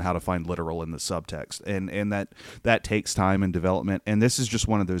literal and how to find literal in the subtext. And that takes time and development. And this is just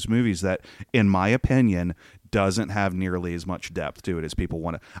one of those movies that, in my opinion, doesn't have nearly as much depth to it as people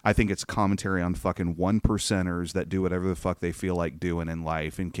want to. I think it's commentary on fucking 1%ers that do whatever the fuck they feel like doing in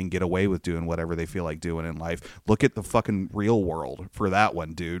life and can get away with doing whatever they feel like doing in life. Look at the fucking Real World for that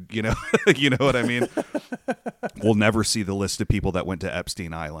one, dude. You know, you know what I mean? We'll never see the list of people that went to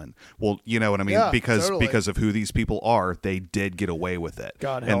Epstein Island. Well, you know what I mean? Because of who these people are, they did get away with it.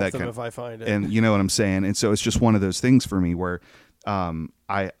 God help them if I find it. And you know what I'm saying? And so it's just one of those things for me where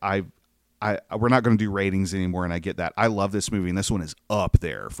we're not going to do ratings anymore, and I get that. I love this movie, and this one is up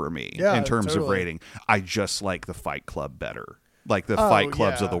there for me in terms of rating. I just like the Fight Club better, like the Fight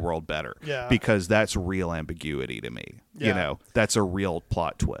Clubs of the world better, because that's real ambiguity to me. You know, that's a real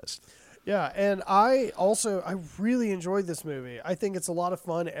plot twist. Yeah, and I really enjoyed this movie. I think it's a lot of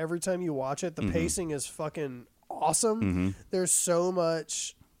fun every time you watch it. The pacing is fucking awesome. There's so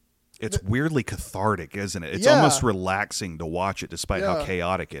much. It's weirdly cathartic, isn't it? It's almost relaxing to watch it, despite how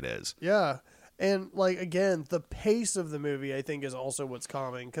chaotic it is. Yeah. And, like, again, the pace of the movie, I think, is also what's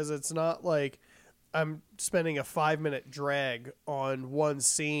calming, because it's not like I'm spending a 5-minute drag on one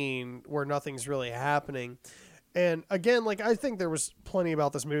scene where nothing's really happening. And, again, like, I think there was plenty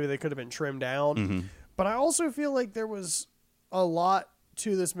about this movie that could have been trimmed down. But I also feel like there was a lot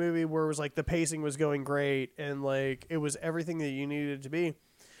to this movie where it was, like, the pacing was going great, and, like, it was everything that you needed it to be.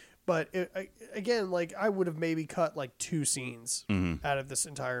 But again, like, I would have maybe cut like 2 scenes out of this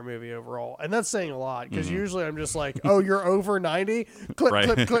entire movie overall. And that's saying a lot, because usually I'm just like, oh, you're over 90?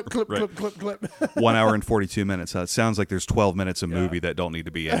 Clip, clip, clip. 1 hour and 42 minutes. It sounds like there's 12 minutes of movie that don't need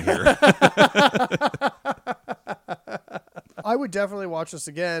to be in here. I would definitely watch this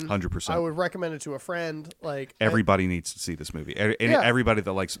again. 100%. I would recommend it to a friend. Like, everybody needs to see this movie. Everybody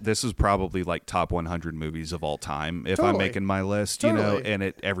that likes this is probably like top 100 movies of all time if I'm making my list, you know,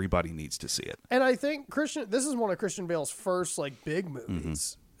 and everybody needs to see it. And I think this is one of Christian Bale's first like big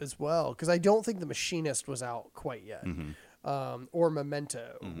movies as well, because I don't think The Machinist was out quite yet, or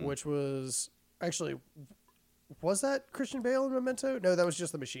Memento, which was actually, was that Christian Bale in Memento? No, that was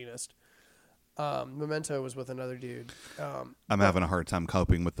just The Machinist. Memento was with another dude. I'm having a hard time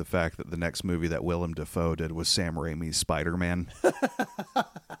coping with the fact that the next movie that Willem Dafoe did was Sam Raimi's Spider-Man,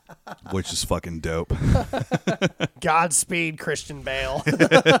 which is fucking dope. Godspeed, Christian Bale.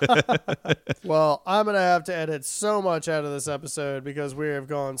 Well, I'm going to have to edit so much out of this episode because we have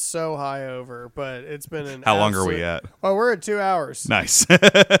gone so high over, but it's been an How long are we at? Oh, we're at 2 hours. Nice.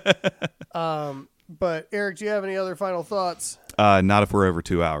 But Eric, do you have any other final thoughts? Not if we're over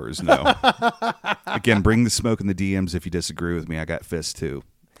 2 hours, no. Again, bring the smoke in the DMs if you disagree with me. I got fists too.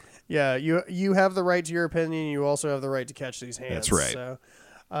 Yeah, you have the right to your opinion. You also have the right to catch these hands. That's right. So,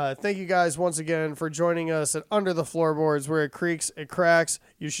 thank you guys once again for joining us at Under the Floorboards, where it creaks, it cracks.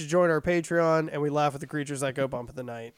 You should join our Patreon, and we laugh at the creatures that go bump in the night.